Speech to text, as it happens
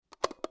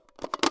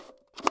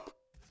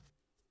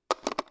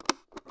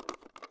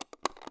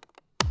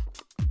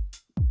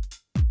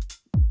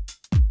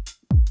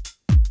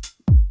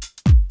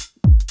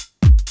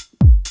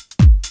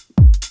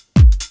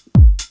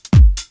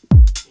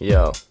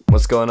Yo,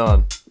 what's going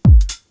on?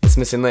 It's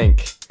Missing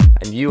Link,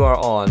 and you are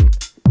on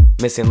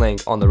Missing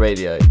Link on the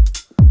radio.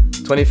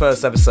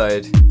 21st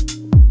episode.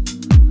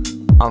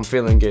 I'm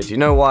feeling good. You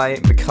know why?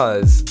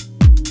 Because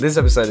this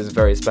episode is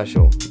very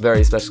special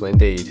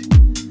indeed.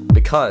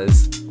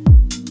 Because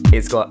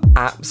it's got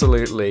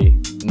absolutely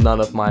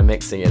none of my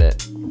mixing in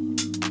it.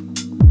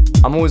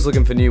 I'm always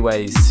looking for new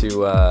ways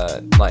to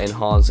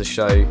enhance the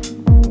show,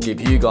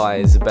 give you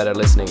guys a better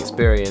listening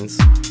experience.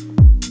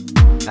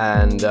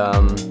 And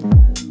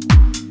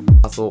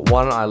I thought,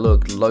 why don't I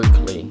look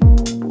locally,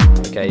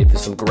 for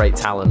some great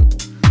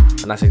talent?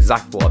 And that's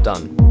exactly what I've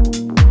done.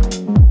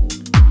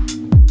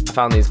 I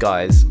found these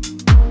guys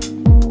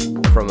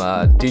from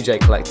DJ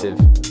Collective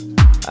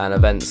and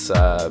events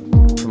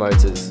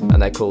promoters,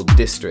 and they're called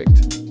District.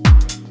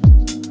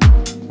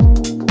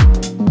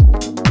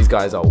 These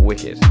guys are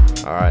wicked,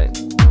 alright?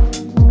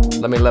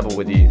 Let me level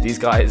with you. These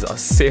guys are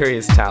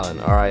serious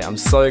talent, alright? I'm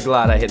so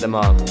glad I hit them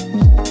up.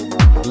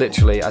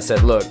 Literally, I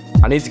said, look,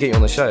 I need to get you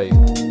on the show.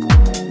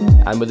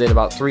 And within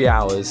about 3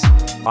 hours,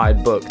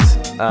 I'd booked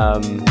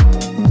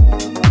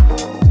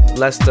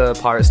Leicester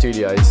Pirate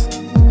Studios,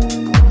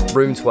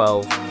 room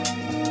 12,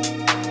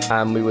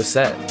 and we were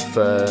set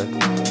for,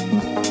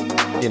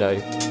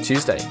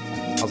 Tuesday.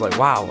 I was like,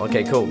 wow,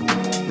 okay, cool.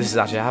 This is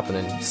actually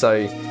happening.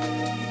 So,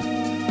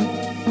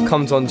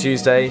 comes on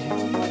Tuesday,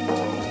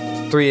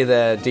 three of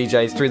their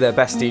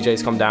best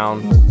DJs come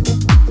down.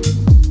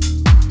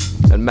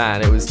 And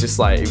man, it was just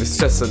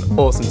an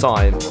awesome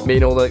time.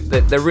 Meeting all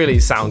they're really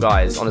sound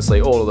guys, honestly.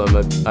 All of them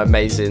are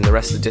amazing. The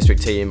rest of the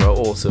District team are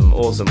awesome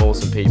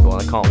people.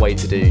 And I can't wait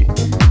to do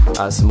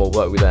some more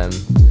work with them.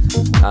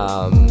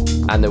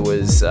 And there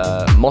was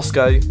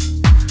Moscow,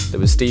 there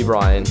was Steve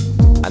Ryan,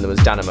 and there was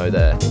Dynamo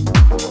there.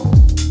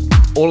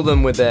 All of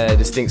them with their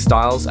distinct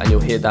styles, and you'll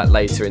hear that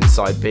later in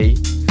side B.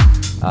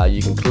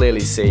 You can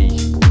clearly see,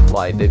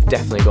 they've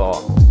definitely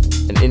got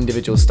an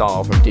individual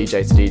style from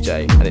DJ to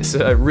DJ, and it's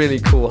really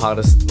cool how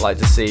to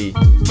see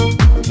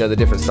the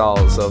different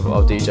styles of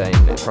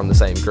DJing from the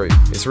same group.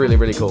 It's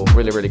really cool,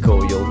 really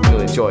cool.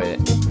 You'll enjoy it.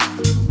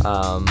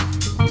 I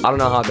don't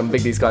know how I can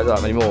big these guys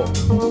up anymore,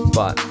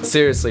 but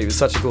seriously, it was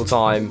such a cool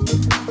time,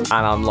 and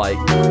I'm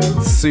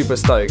super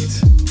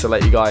stoked to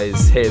let you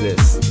guys hear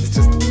this. It's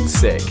just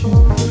sick.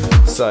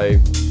 So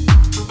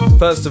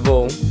first of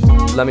all,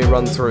 let me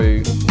run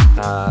through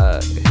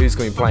who's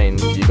going to be playing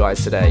for you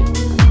guys today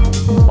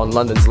on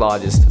London's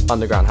largest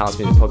underground house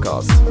music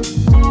podcast.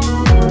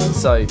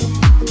 So,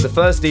 the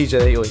first DJ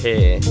that you'll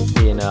hear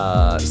in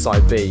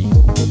side B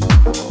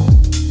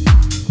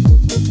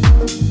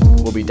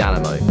will be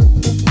Dynamo.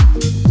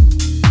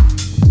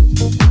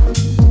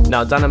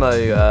 Now, Dynamo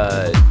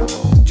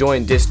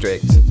joined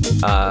District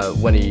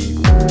when he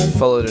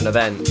followed an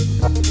event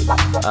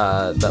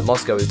that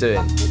Moscow was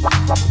doing.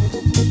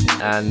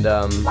 And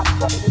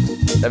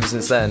ever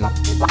since then,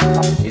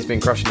 he's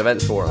been crushing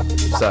events for him.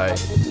 So,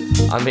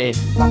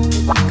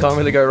 can't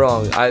really go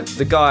wrong.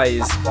 The guy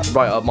is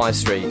right up my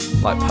street.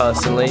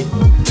 Personally,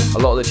 a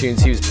lot of the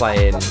tunes he was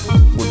playing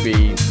would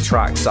be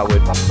tracks I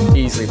would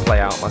easily play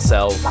out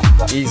myself,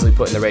 easily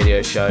put in the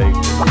radio show.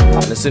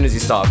 And as soon as he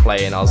started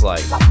playing, I was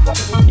like,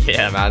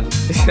 yeah, man,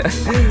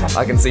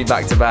 I can see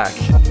back to back,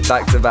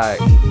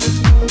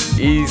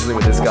 easily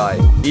with this guy,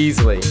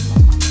 easily.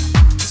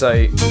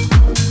 So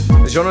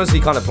the genres he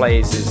kind of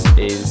plays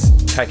is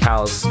tech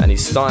house, and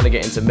he's starting to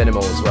get into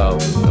minimal as well,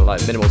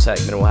 minimal tech,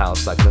 minimal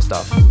house, that kind of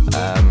stuff.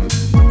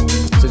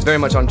 So it's very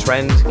much on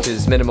trend,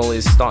 because minimal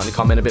is starting to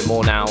come in a bit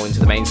more now into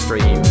the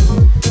mainstream.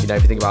 If you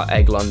think about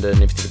Egg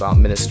London, if you think about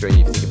Ministry, if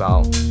you think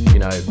about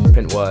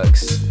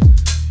Printworks,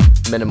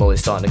 minimal is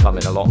starting to come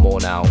in a lot more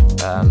now.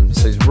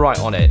 So he's right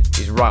on it.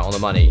 He's right on the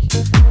money.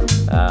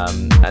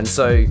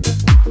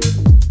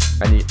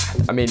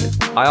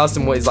 I asked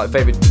him what his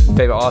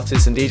favorite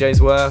artists and DJs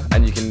were,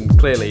 and you can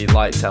clearly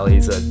tell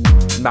he's a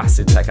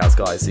massive tech house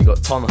guy. So you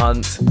got Tom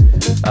Hunt,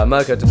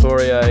 Mirko De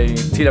Florio,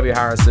 TW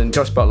Harrison,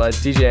 Josh Butler,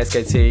 DJ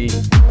SKT.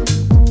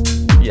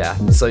 Yeah,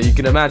 so you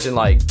can imagine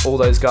all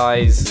those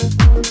guys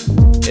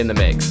in the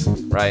mix,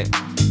 right?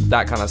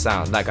 That kind of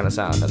sound, and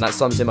that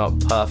sums him up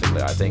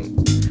perfectly, I think.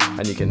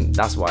 And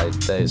that's why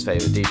they're his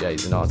favorite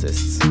DJs and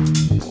artists.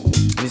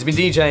 And he's been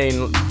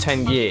DJing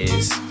 10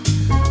 years.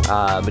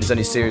 But he's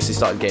only seriously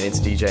started getting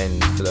into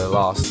DJing for the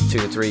last 2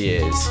 to 3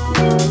 years.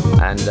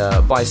 And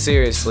by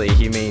seriously,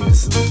 he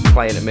means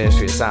playing at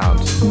Ministry of Sound,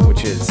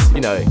 which is,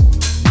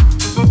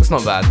 it's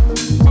not bad.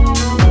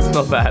 It's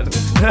not bad.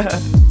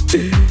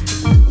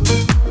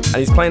 And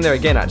he's playing there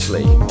again,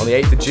 actually, on the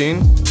 8th of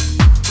June.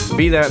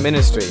 Be there at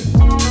Ministry.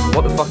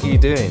 What the fuck are you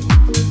doing?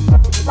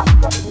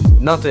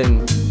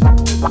 Nothing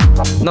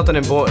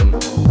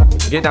important.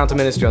 get down to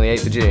Ministry on the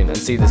 8th of June and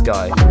see this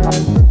guy.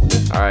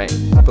 Alright,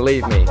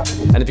 believe me.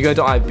 And if you go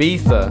to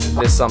Ibiza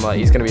this summer,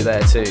 he's going to be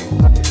there too.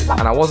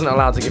 And I wasn't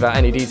allowed to give out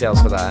any details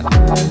for that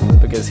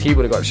because he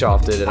would have got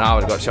shafted and I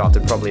would have got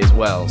shafted probably as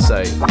well.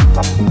 So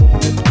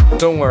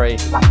don't worry,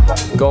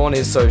 go on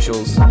his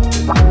socials.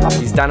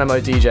 He's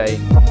Danamo DJ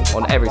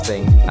on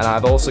everything, and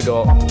I've also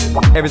got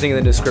everything in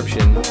the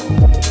description.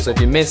 So if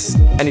you miss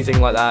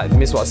anything like that, if you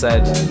miss what I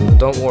said,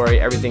 don't worry,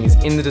 everything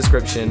is in the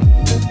description.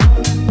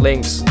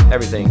 Links,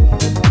 everything.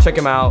 Check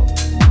him out,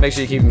 make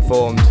sure you keep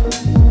informed.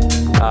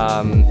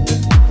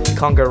 You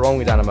can't go wrong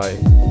with Danamo.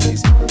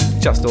 He's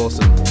just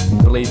awesome,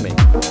 believe me.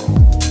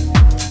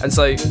 And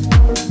so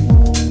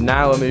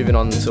now we're moving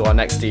on to our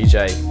next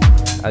DJ,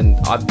 and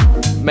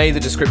I've made the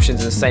descriptions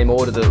in the same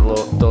order that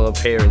they'll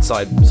appear in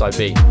side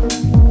B.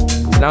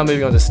 So now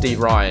moving on to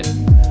Steve Ryan.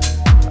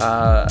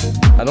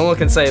 And all I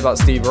can say about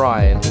Steve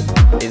Ryan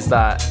is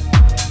that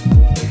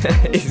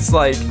he's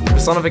like the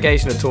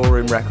personification of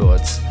Toolroom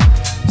Records.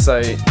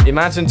 So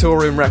imagine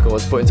Toolroom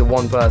Records put into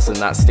one person,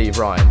 that's Steve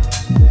Ryan.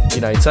 You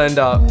know, he turned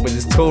up with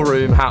his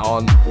Toolroom hat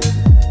on,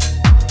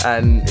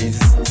 and he's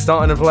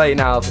starting to play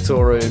now for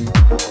Toolroom.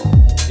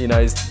 You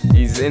know,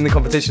 he's in the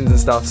competitions and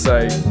stuff, so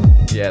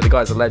yeah, the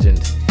guy's a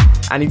legend.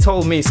 And he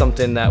told me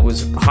something that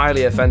was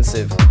highly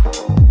offensive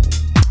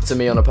to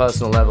me on a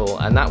personal level,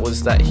 and that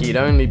was that he'd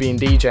only been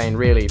DJing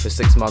really for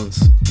 6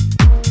 months.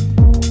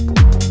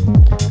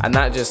 And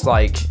that just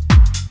like,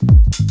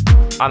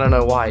 I don't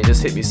know why, it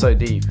just hit me so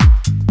deep.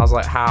 I was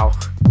like, how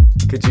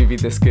could you be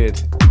this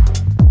good?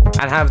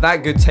 And have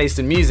that good taste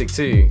in music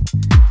too?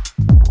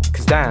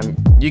 Cause damn,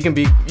 you can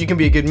be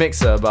a good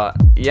mixer, but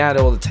he had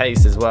all the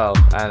taste as well.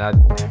 And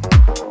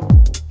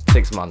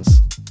 6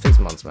 months,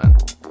 man.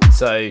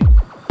 So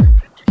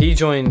he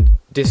joined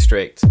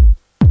District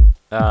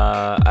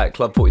at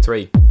Club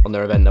 43 on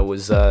their event that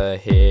was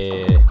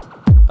here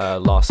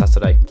last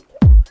Saturday.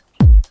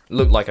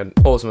 Looked like an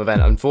awesome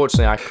event.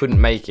 Unfortunately, I couldn't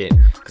make it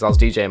because I was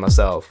DJing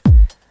myself,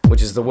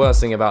 which is the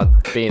worst thing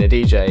about being a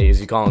DJ is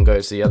you can't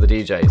go see other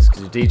DJs because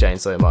you're DJing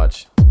so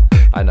much.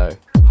 I know,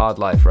 hard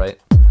life, right?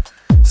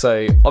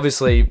 So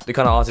obviously the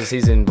kind of artists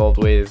he's involved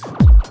with: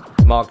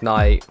 Mark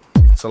Knight,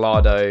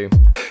 Solado,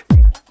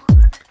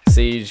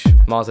 Siege,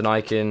 Martin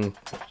Ikin,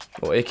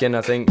 or Ikin,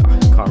 I think, I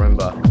can't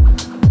remember.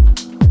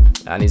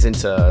 And he's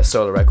into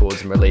Solar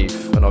Records and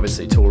Relief, and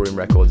obviously Toolroom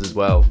Records as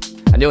well.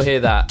 And you'll hear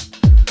that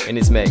in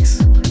his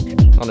mix.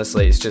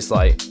 Honestly, it's just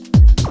like,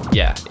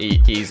 yeah,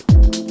 he's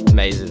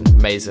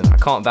amazing. I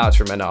can't vouch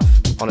for him enough,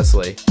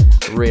 honestly.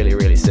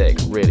 Really sick.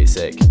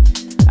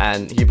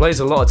 And he plays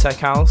a lot of tech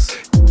house,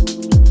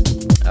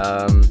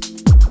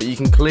 but you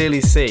can clearly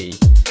see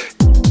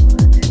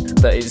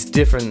that it's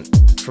different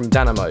from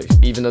Danamo,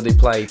 even though they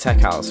play tech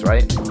house,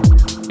 right?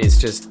 It's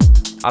just,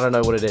 I don't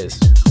know what it is.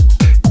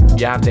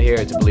 You have to hear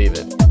it to believe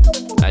it,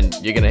 and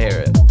you're gonna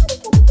hear it.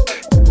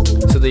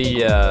 So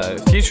the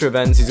future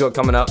events he's got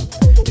coming up,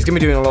 he's gonna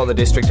be doing a lot of the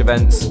District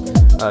events.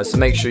 So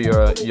make sure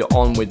you're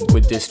on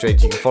with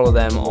District. You can follow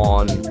them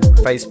on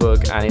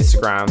Facebook and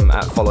Instagram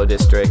at Follow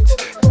District,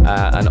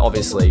 and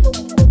obviously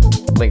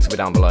links will be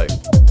down below.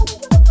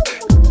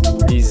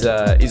 He's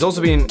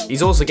also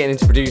getting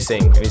into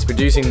producing, and he's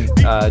producing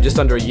just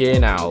under a year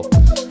now,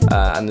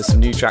 and there's some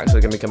new tracks that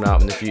are going to be coming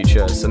out in the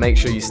future. So make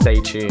sure you stay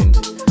tuned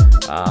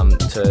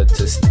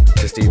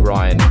to Steve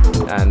Ryan,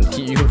 and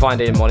you can find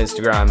him on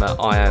Instagram at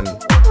I am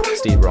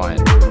Steve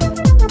Ryan.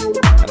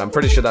 And I'm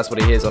pretty sure that's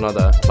what he is on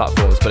other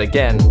platforms, but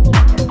again,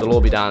 they'll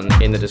all be down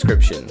in the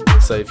description.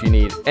 So if you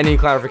need any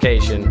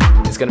clarification,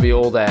 it's going to be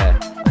all there.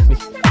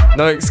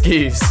 No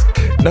excuses.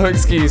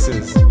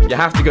 You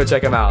have to go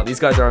check them out. These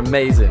guys are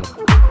amazing.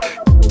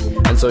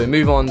 And so we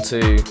move on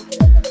to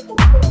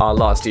our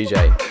last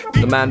DJ,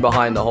 the man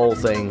behind the whole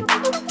thing,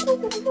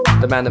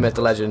 the man, the myth,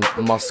 the legend,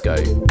 Moscow.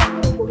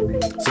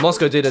 So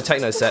Moscow did a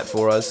techno set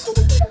for us,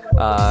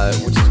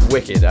 which is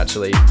wicked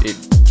actually. It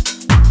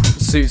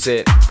suits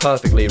it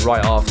perfectly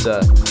right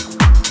after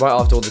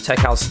all the tech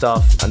house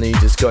stuff, and then you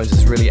just go into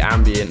this really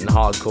ambient and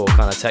hardcore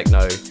kind of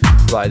techno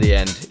right at the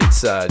end.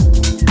 It's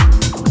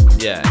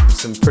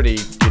some pretty,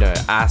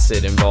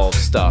 acid involved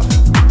stuff,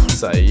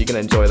 so you're gonna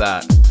enjoy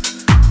that.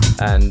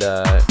 And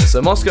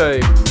so Moscow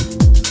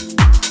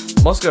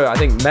I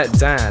think met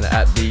Dan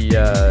at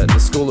the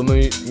School of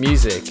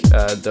Music,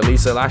 the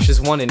Lisa Lashes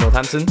one in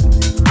Northampton,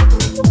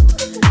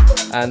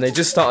 and they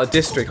just started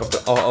District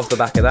off the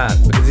back of that,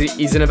 because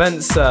he's an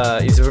events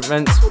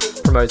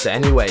promoter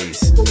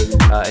anyways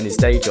in his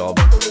day job.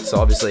 So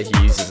obviously he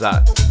uses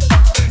that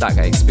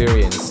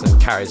experience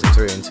and carries it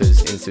through into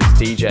his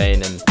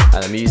DJing and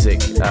the music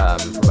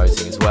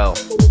promoting as well.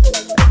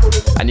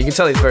 And you can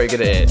tell he's very good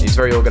at it. He's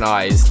very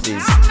organised.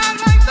 He's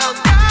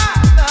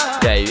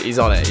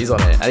on it.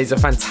 And he's a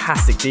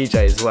fantastic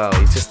DJ as well.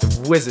 He's just a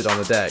wizard on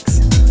the decks.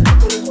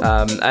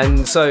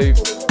 And so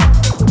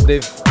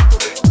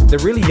they're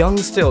really young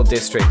still,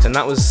 District, and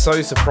that was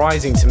so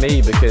surprising to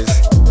me because,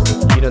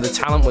 the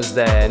talent was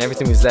there and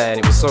everything was there and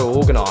it was so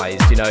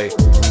organised,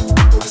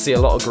 I see a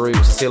lot of groups,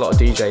 I see a lot of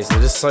DJs. They're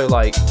just so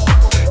like,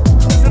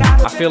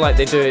 I feel like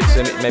they do it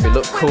to maybe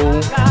look cool,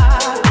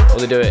 or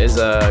they do it as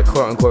a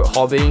quote-unquote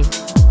hobby.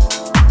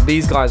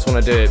 These guys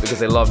want to do it because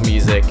they love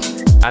music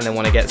and they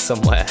want to get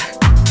somewhere,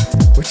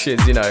 which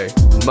is, you know,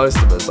 most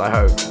of us, I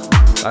hope.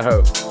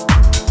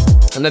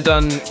 And they've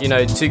done, you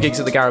know, 2 gigs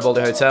at the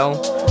Garibaldi Hotel,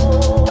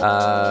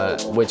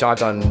 which I've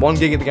done 1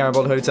 gig at the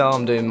Garibaldi Hotel.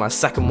 I'm doing my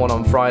second one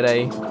on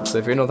Friday. So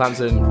if you're in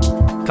Northampton,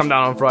 come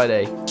down on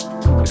Friday.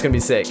 It's going to be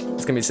sick.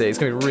 It's going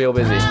to be real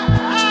busy.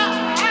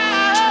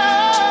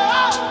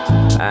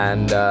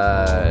 And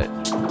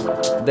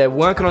they're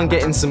working on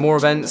getting some more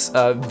events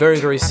very,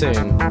 very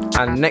soon.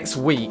 And next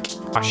week,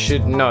 I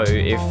should know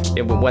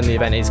when the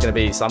event is going to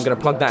be. So I'm going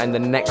to plug that in the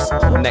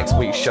next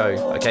week's show,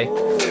 okay?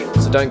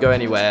 So don't go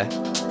anywhere.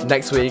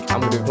 Next week,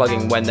 I'm going to be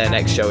plugging when their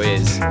next show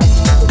is.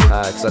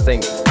 Because I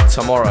think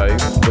tomorrow,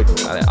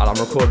 and I'm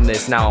recording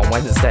this now on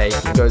Wednesday,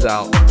 it goes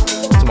out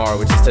tomorrow,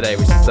 which is today,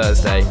 which is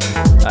Thursday.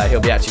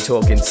 He'll be actually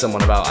talking to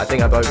someone about, I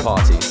think, a boat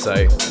party. So,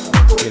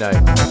 you know,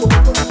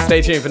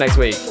 stay tuned for next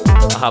week.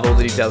 I'll have all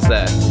the details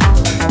there.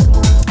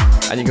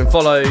 And you can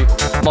follow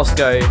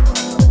Moscow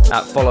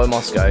at Follow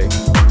Moscow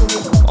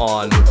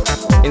on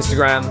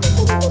Instagram,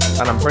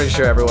 and I'm pretty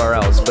sure everywhere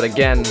else. But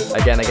again,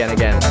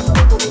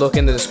 look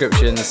in the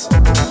descriptions.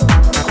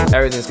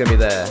 Everything's gonna be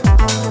there.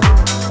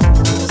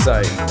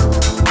 So,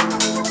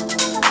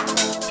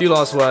 a few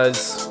last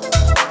words.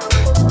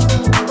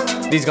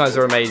 These guys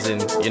are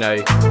amazing, you know.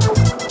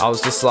 I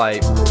was just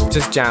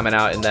jamming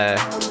out in there.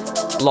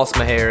 Lost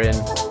my hearing.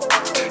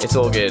 It's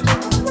all good.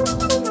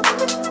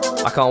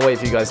 I can't wait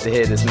for you guys to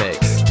hear this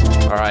mix.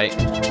 Alright?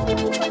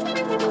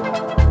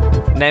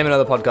 Name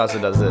another podcast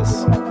that does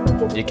this.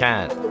 You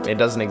can't. It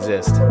doesn't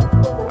exist.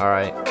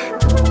 Alright?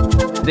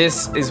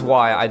 This is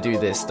why I do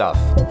this stuff.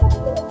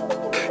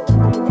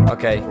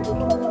 Okay?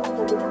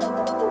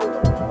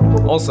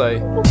 Also,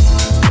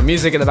 the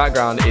music in the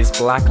background is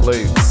Black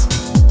Loops.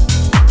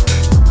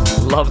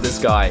 Love this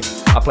guy.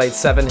 I played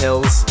Seven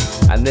Hills,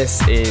 and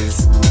this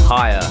is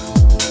Higher.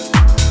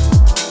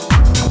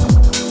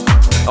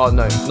 Oh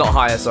no, not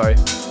Higher, sorry.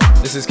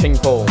 This is King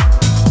Paul.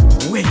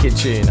 Wicked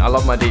tune. I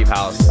love my Deep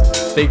House.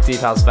 Big Deep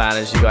House fan,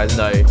 as you guys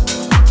know.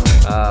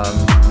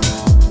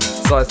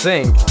 So I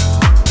think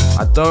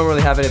I don't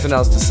really have anything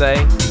else to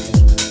say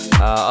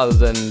other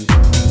than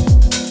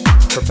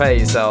prepare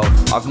yourself.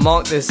 I've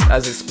marked this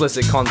as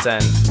explicit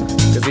content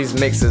because these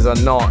mixes are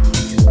not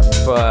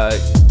for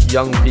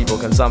young people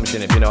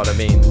consumption, if you know what I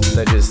mean.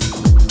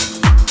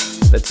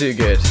 They're too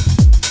good.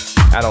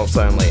 Adults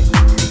only.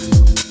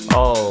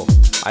 Oh,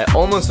 I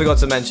almost forgot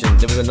to mention,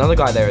 there was another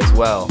guy there as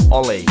well,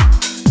 Ollie.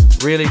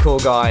 Really cool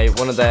guy,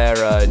 one of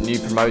their new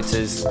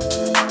promoters,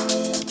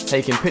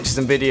 taking pictures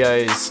and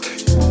videos.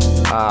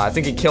 I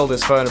think he killed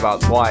his phone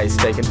about twice,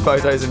 taking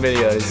photos and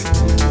videos.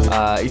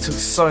 He took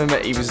so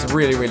many, he was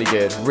really, really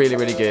good,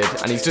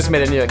 and he's just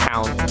made a new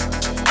account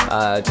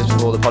just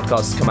before the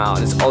podcast has come out,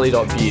 and it's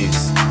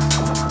ollie.views.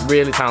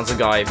 Really talented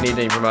guy. If you need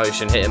any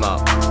promotion, hit him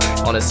up.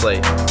 Honestly,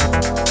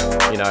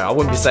 you know, I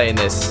wouldn't be saying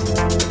this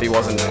if he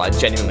wasn't like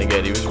genuinely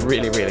good. He was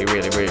really good.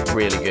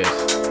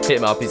 Hit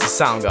him up. He's a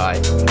sound guy.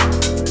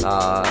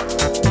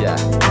 Yeah,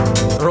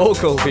 they're all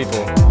cool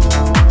people.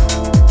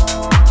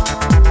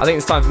 I think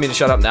it's time for me to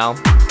shut up now.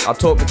 I've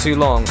talked for too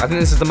long. I think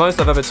this is the most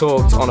I've ever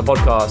talked on a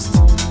podcast,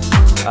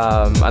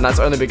 and that's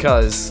only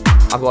because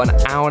I've got an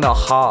hour and a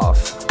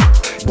half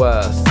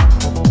worth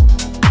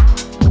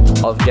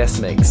of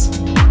guest mix.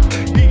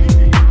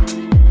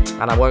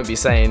 And I won't be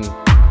saying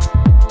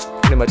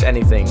pretty much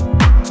anything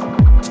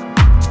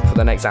for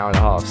the next hour and a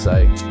half,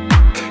 so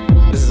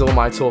this is all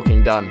my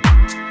talking done.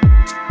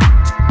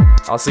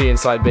 I'll see you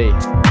inside B.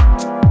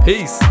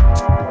 Peace!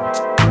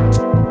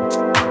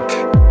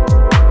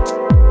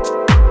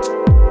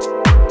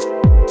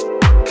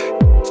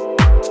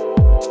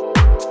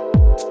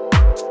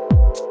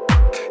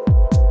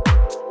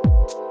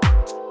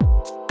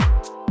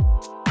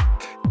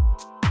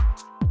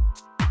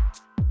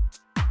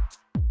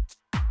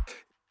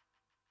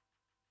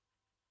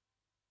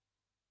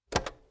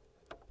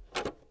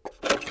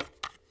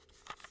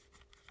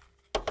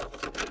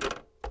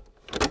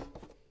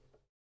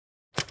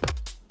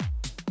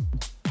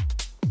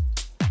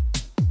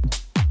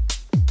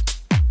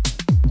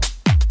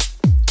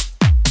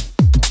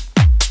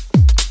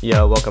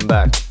 Yo, welcome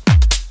back.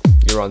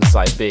 You're on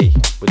side B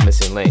with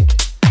Missing Link.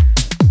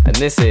 And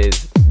this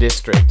is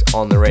District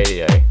on the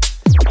radio.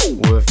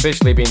 We've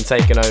officially been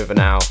taken over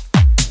now.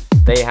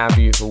 They have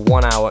you for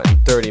 1 hour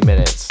and 30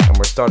 minutes, and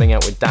we're starting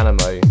out with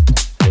Dynamo and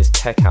his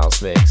tech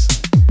house mix.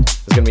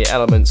 There's going to be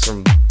elements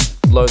from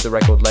loads of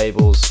record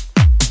labels,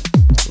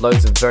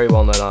 loads of very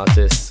well-known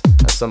artists,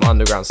 and some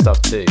underground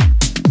stuff too.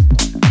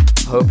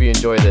 I hope you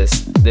enjoy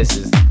this. This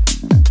is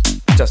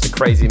just a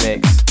crazy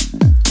mix.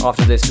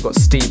 After this, we've got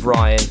Steve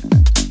Ryan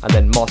and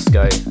then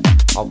Moscow.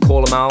 I'll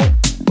call them out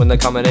when they're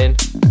coming in,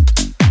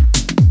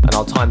 and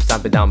I'll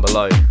timestamp it down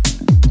below.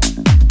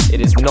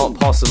 It is not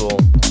possible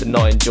to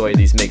not enjoy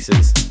these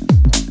mixes.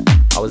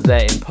 I was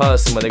there in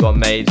person when they got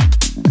made.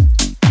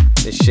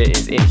 This shit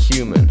is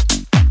inhuman.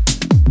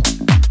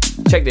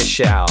 Check this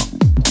shit out.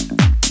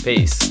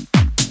 Peace.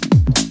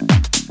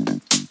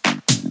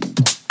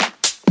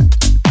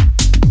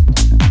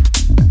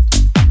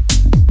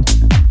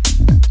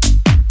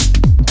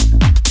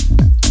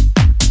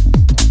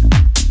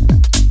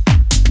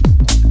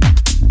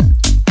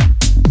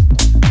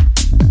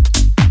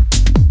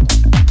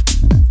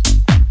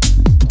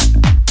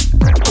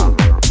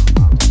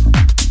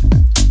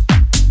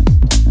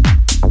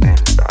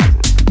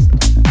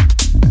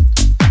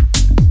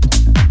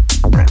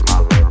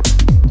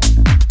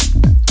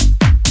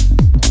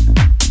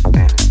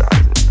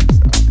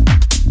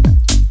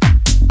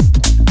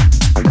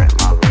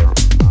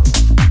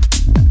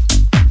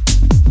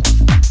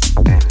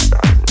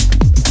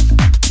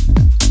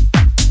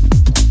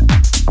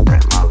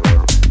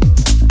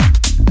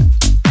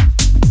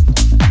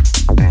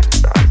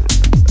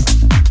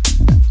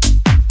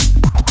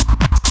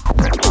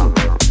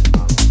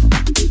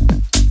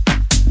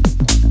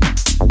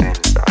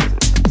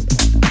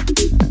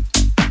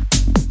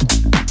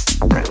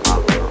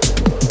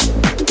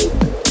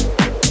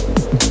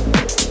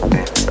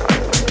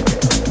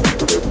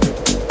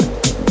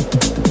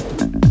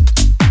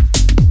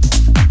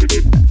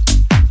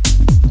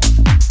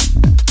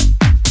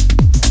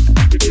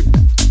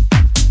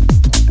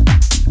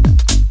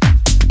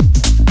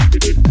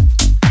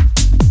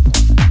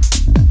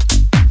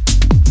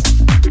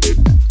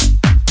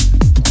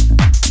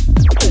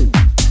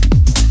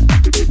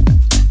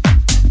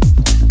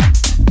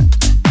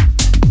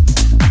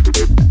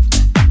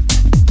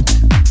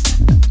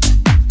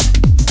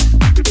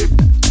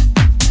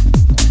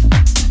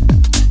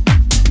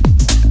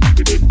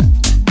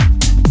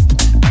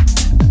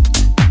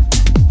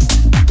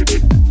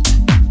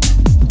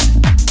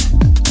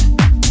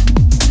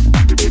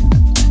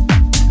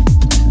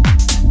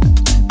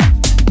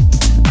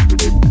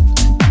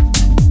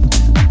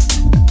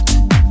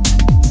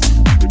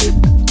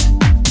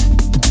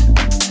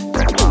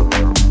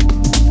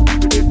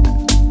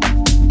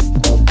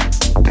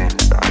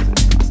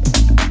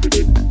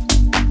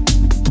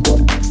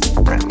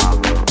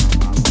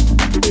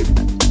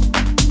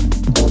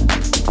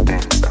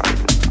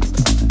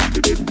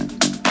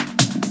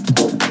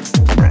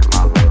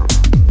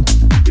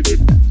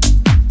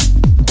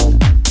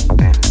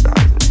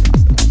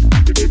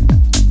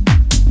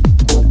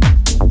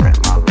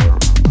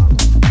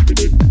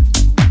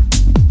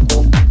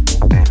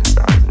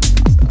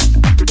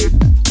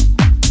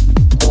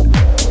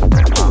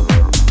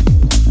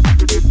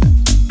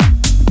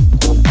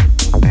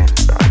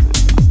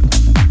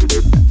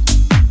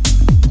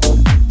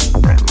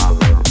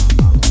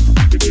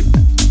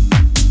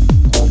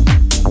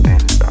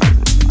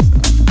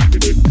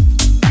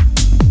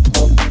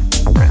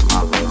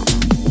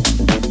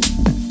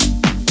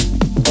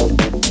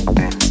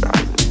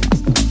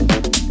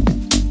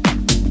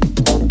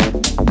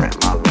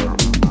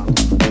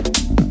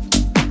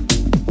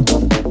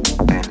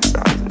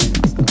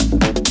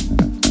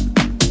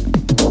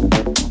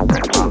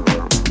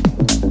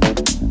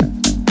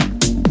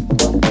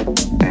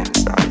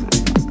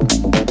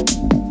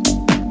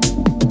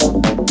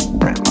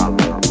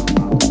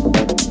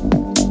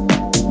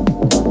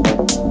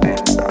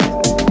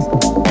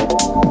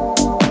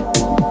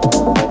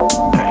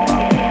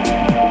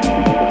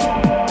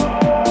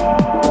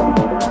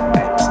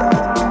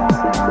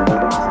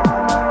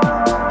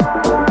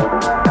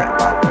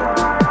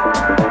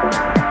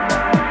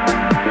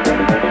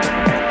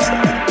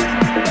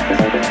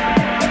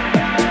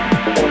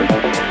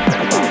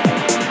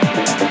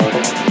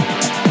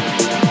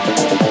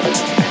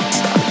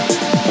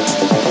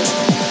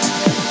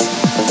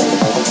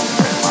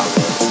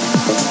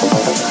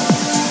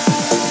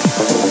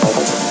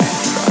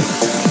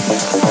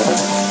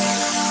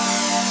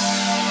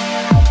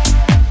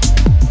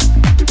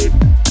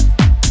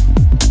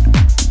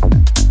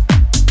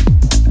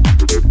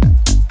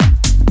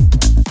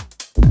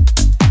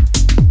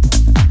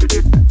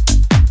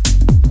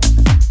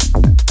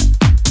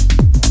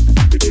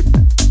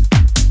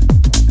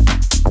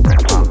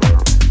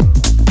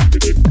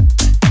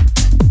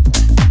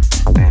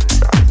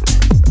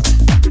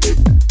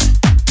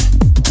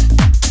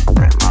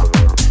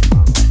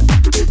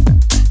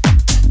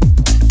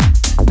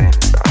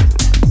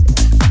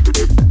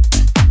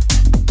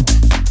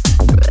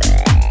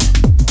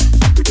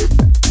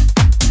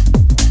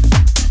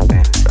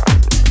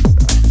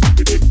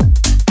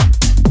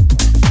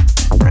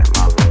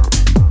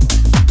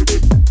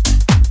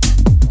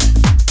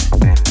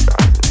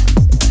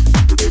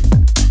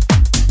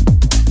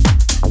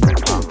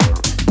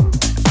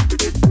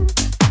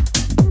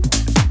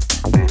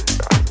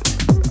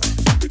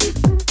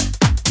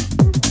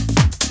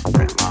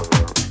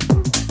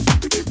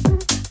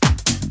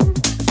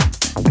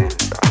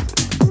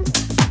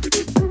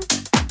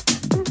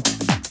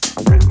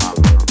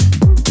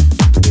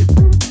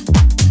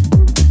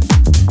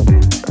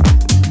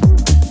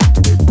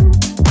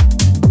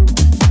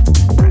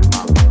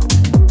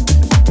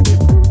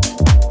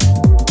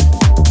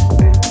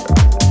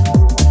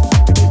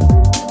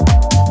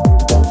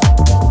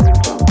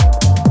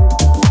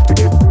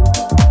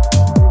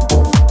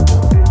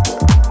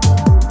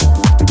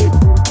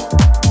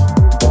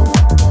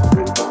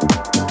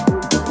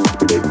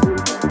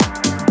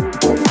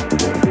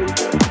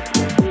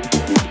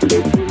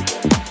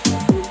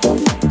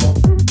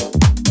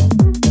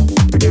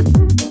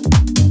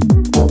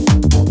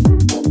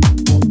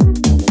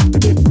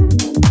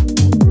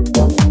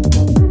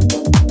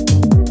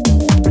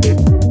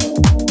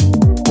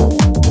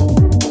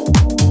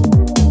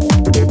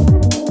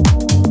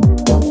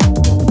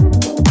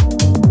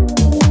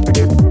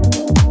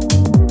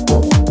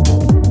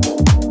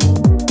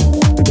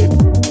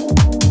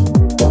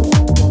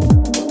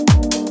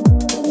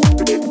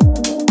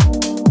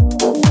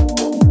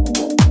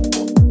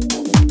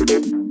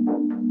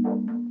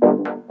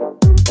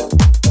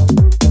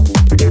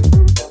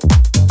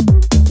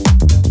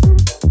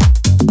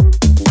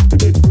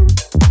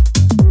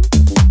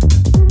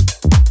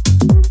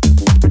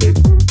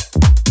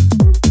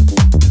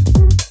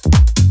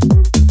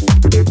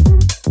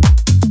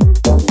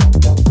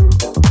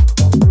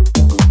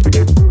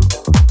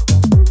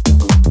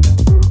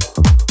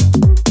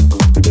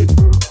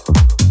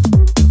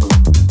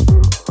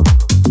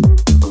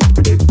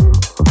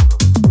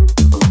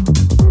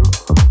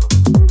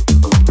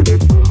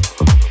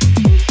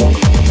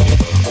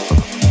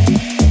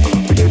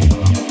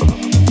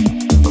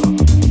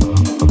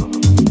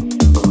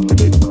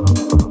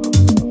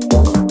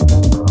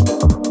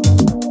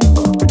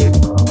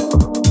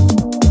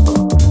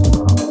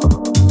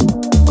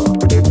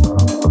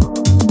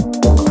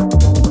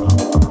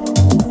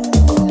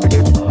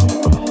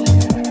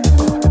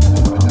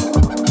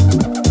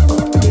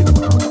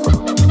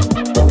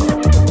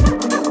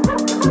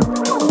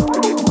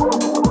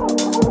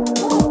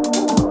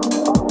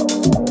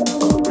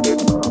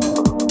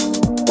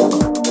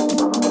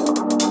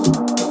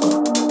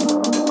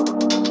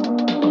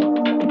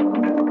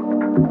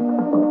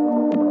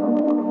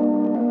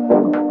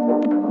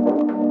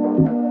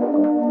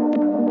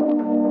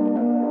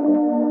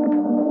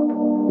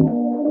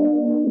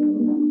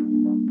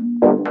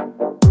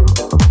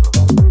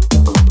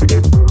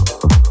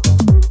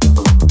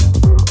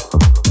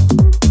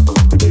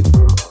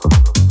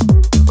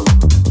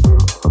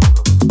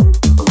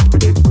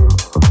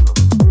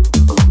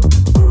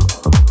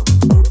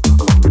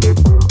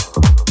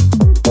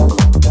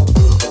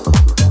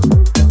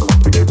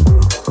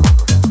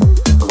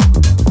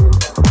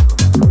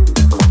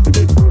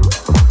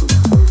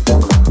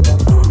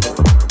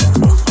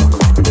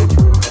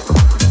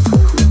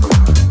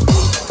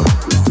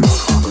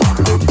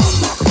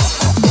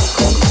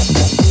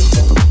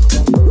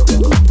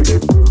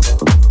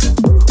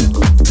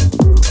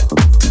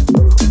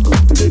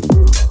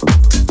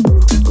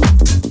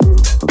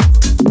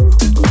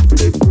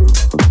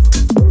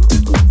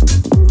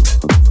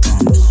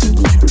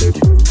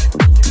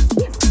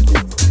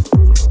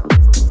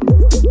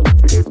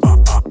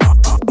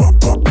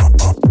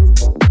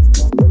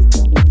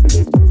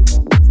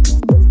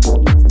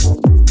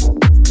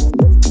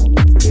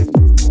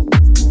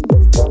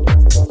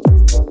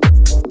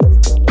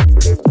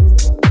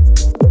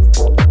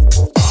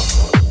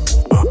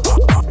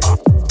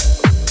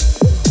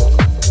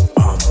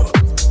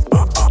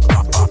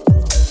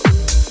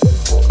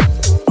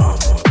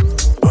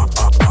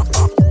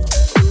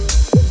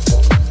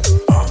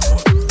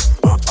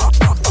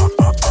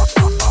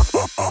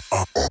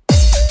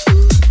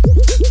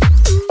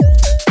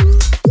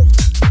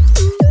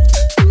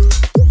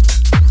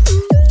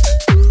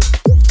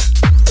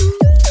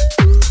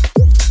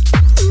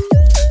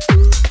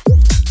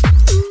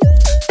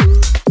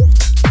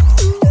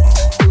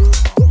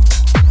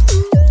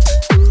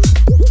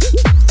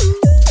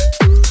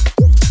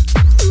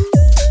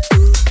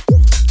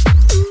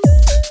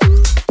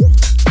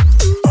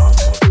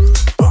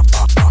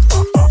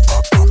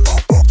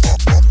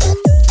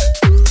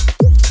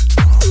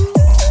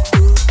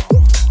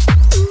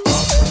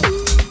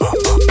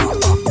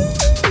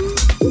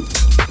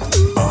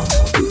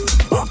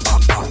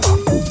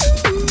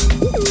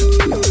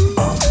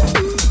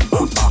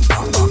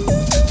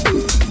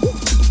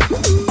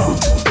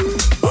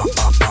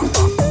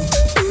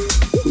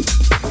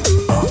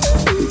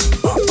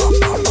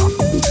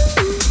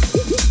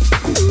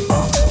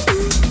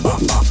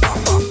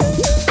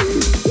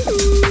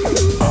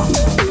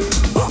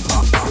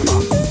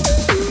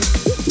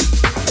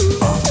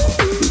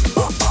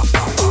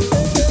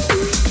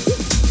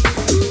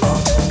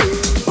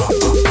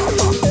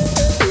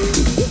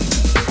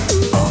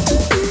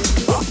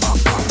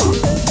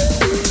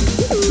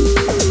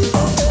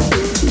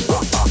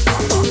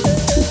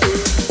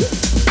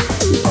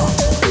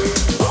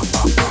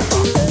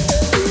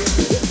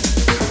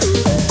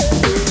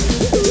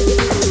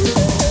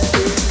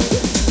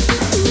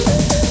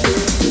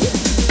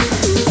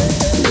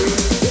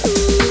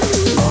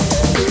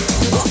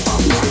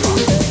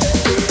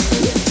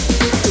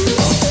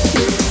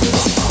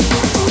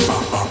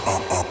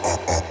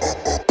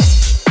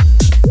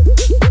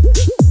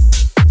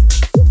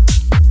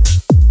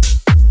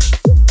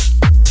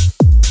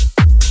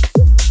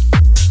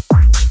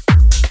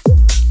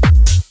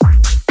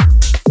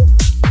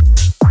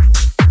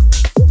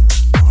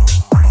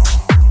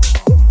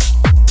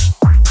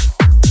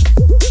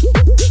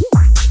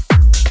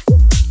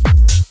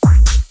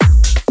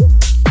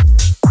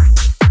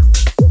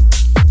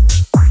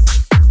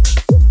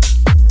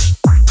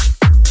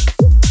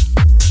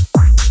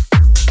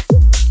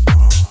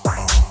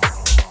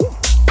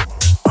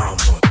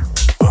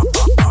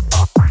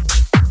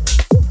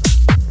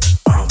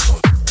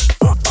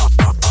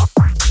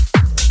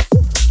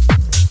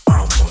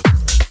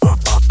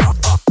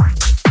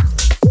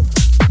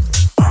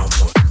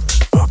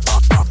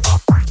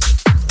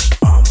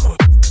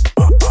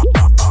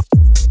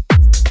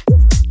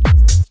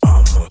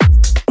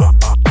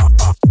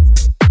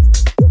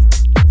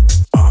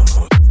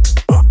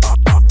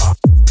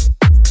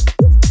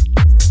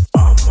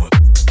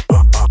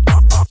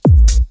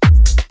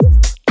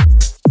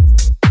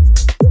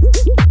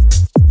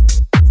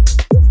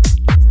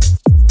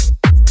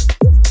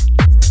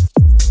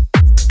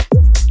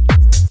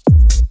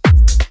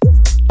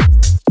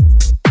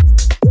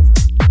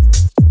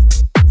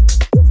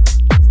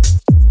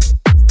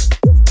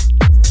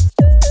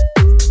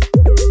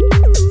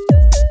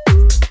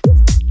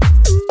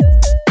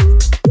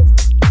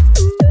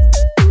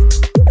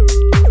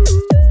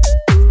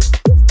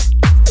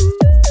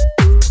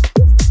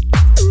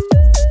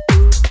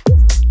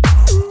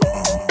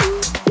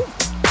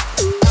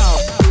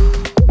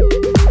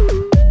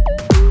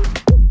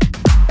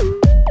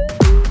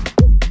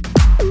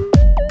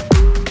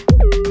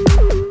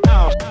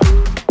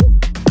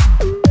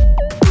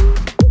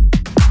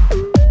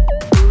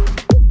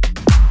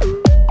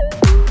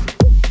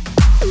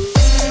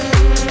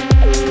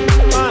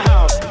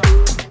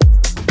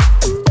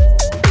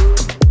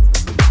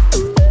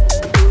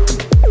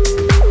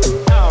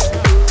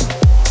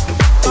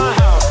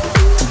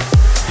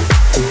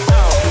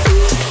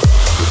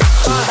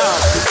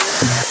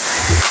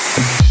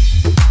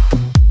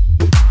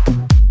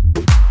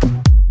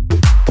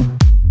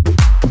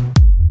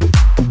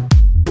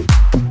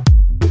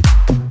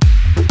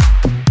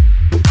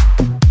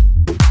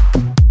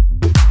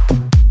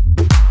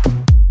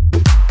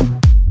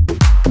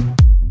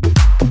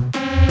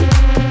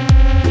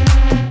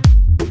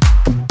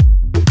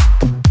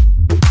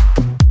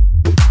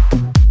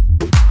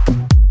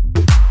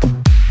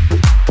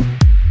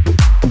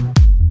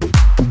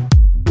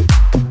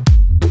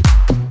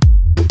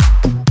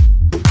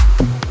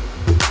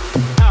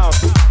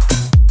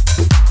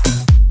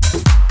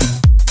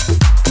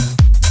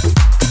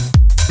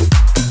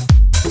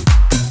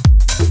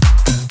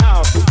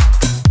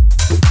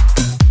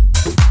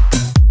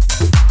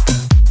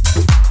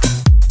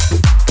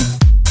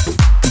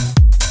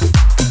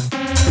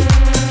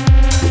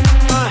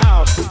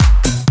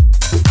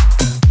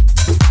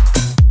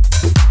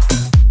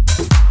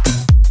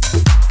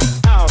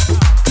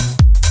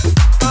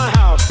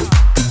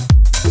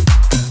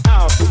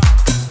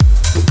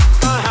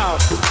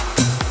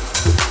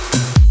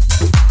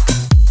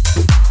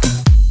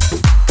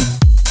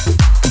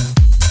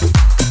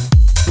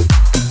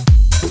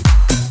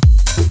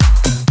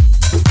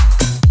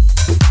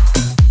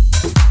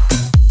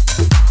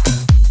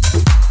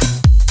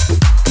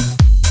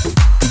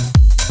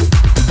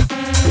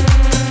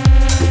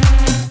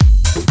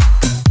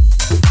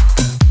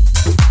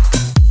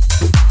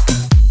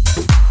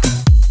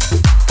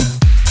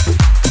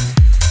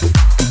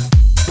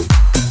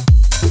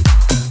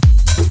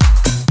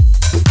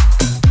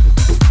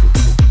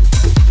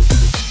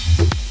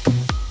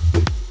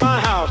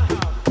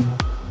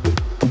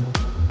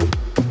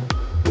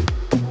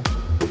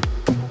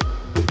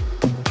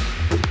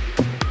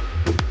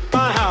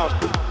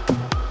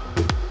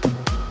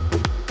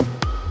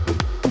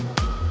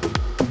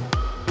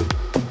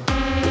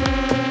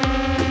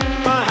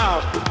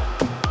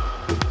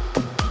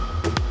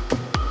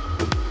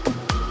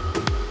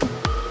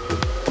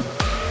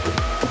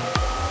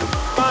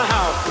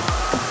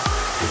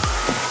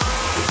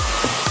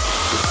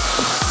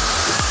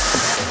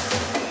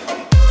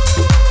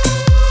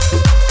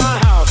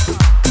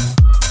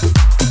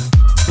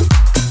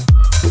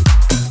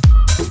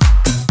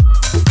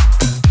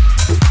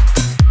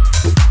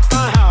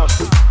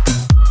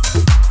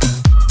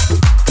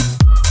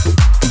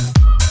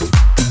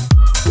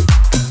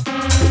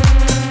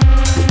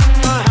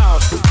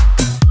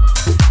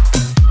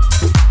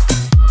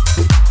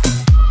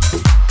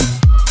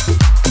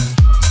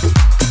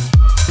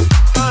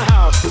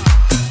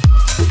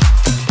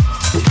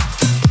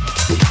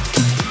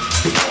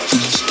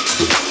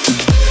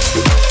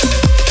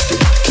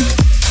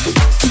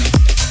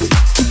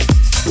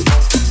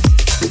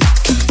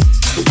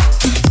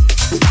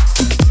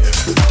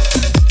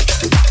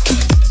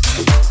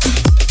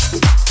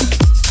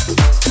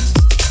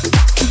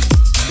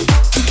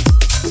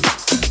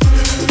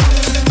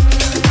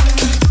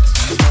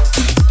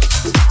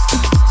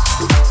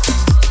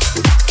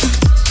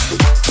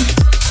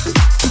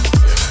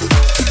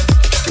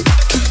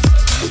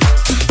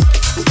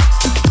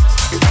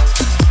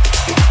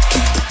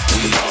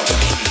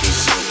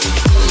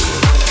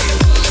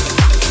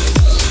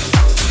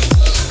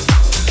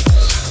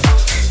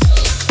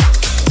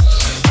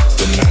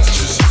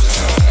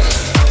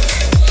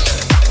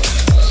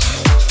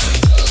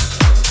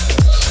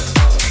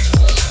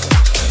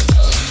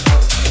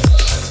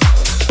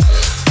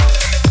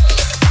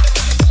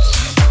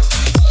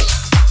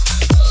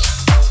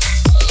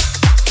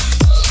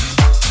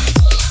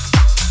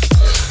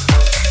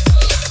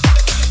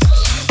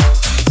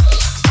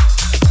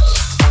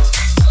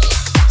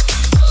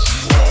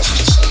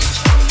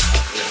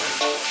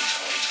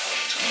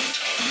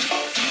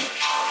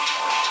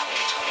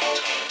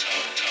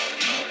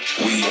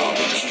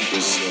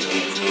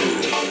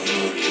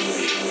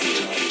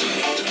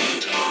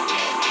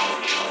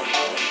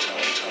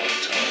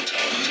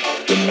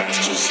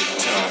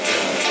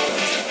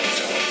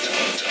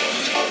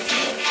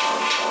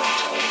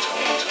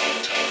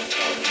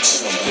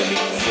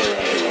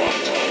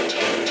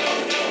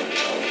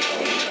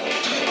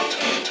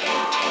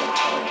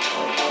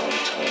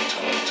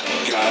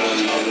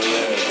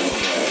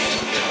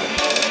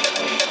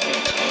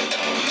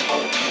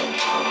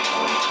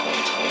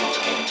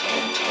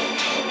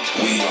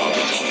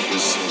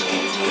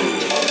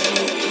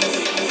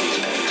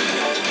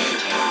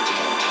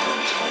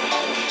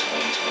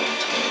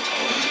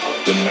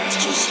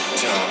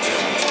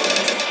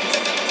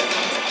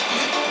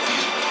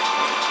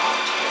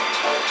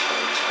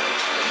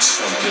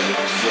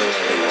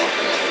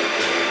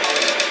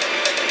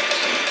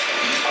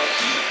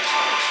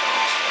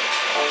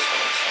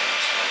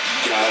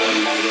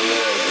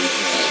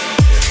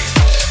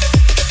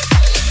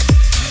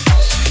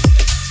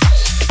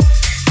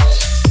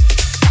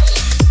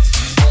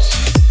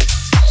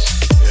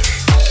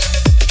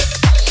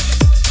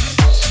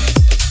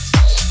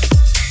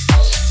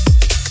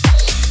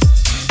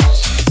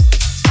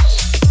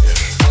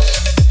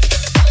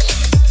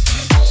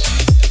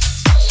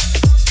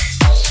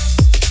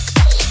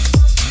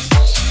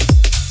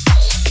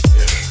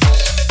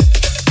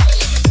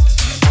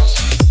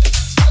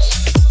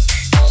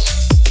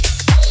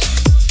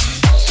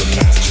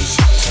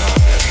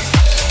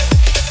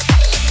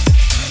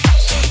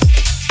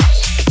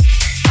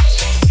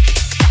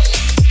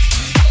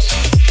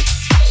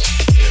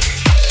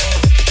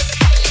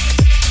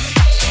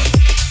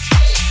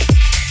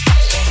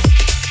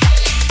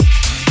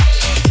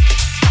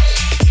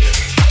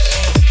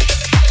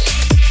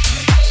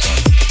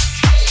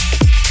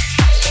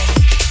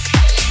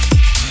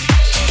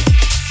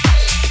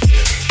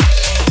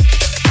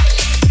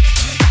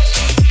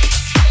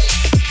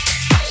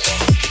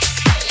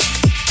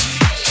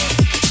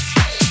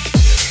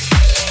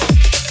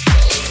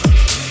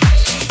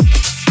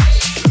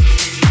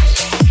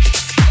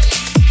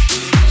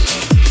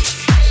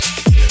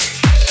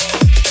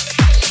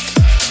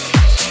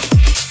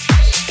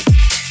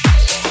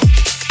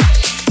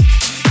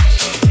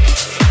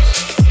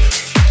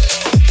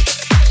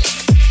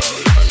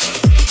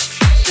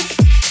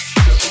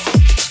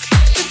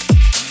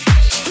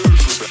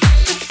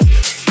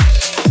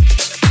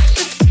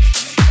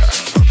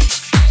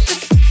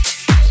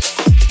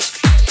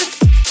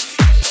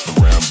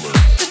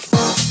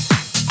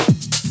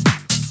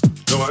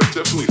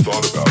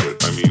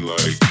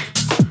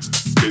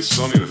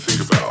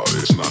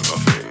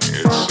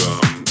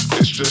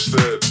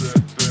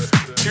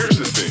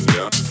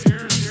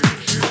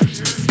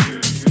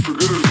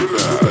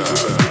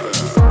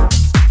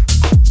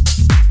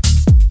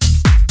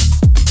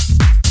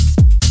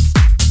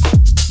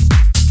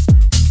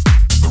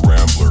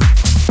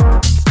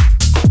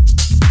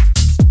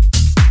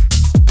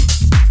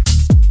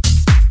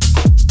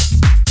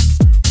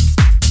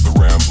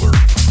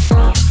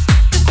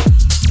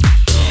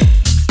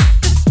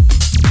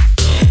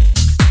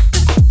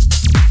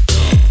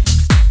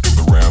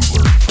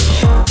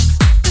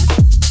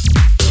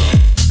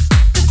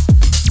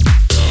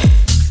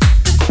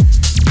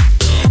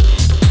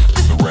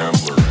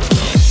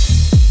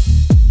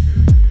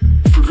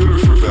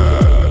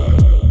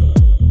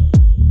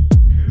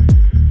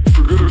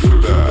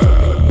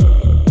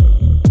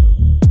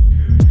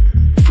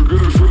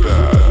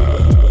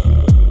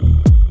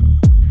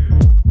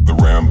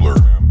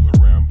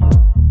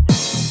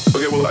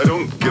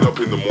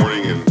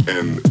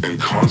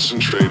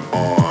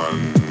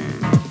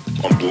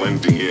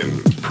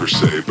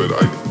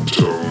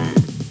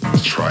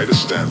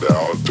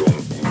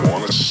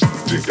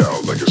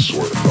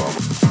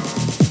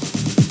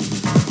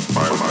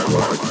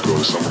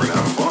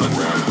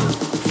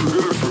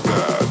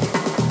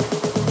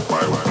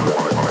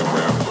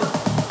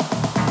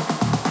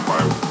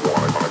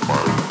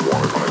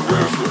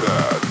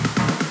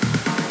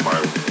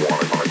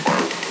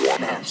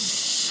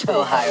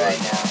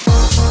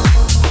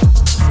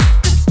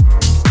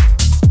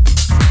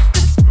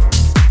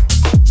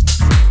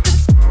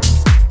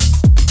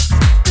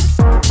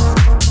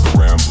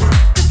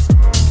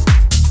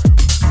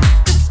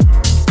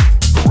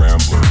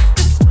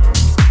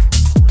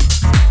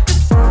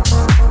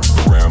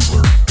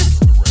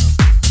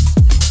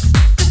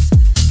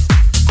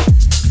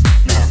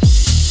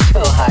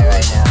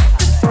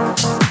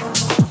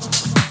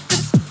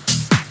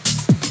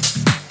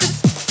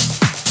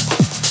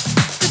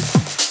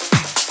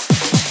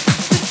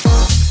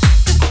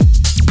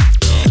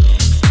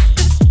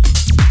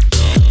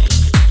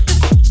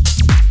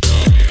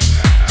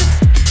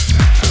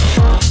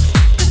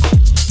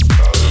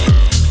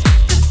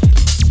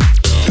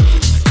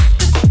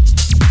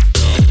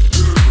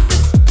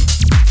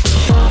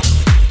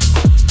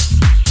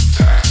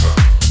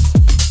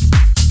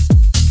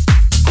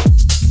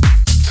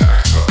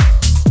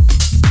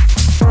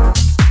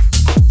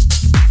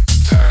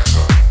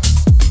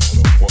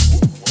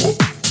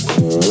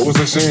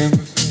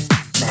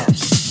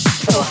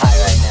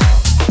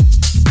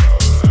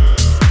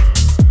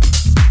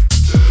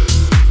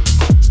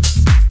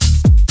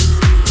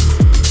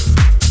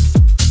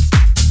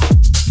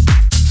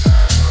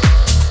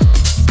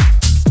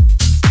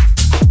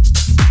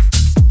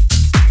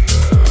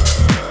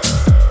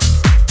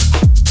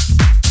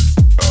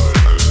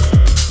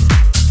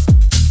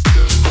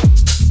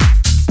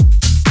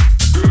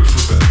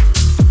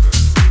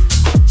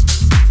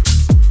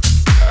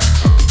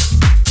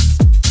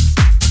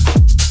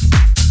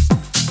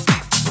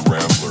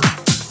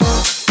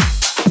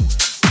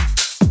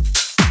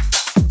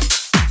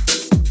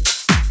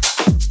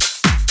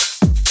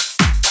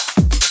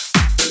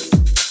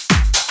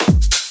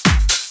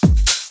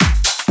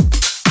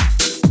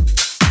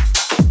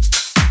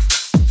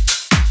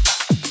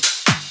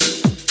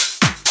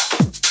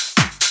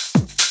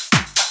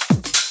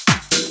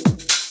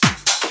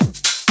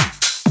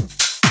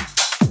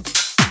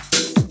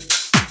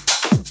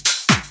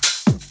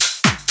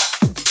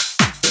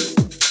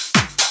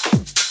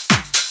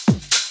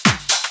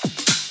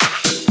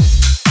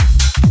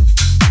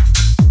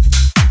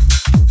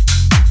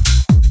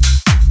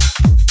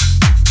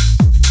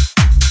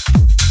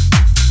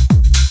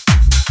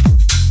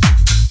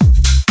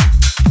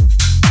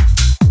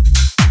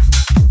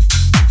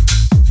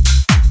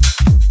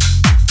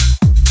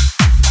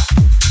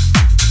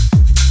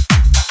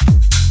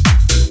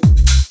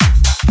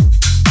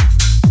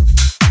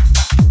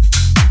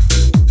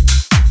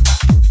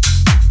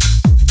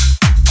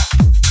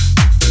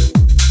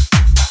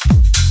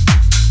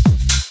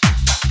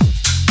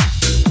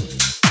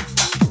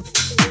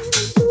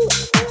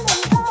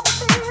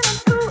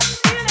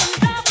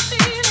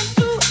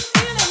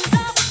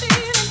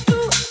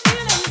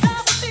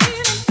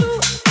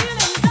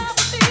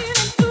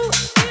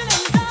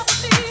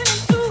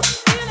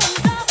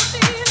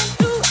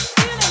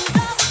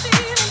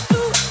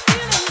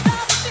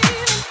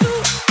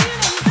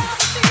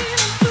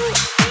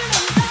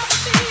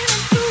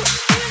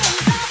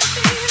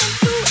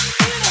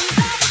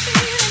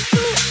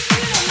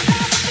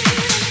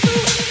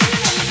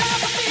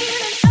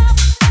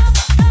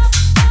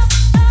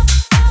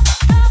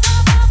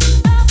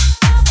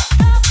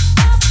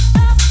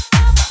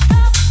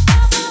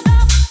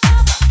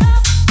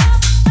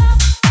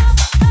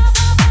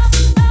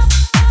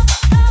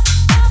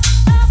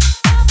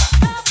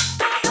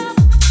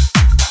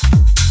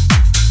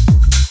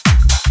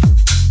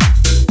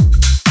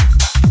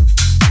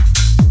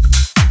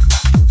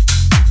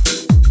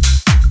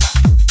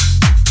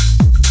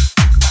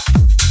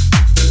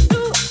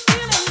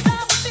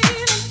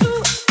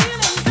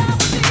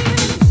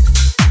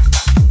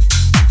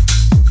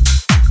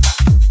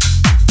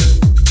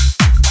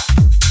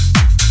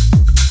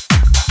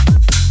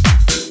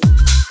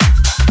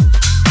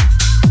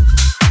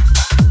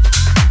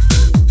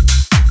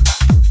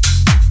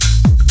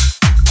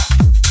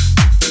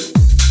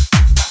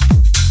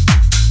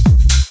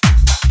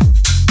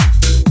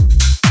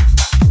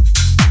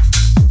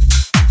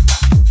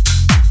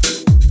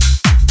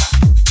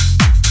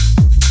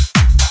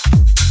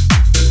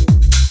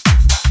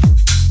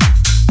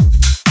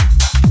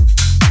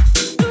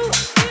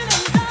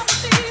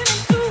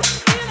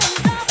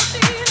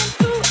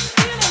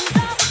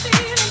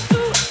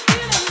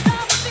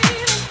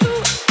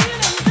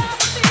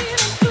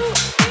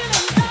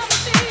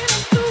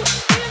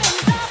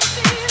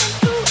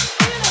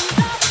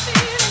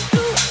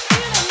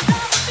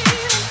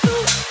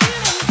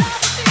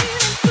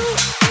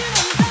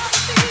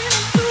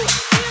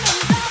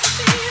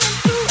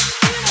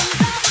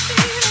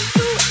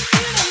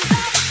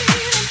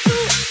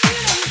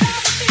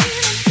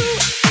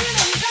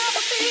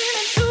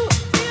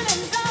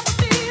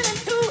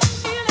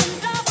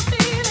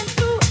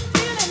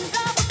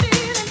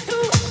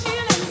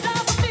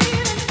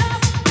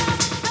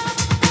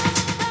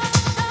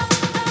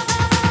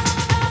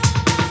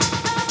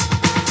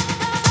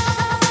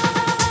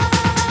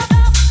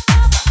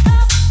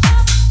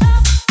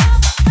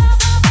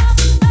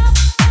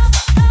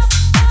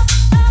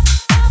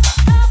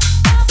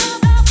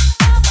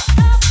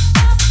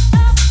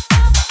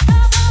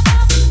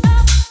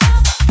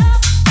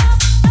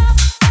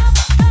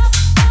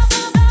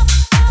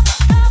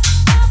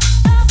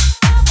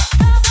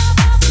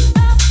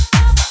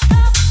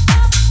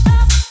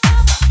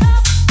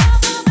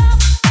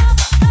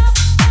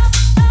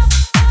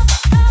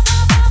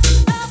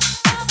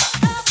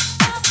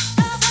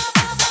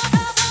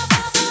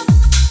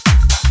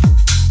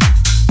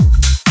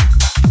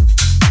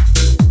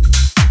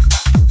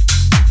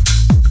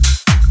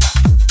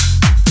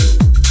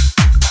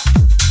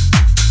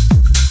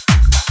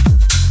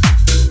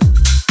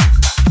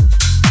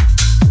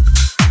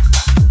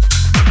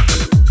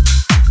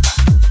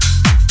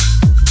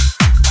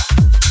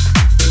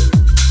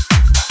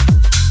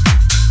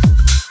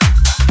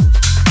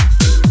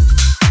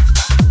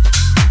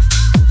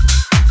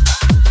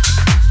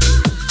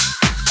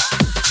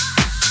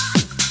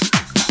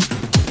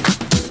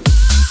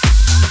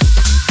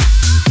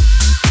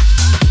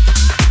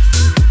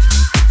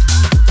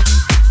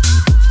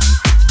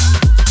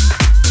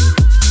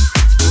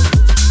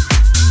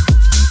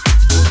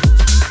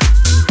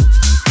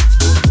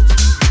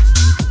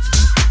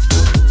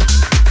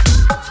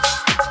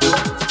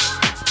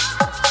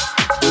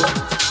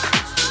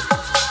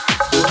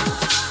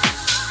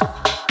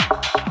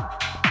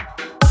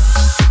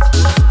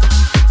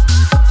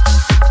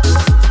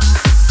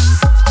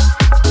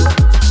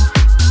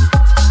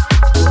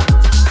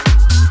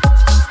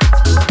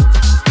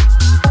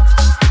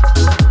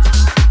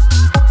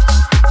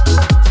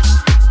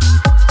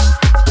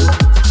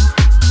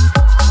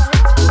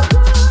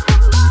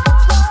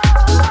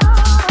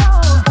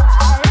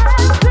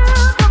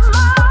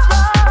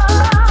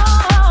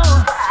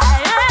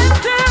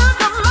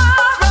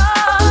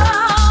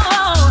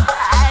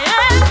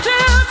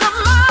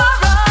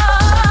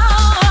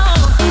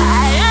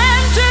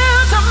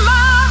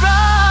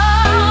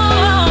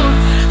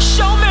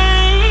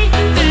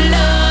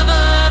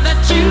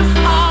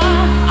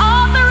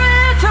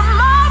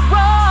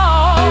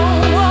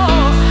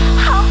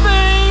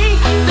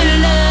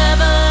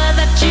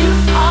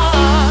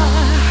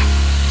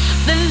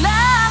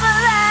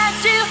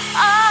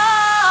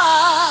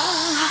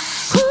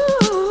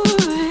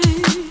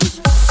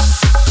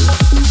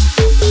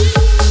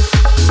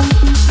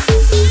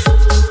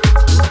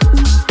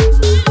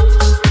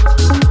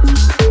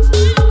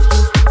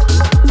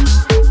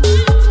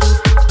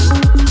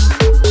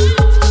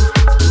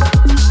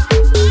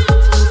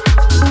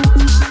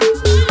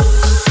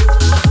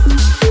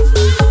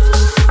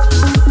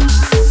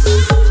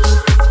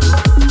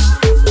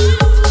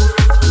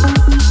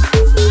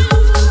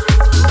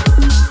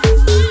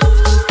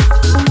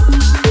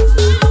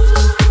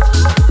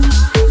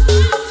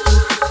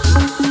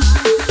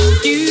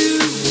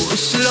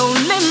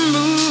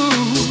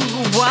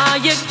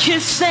 you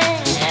kissing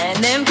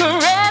and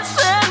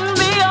caressing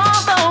me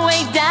all the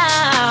way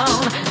down.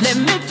 Let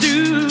me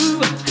do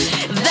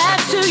that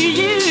to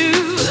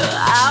you.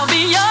 I'll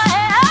be your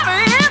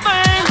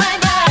everything.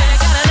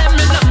 Gotta let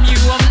me love you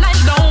all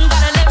night long.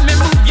 Gotta let me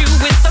move you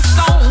with the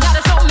song.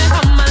 Gotta show me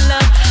how my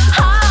love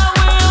I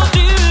will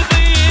do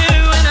for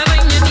you.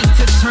 Anything you need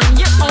to turn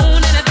you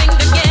on. Anything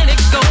to get it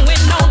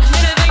going on.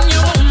 Anything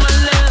you want, my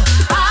love,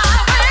 I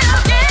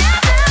will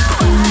give you.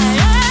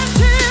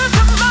 Until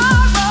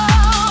tomorrow.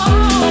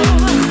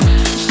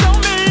 Show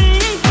me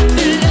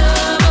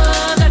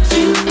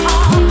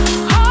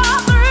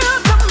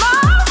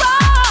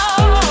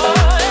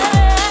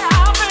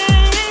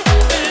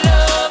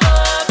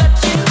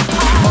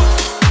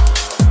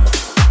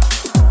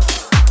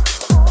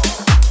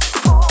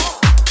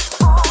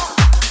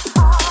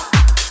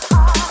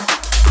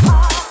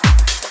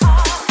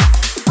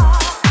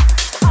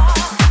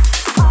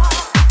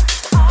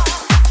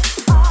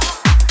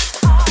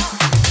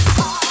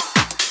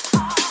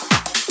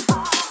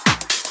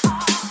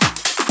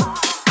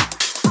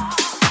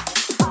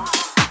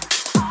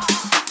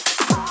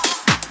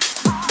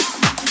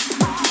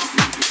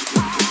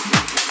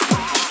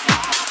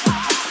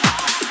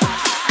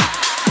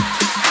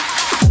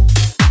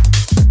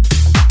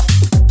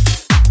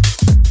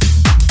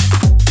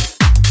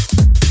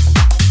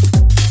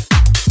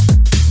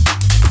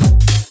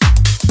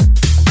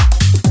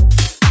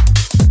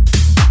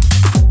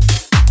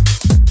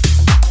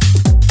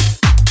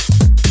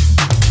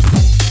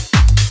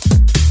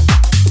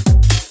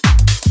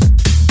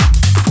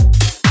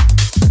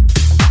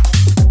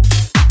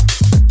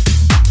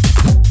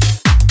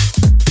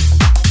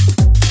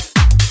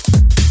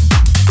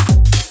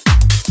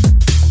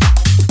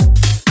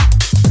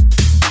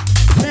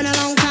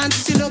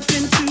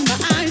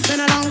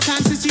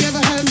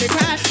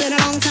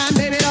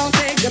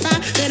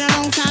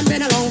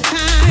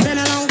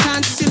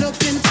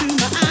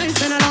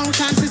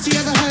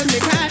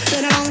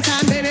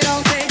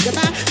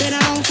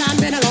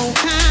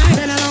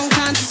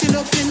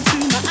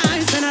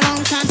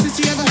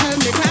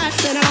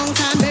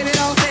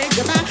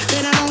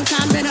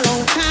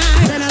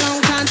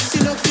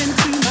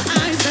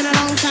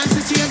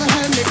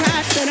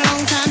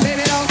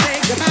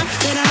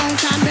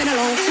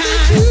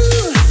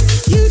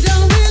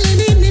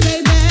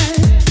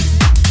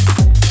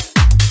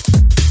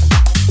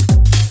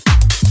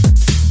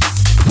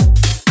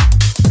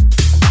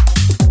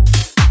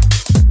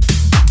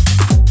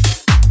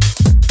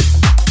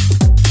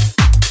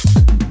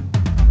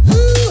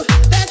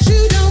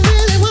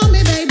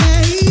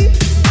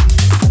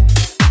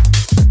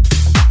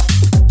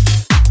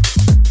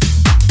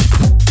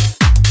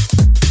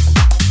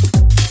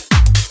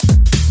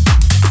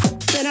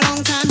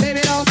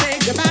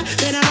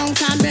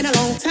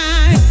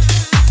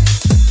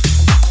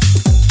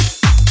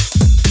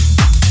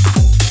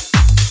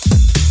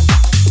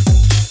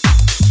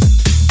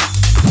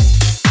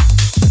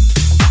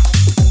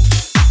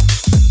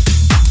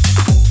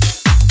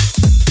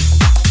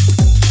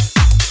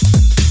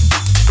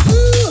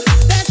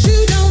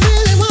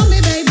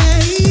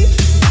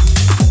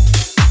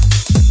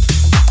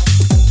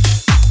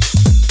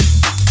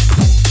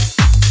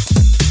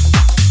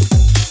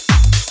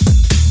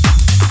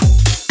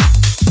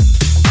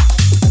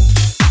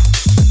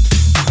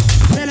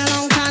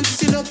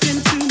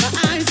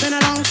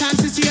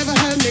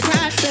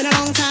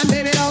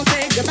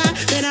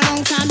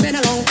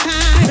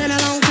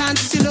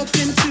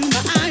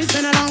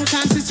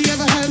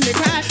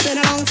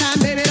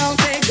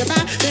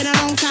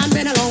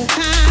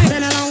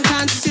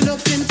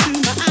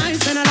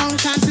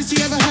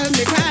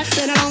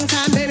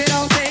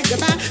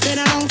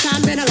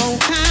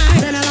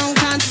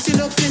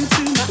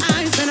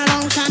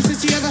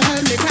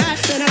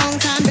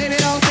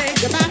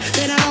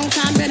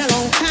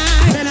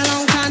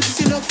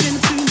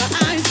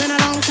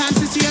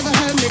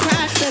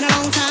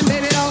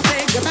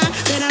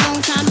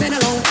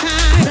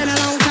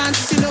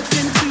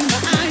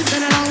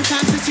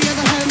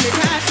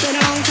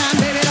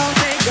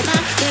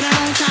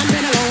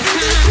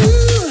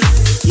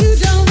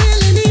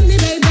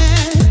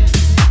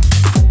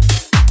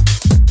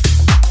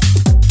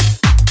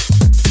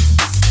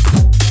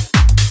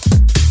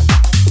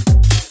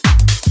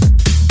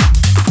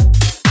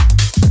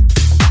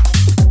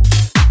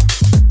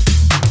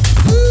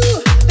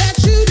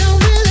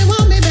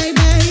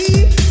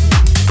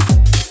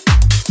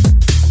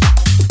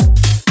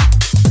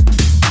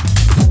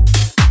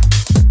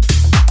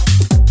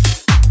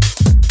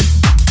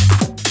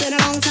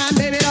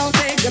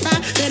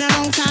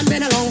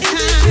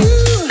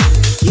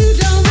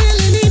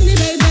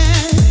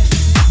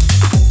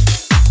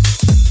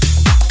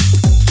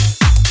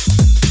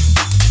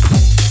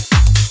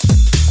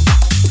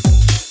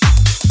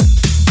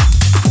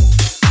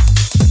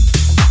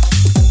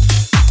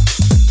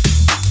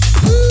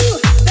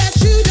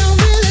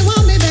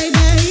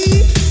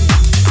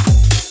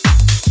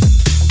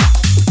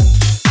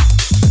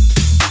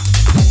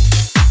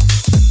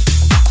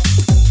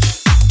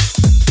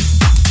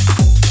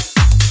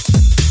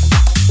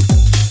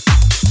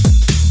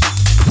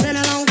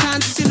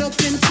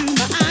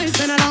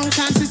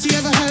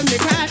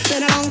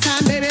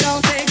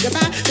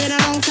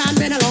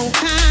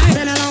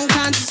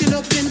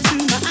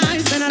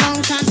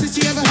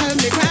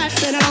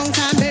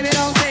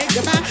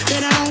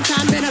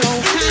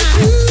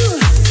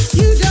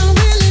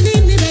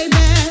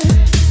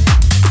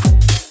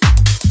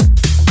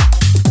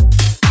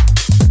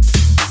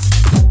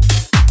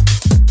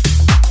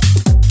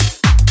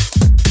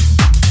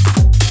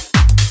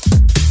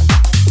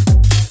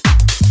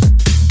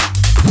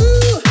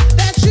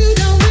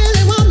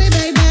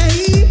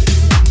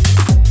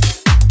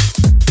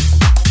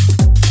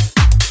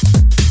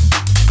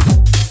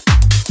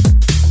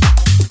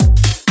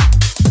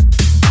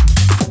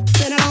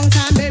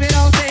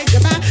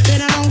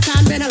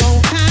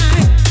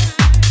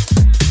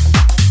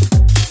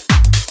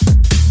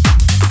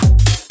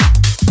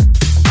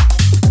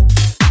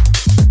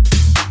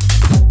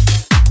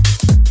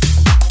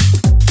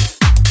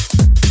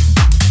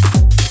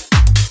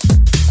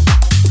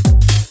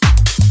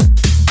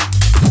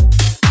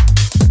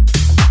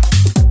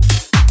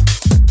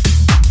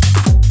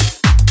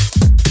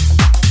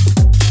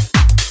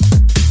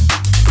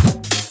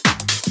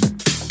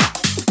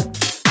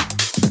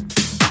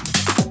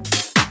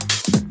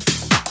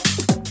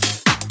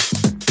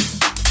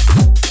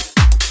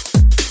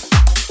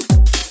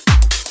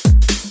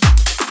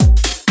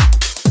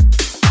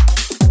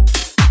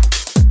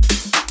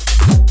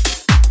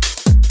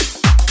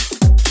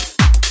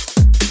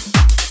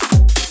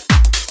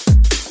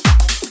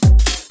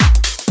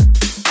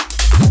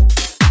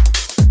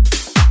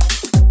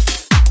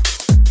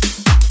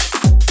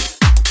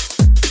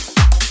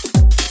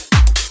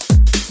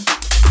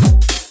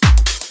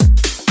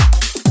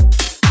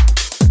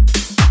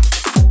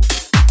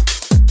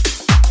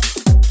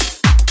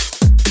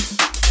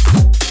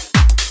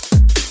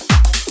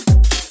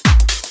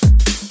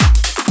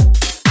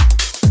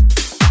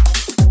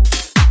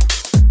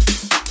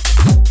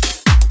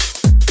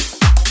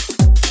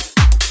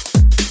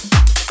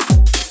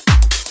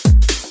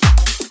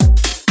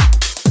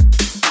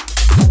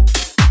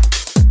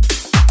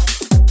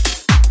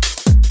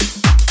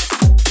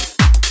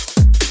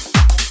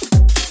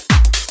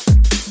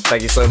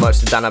Thanks so much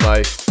to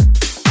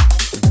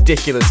Danamo.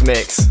 Ridiculous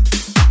mix.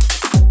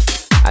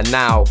 And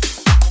now,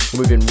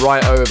 moving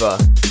right over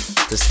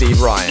to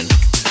Steve Ryan.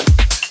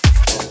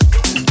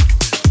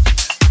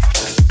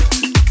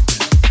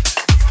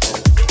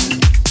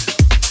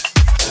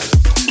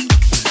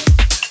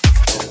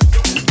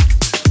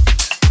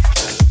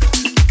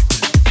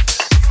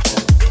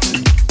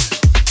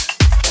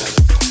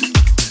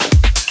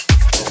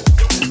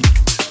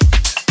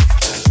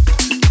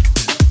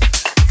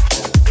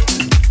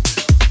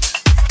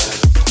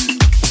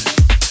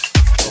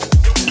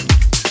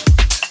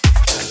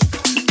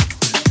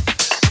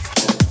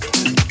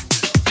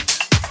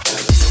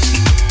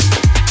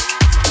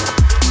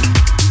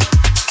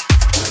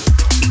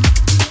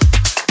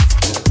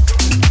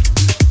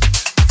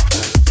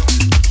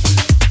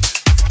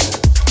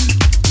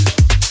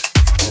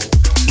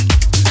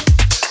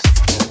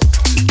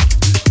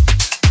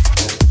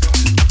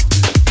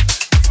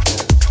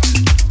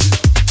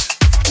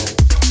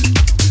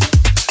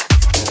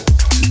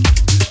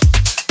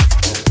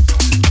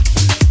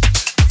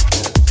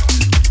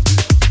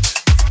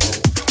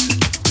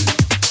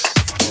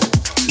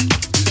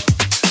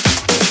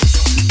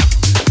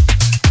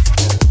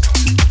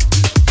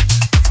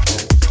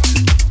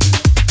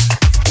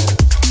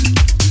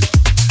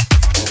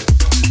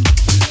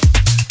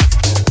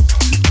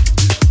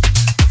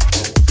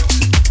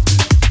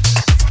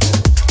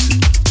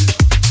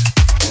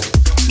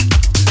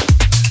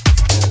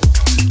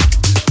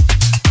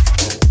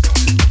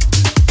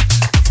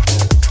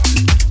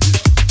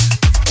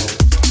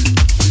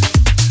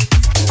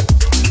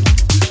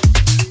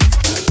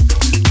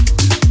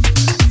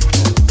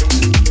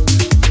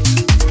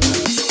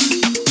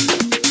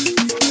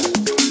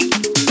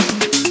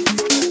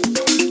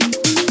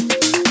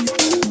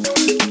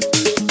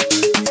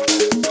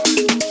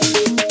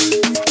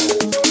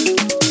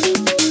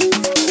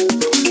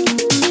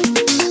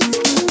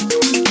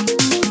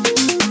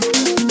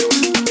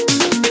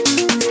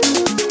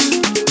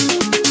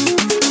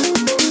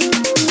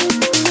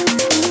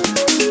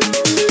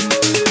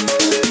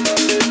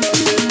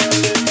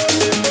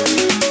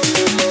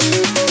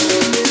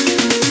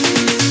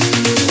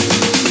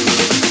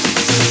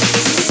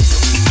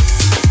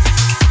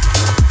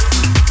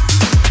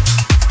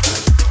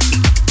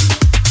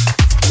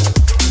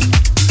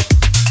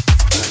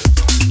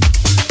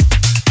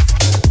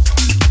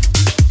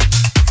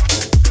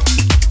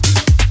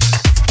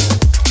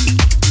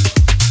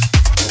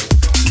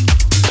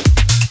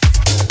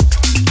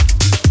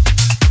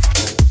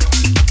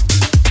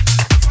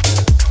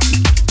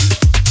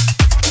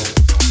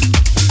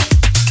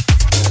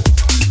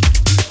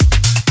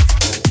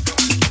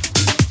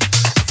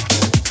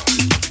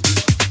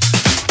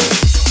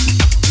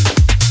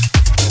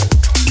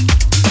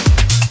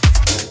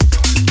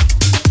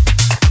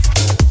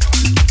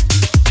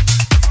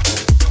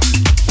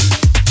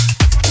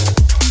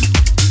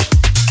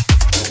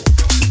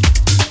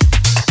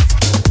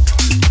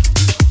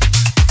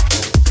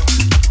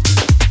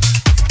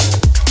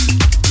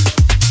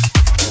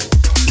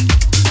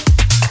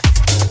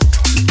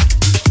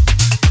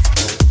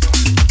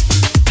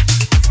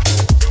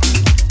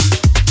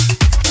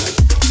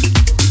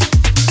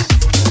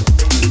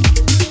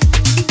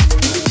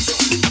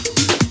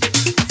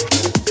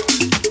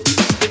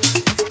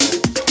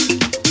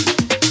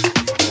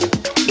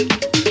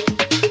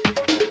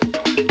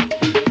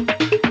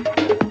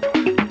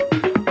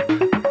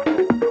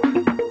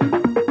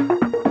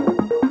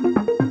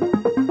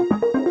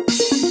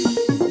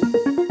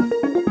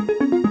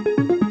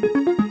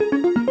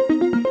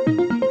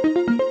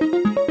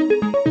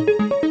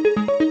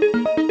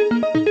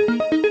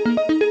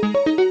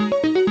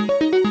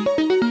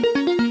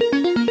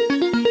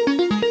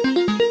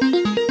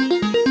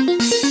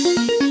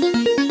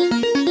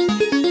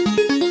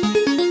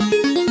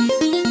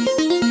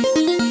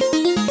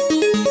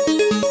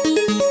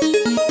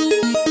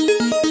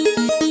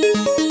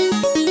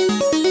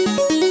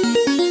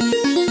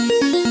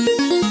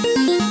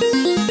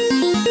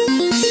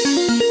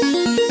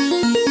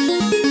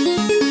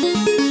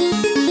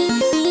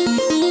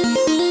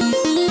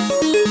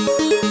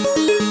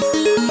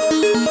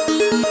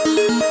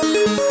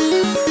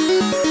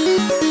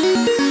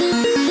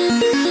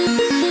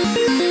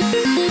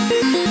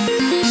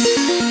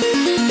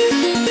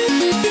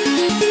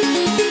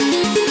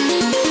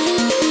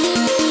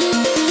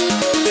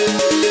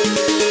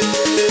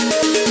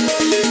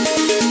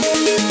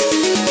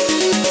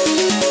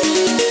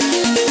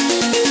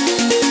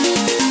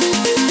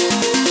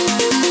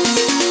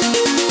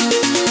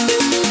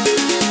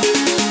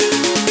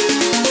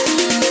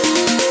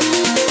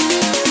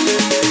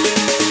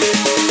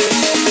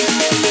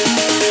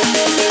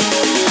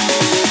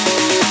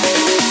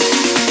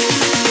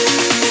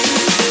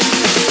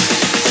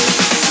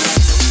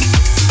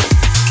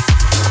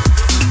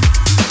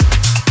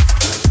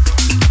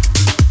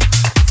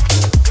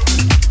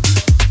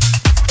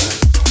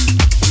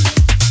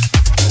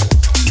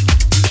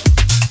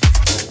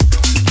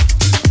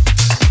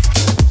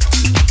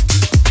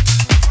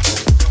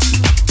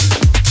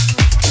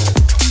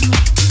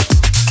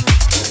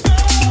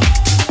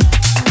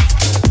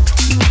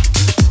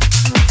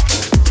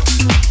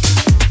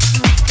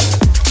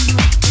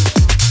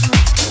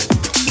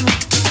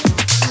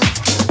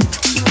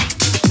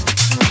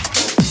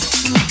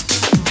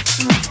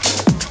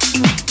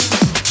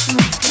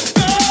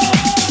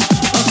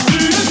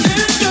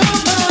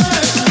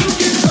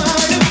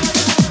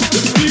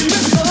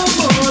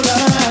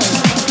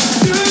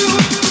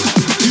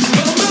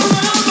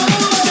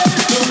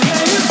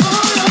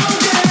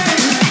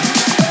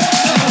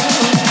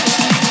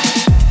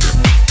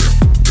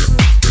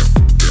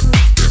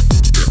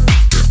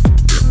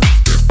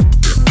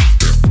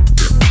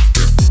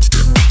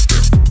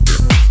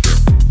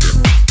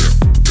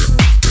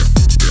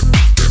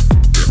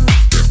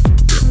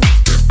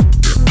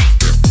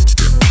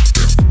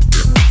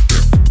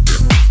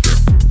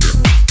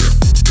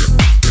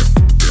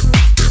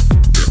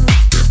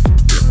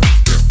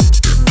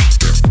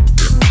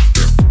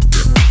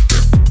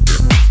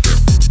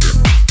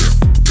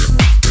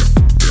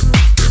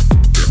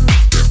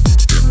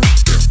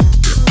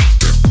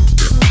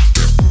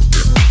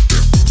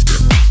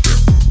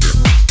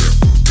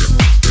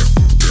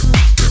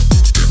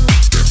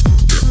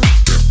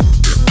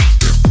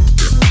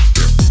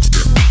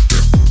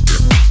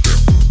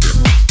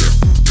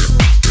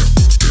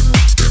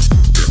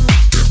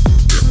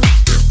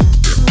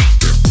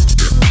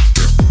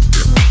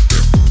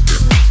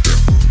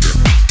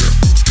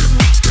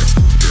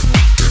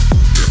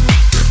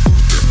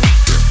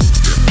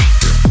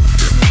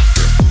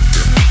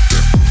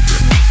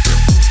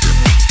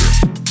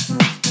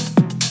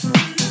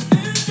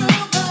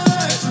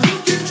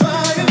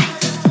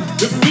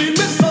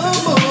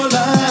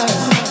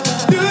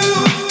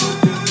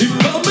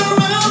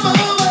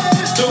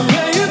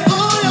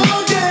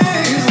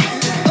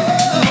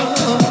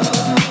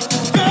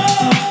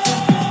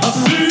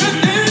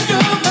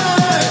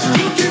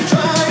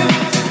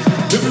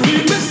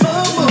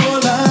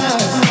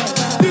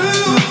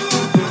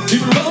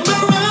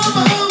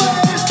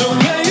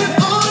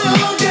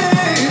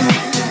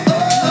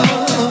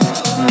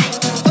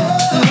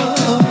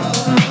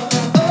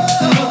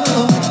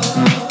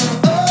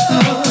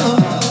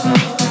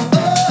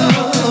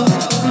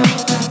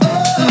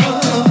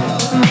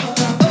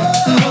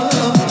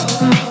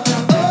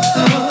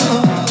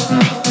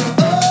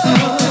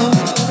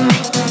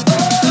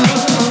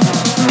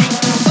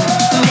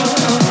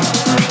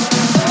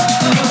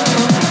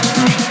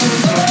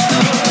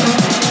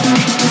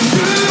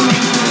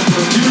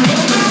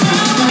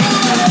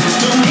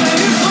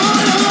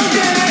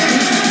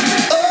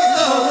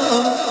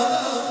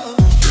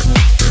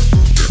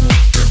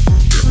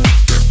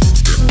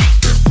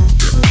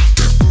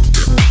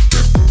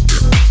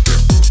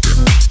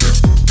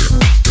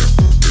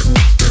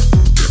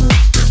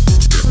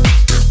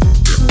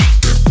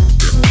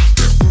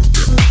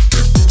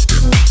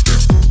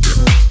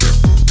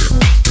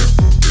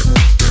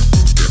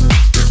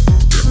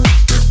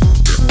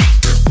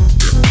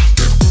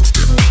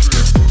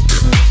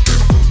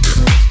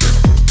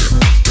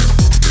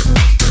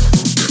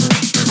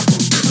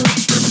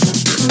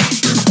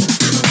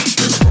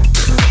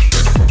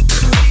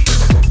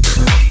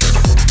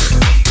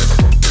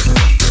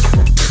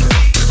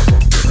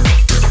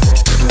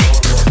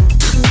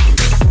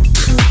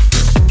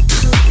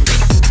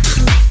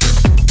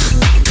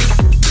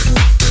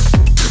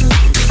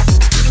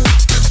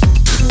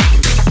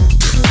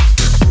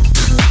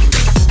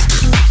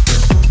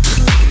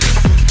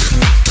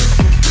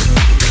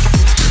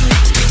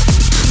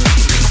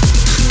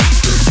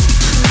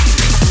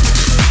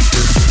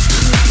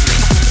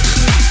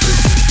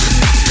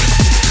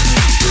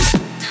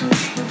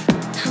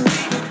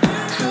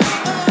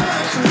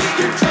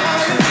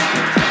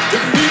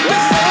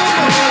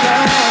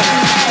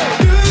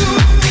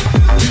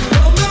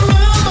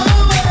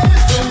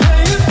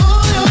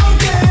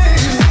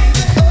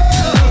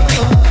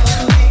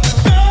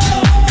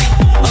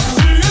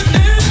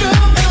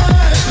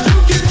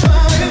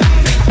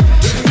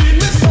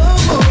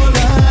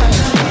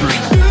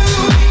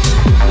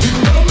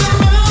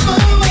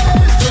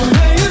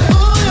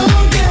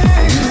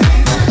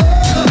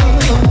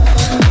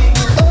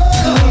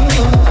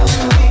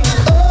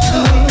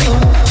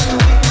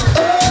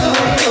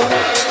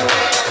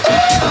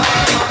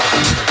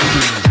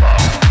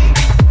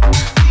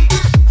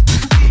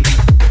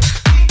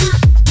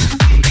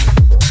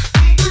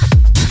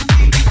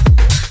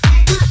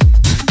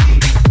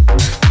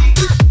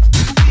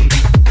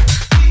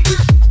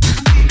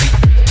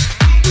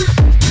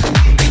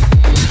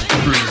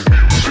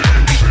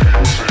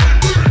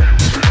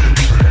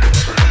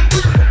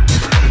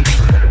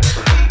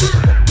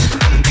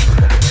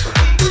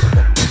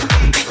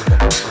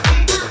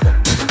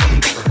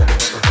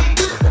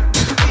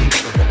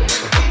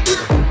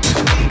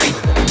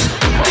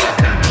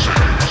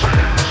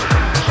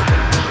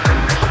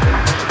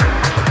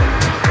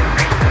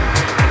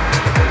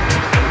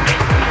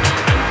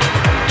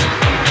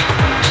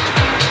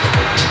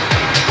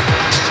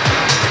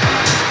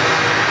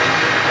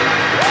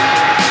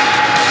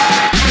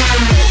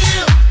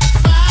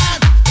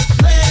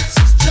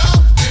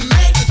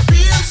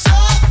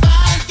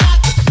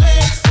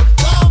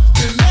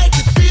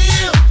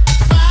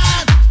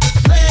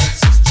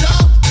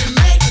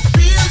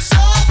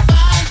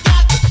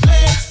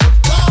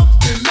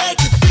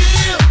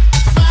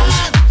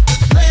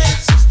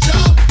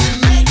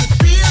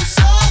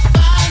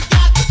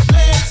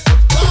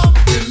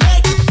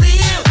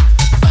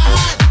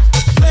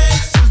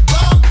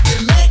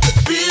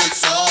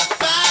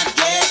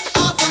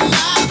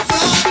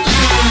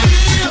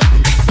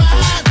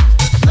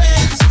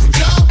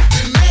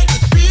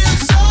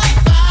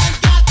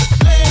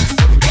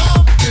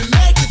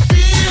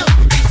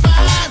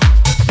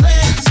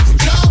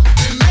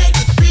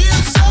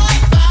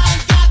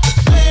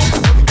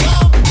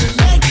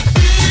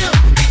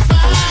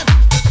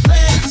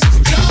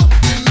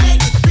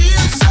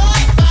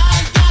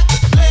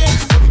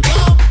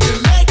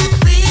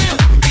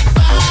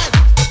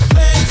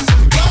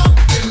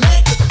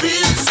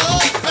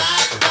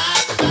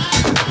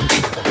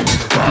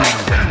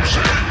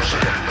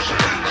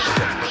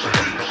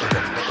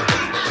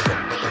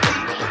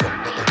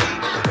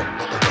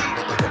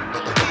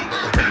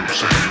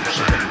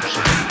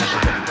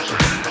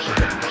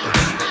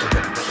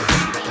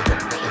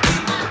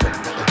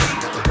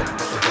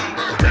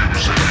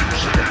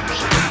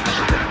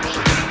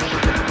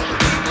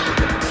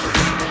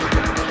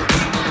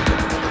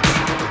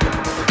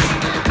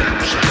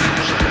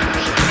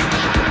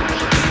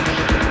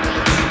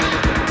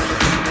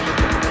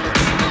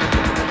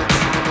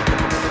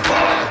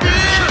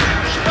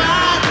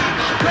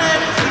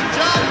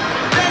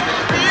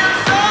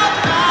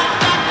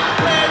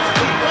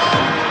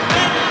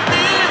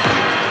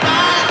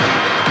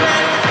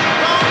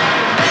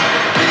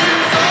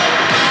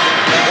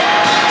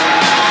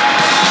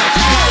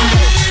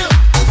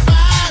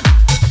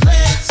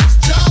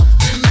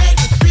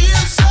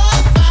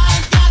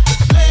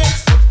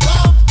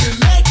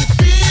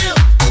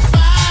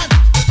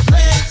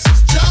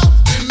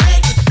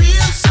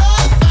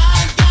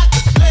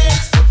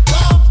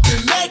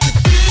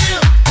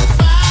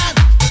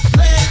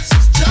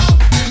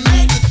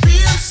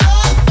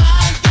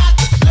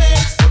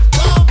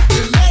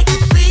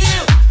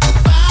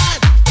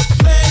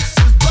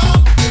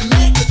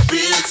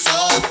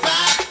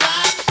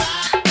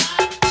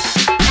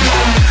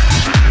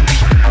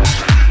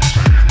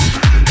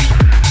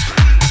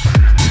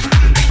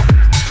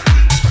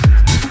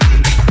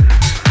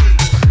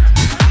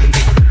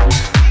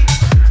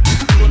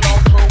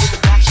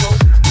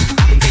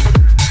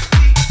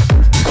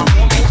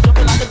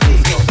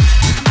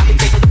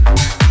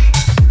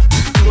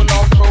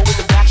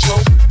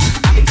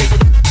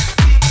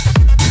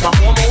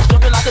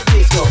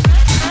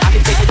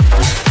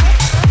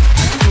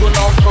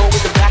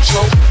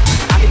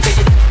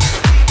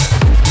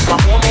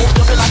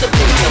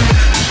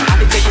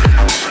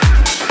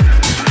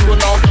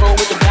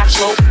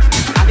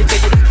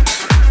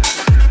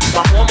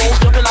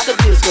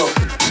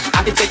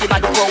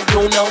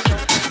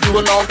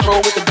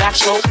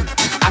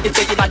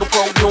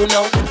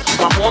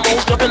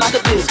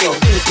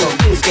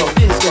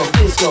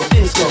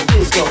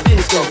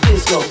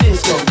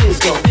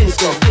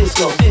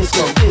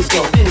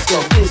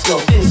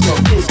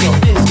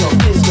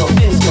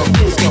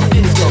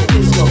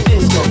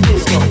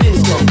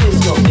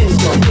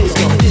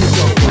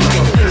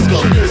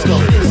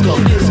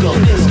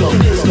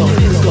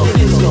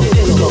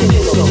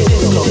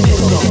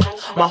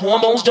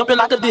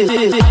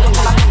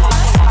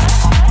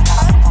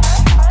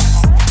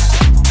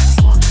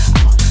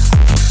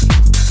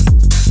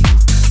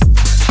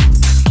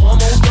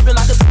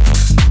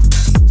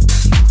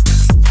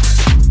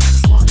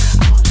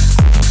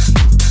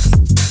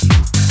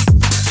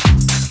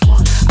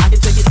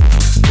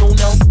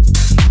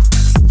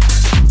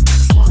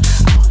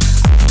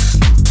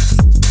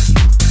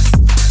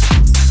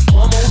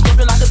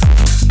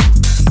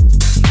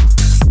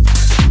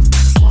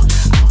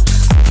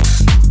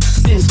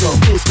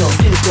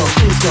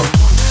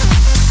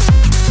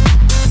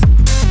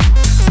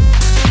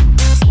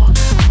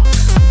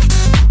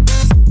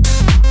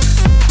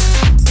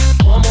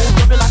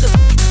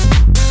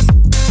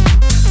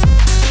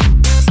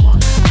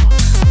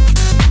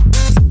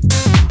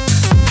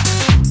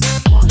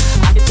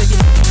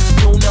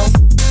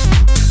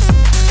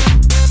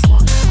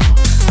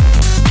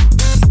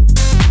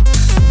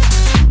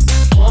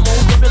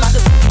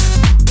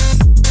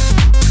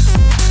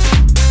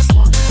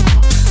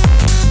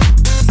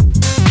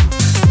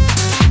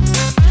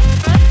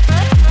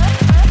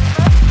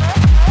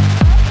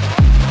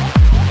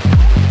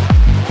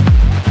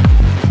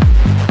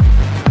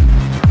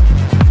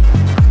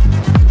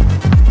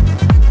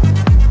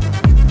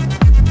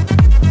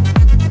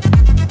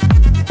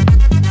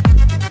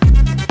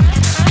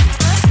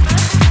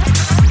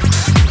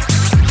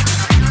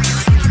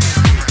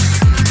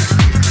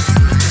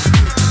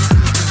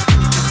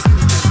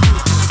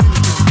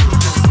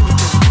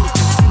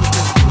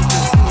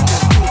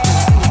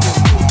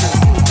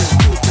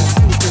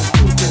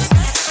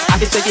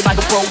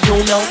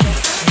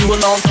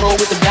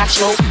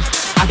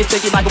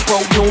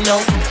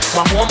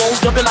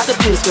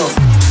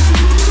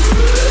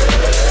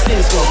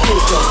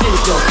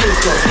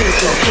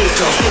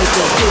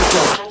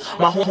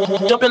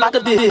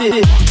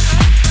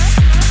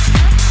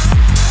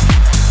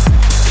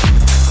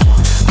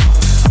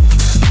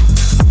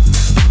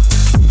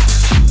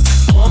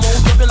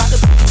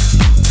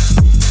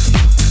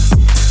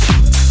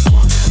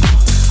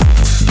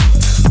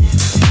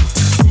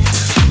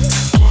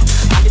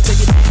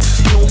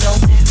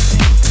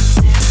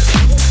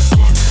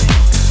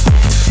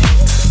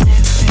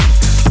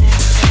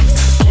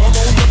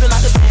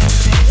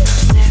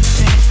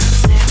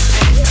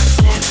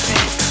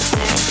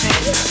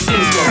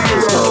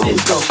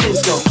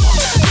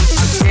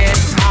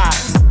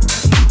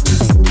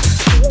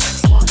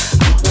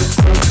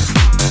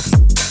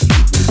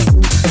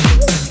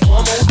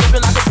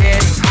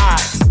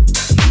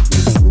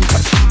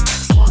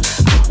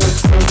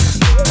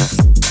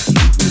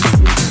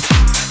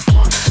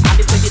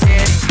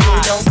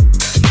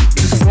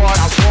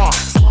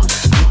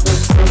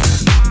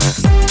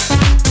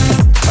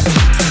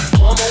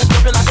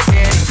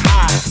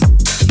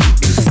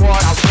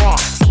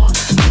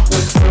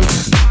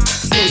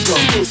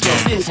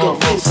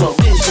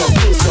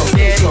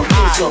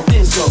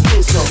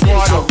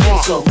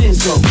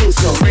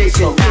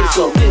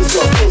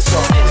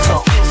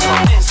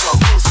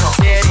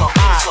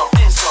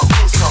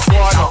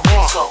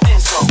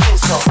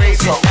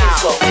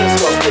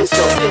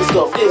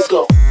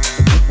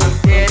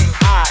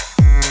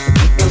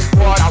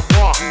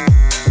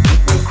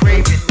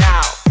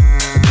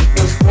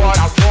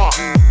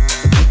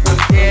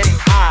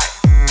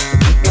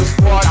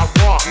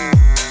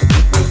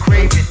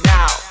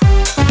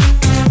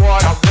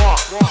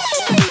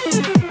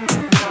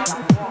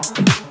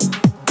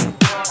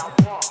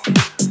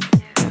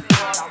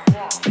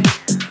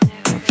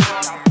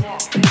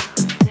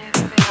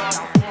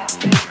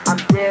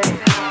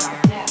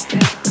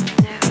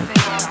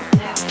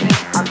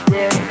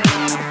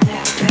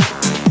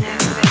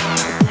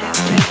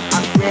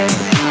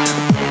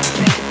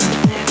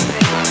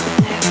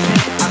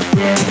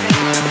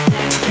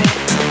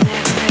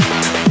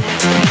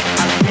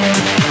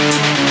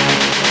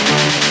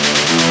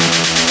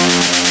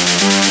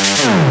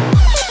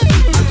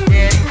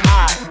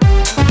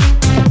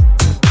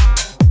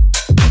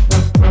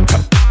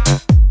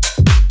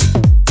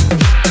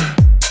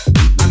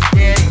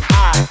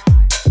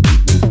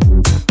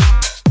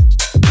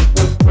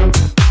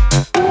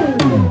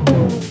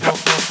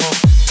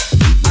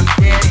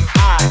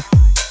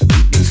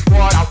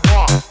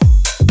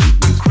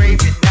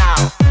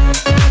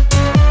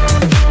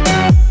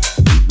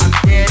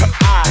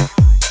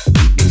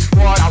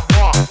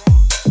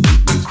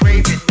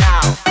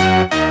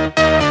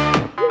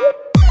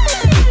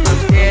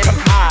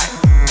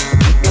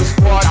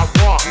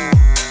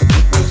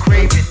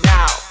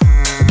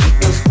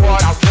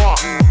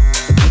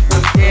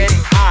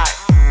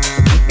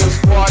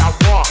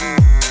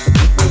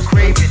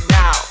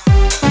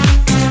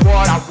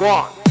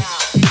 want.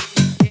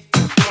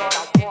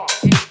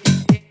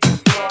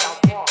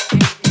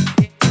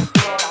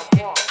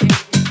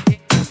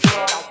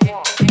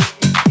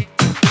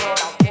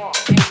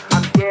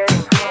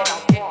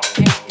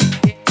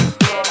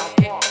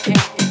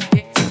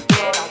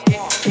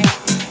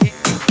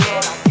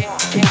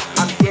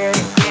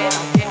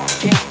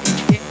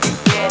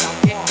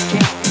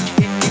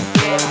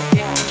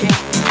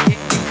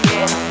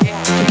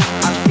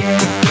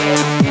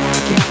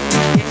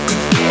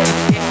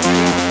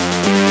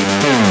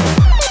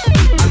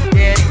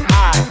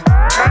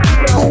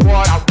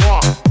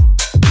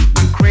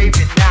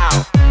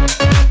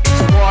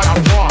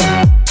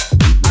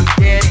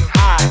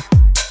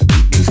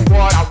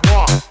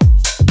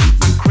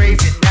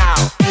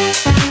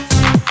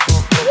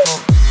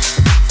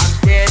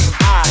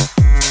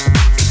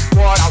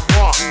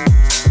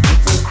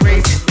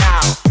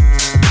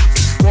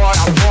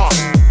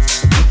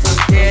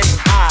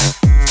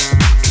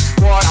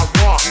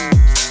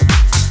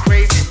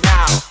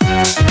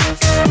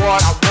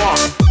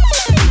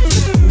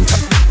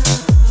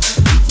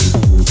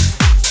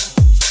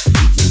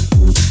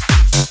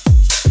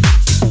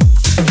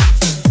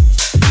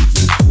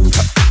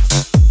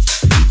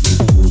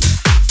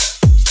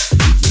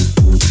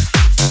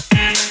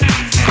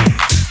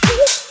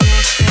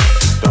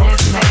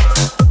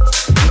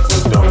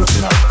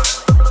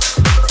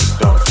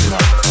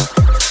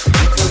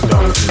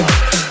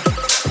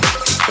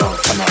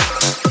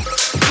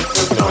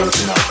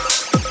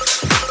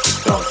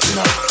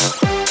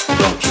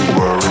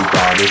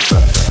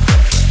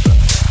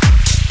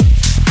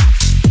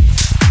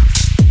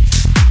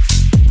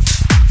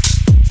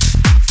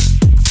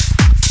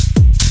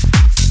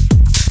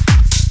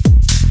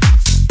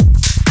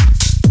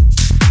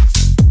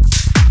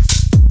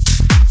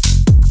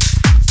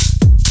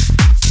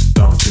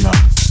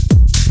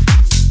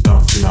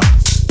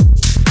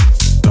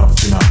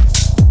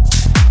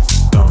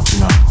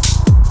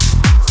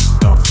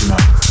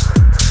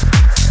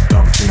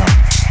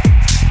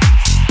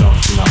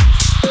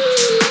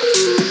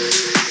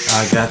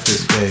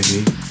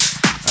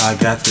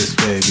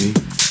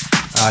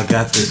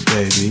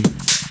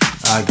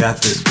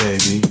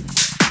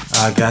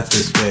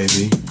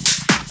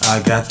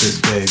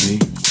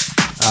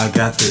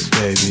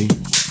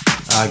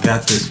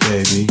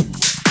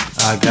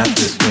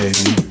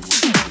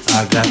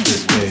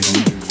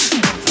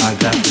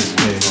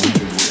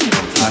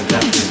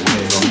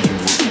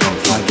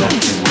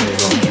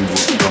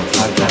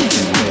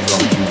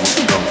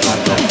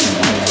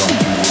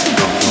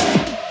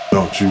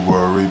 Don't you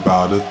worry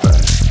about a thing.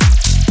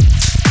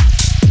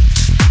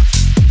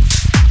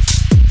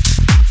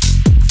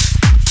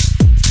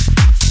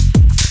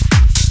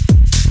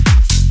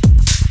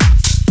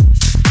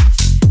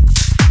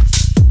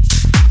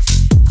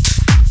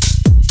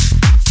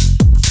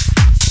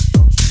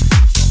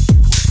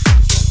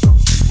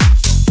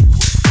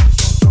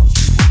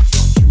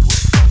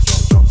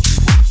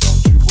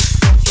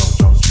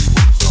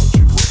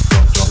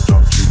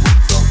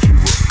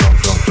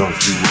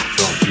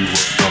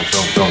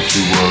 Don't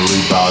you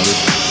worry about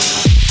it.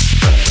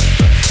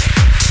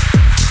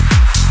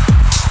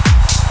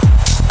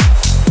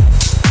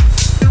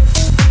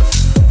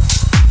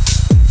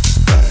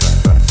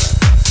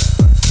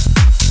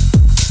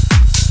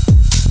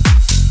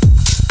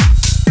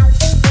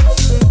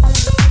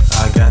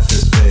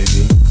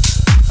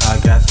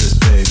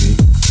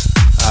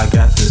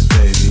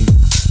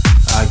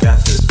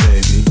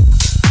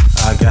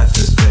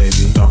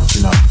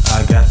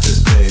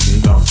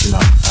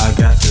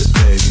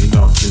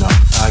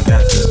 I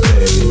got this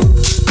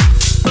baby.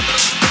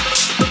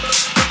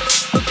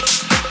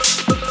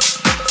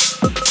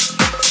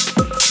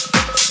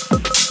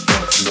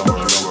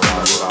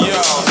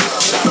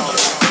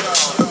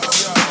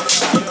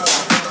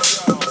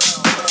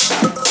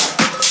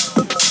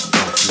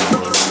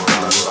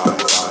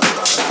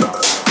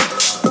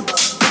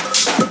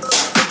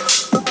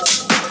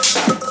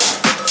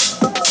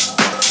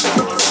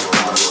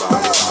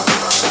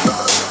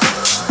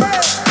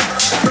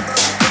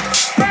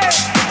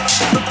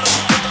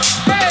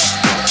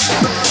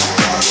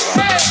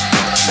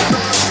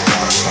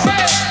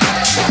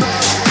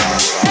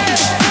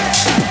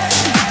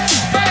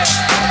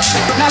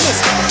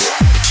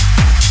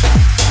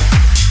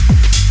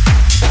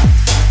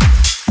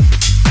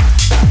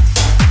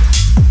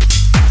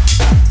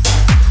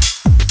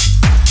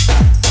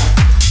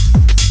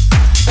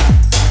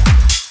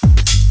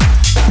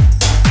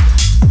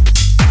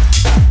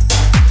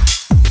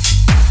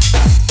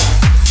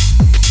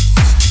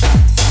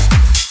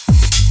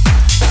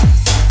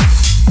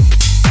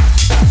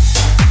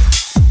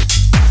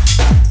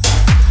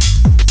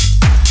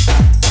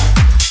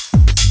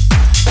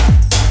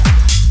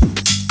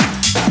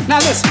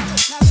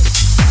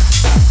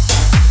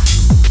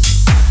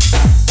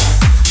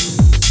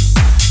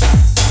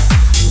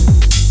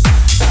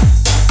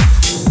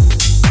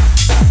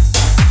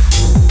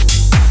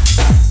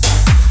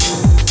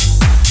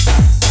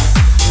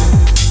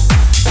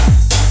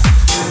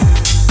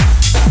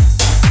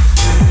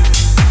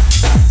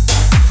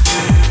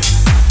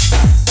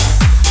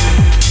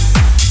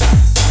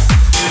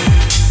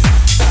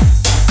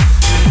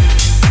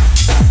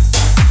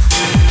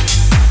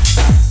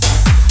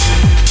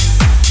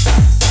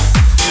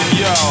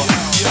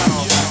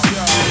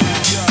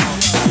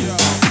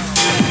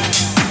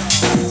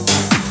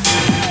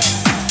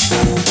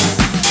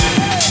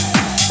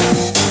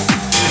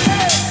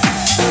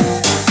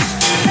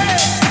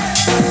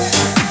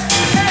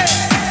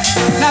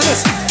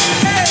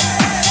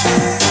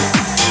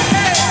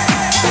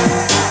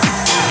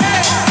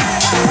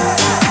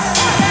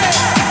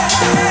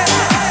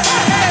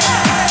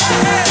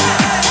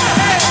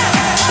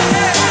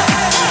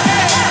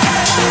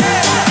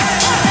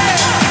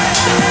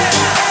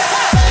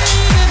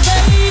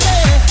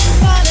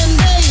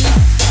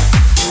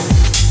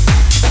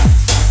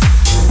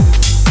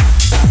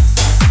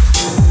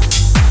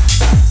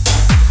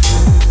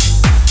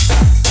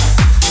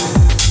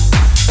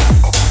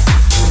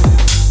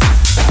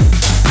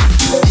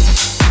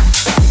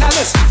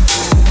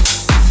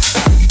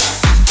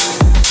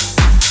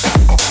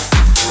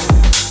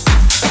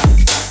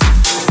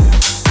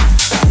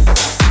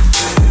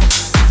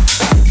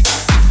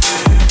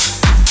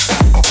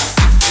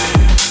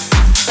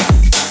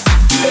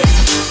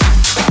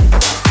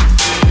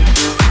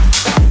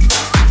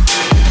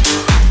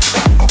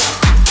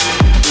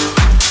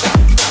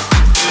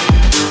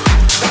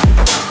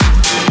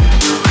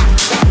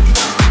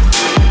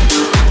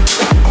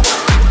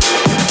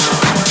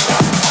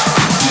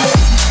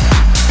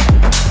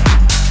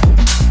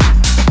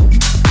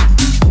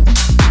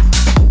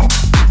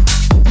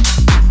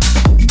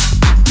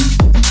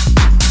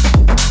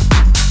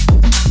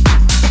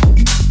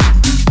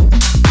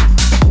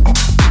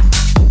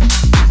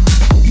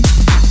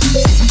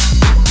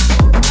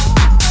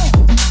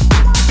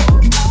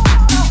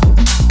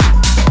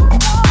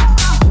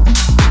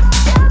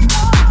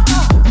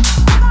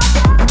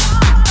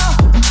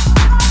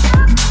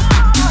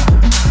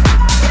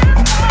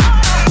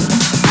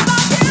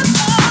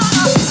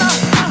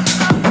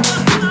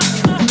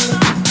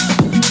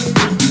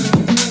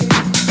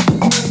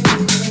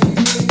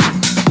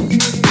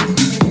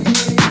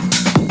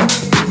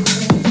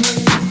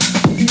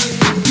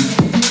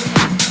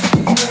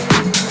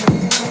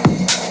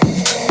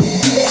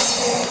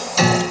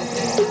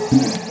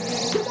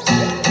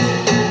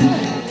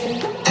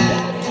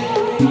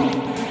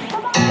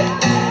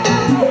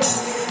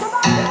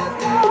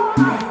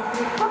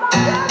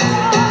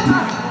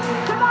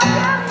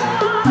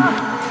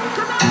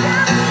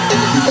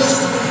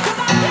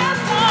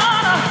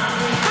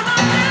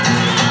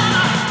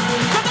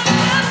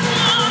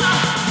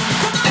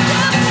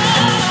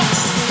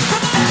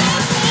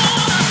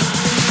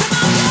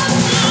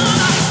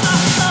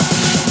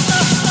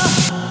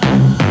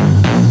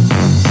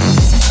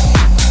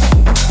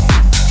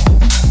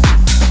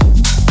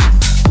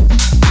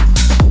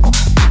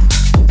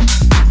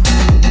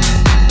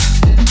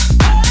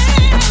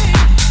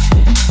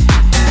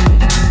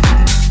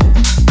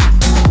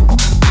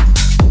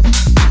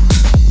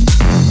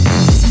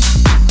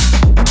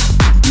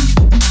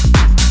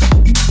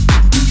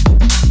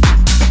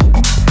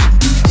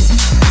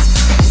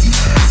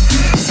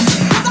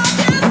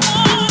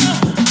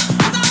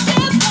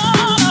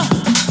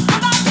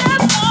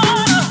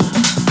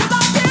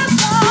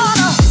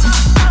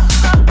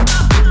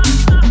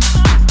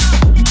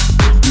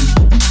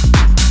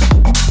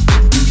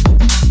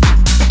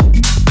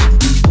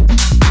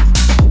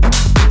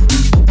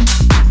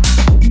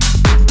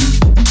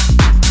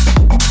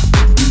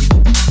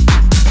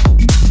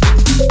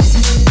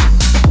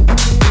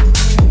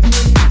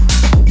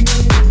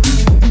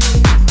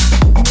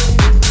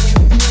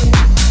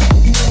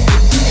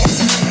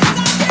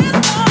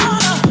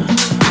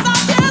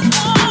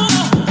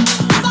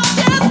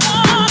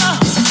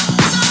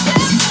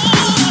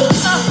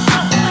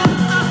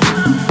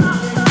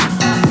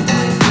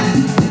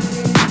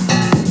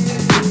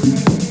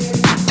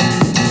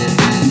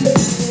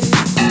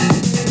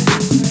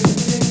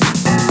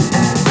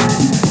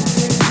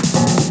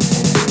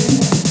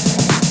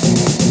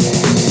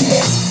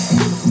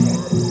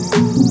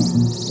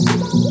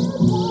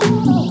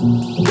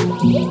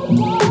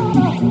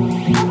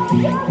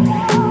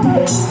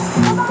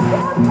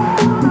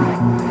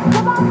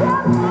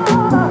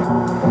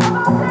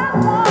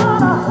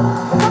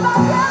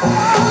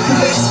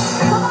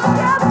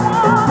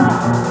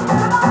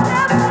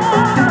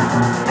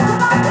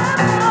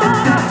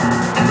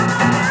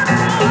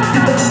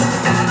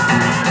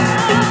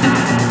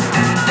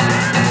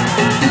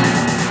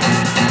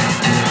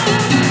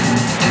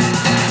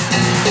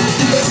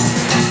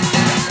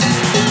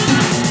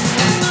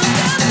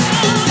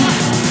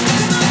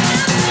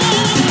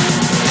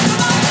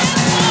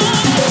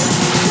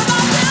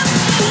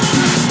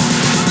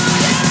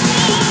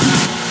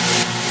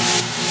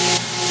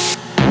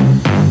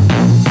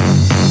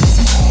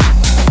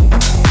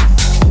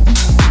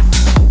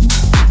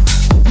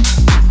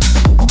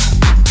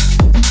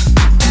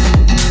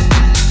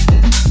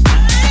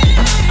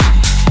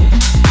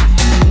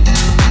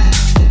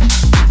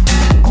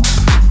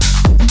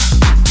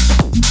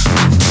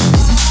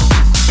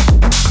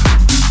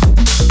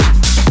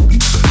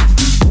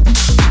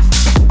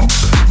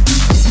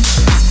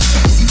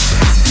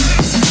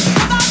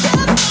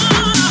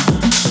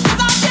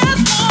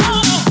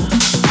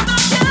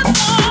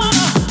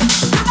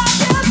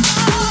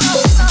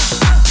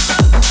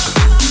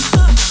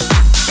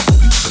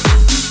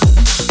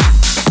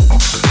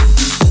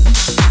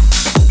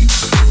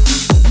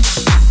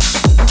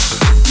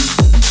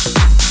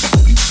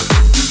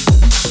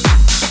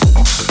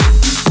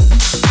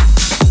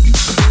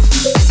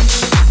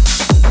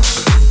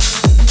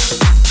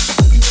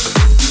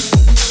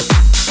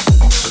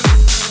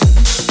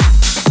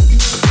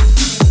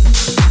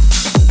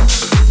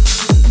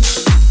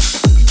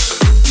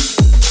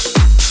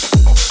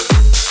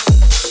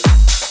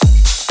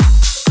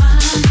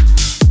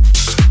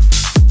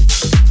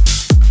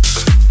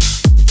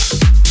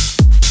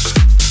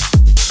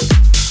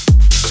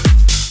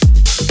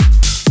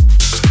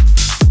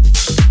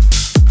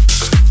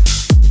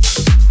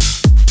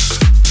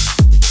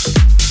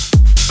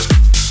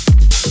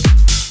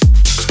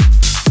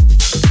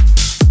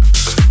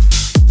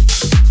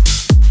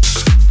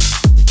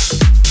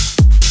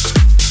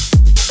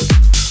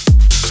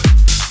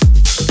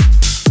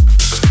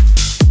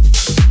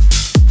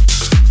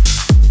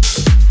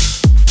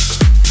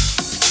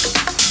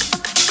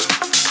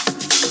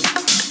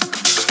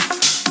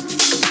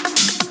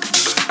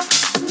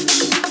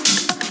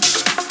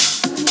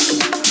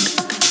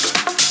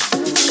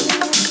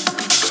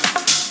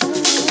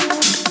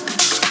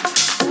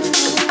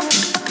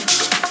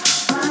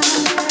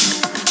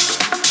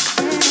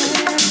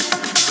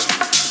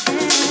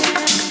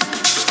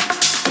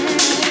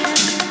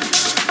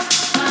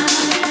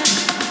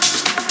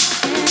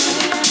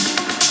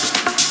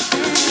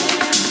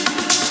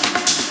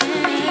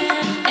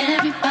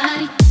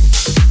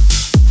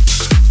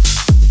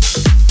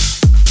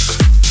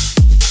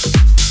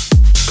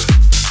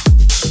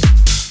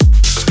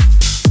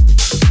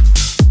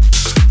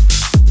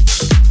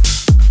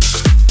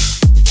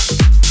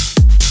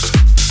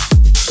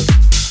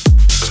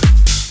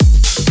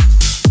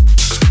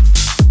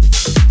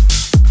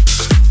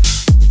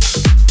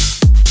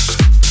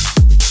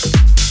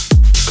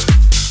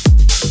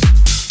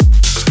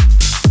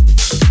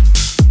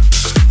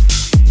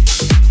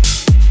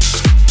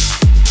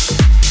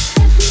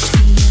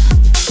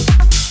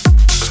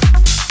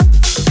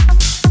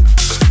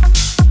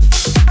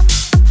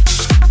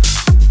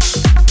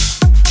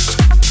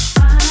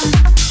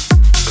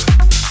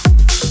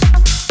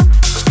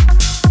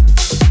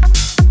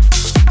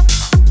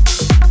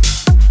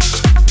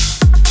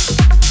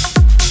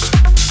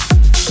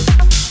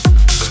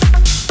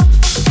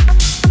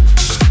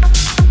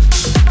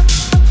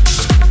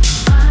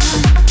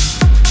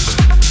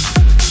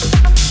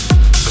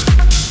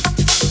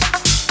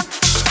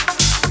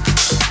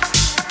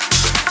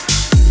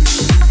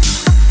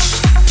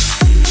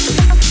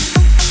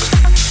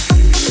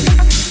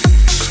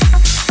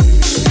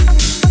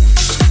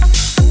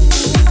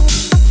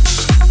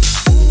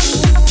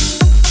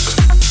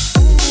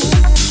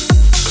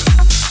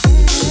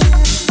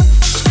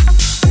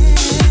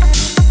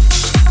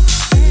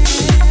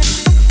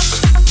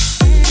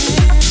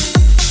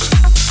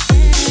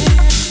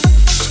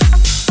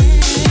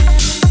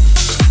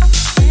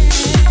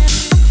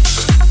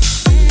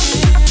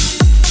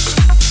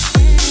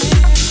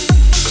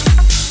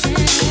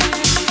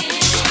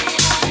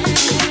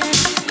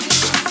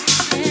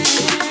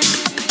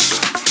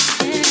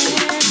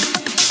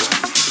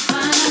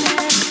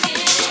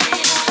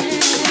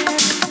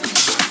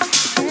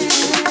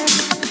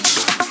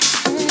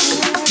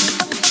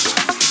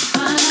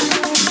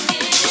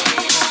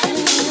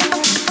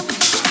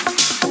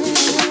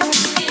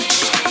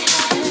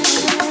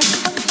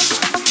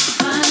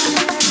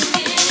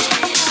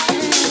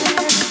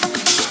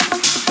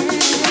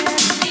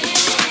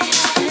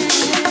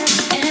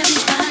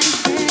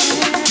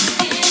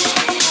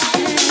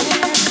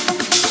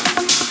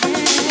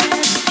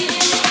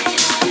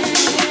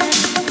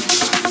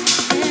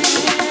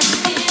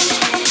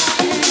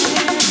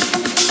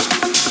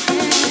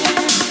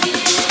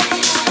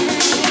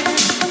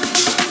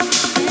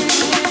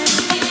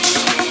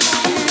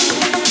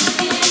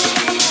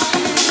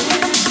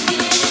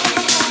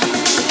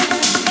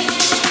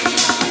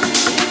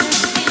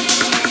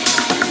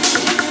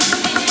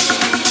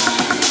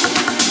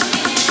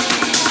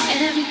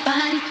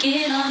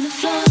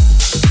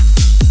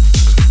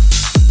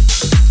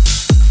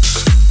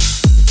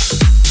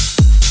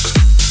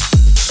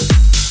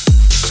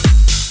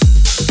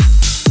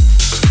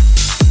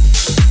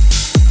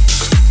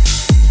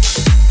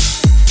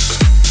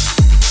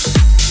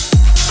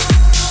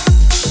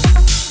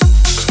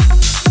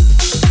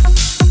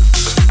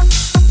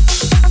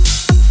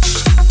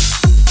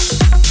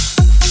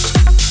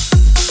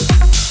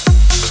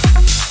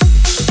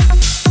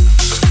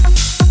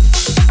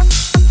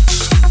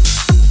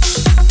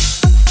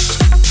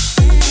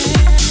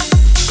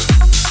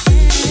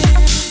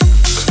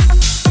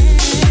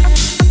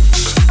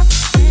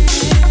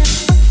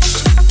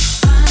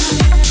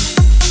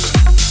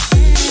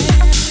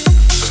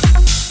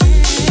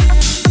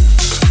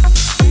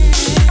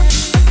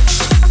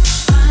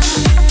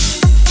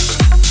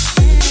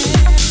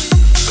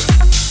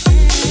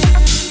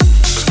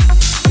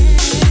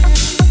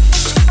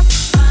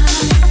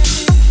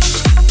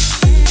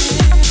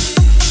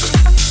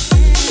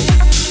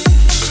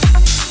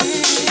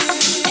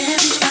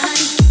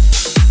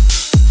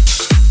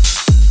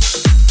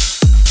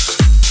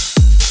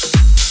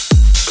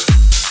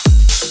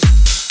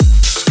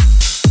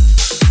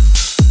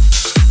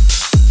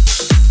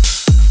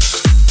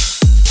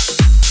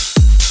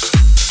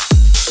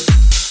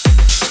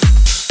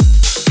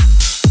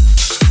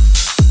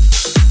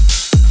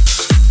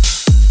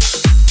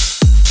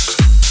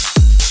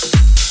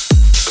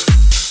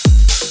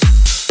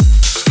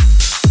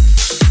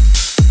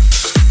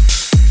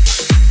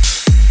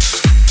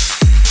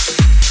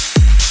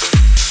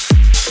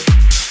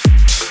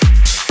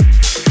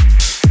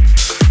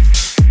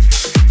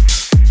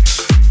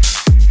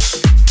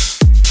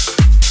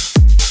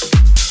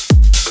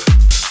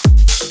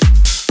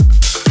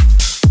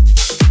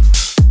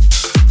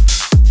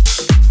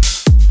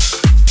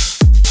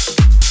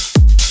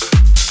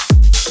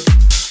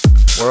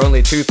 We're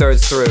only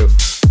 2/3 through.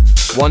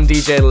 One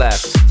DJ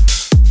left.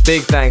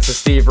 Big thanks to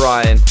Steve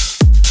Ryan.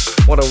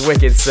 What a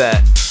wicked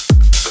set.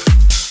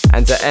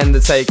 And to end the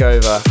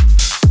takeover,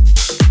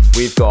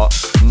 we've got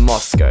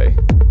Moscow.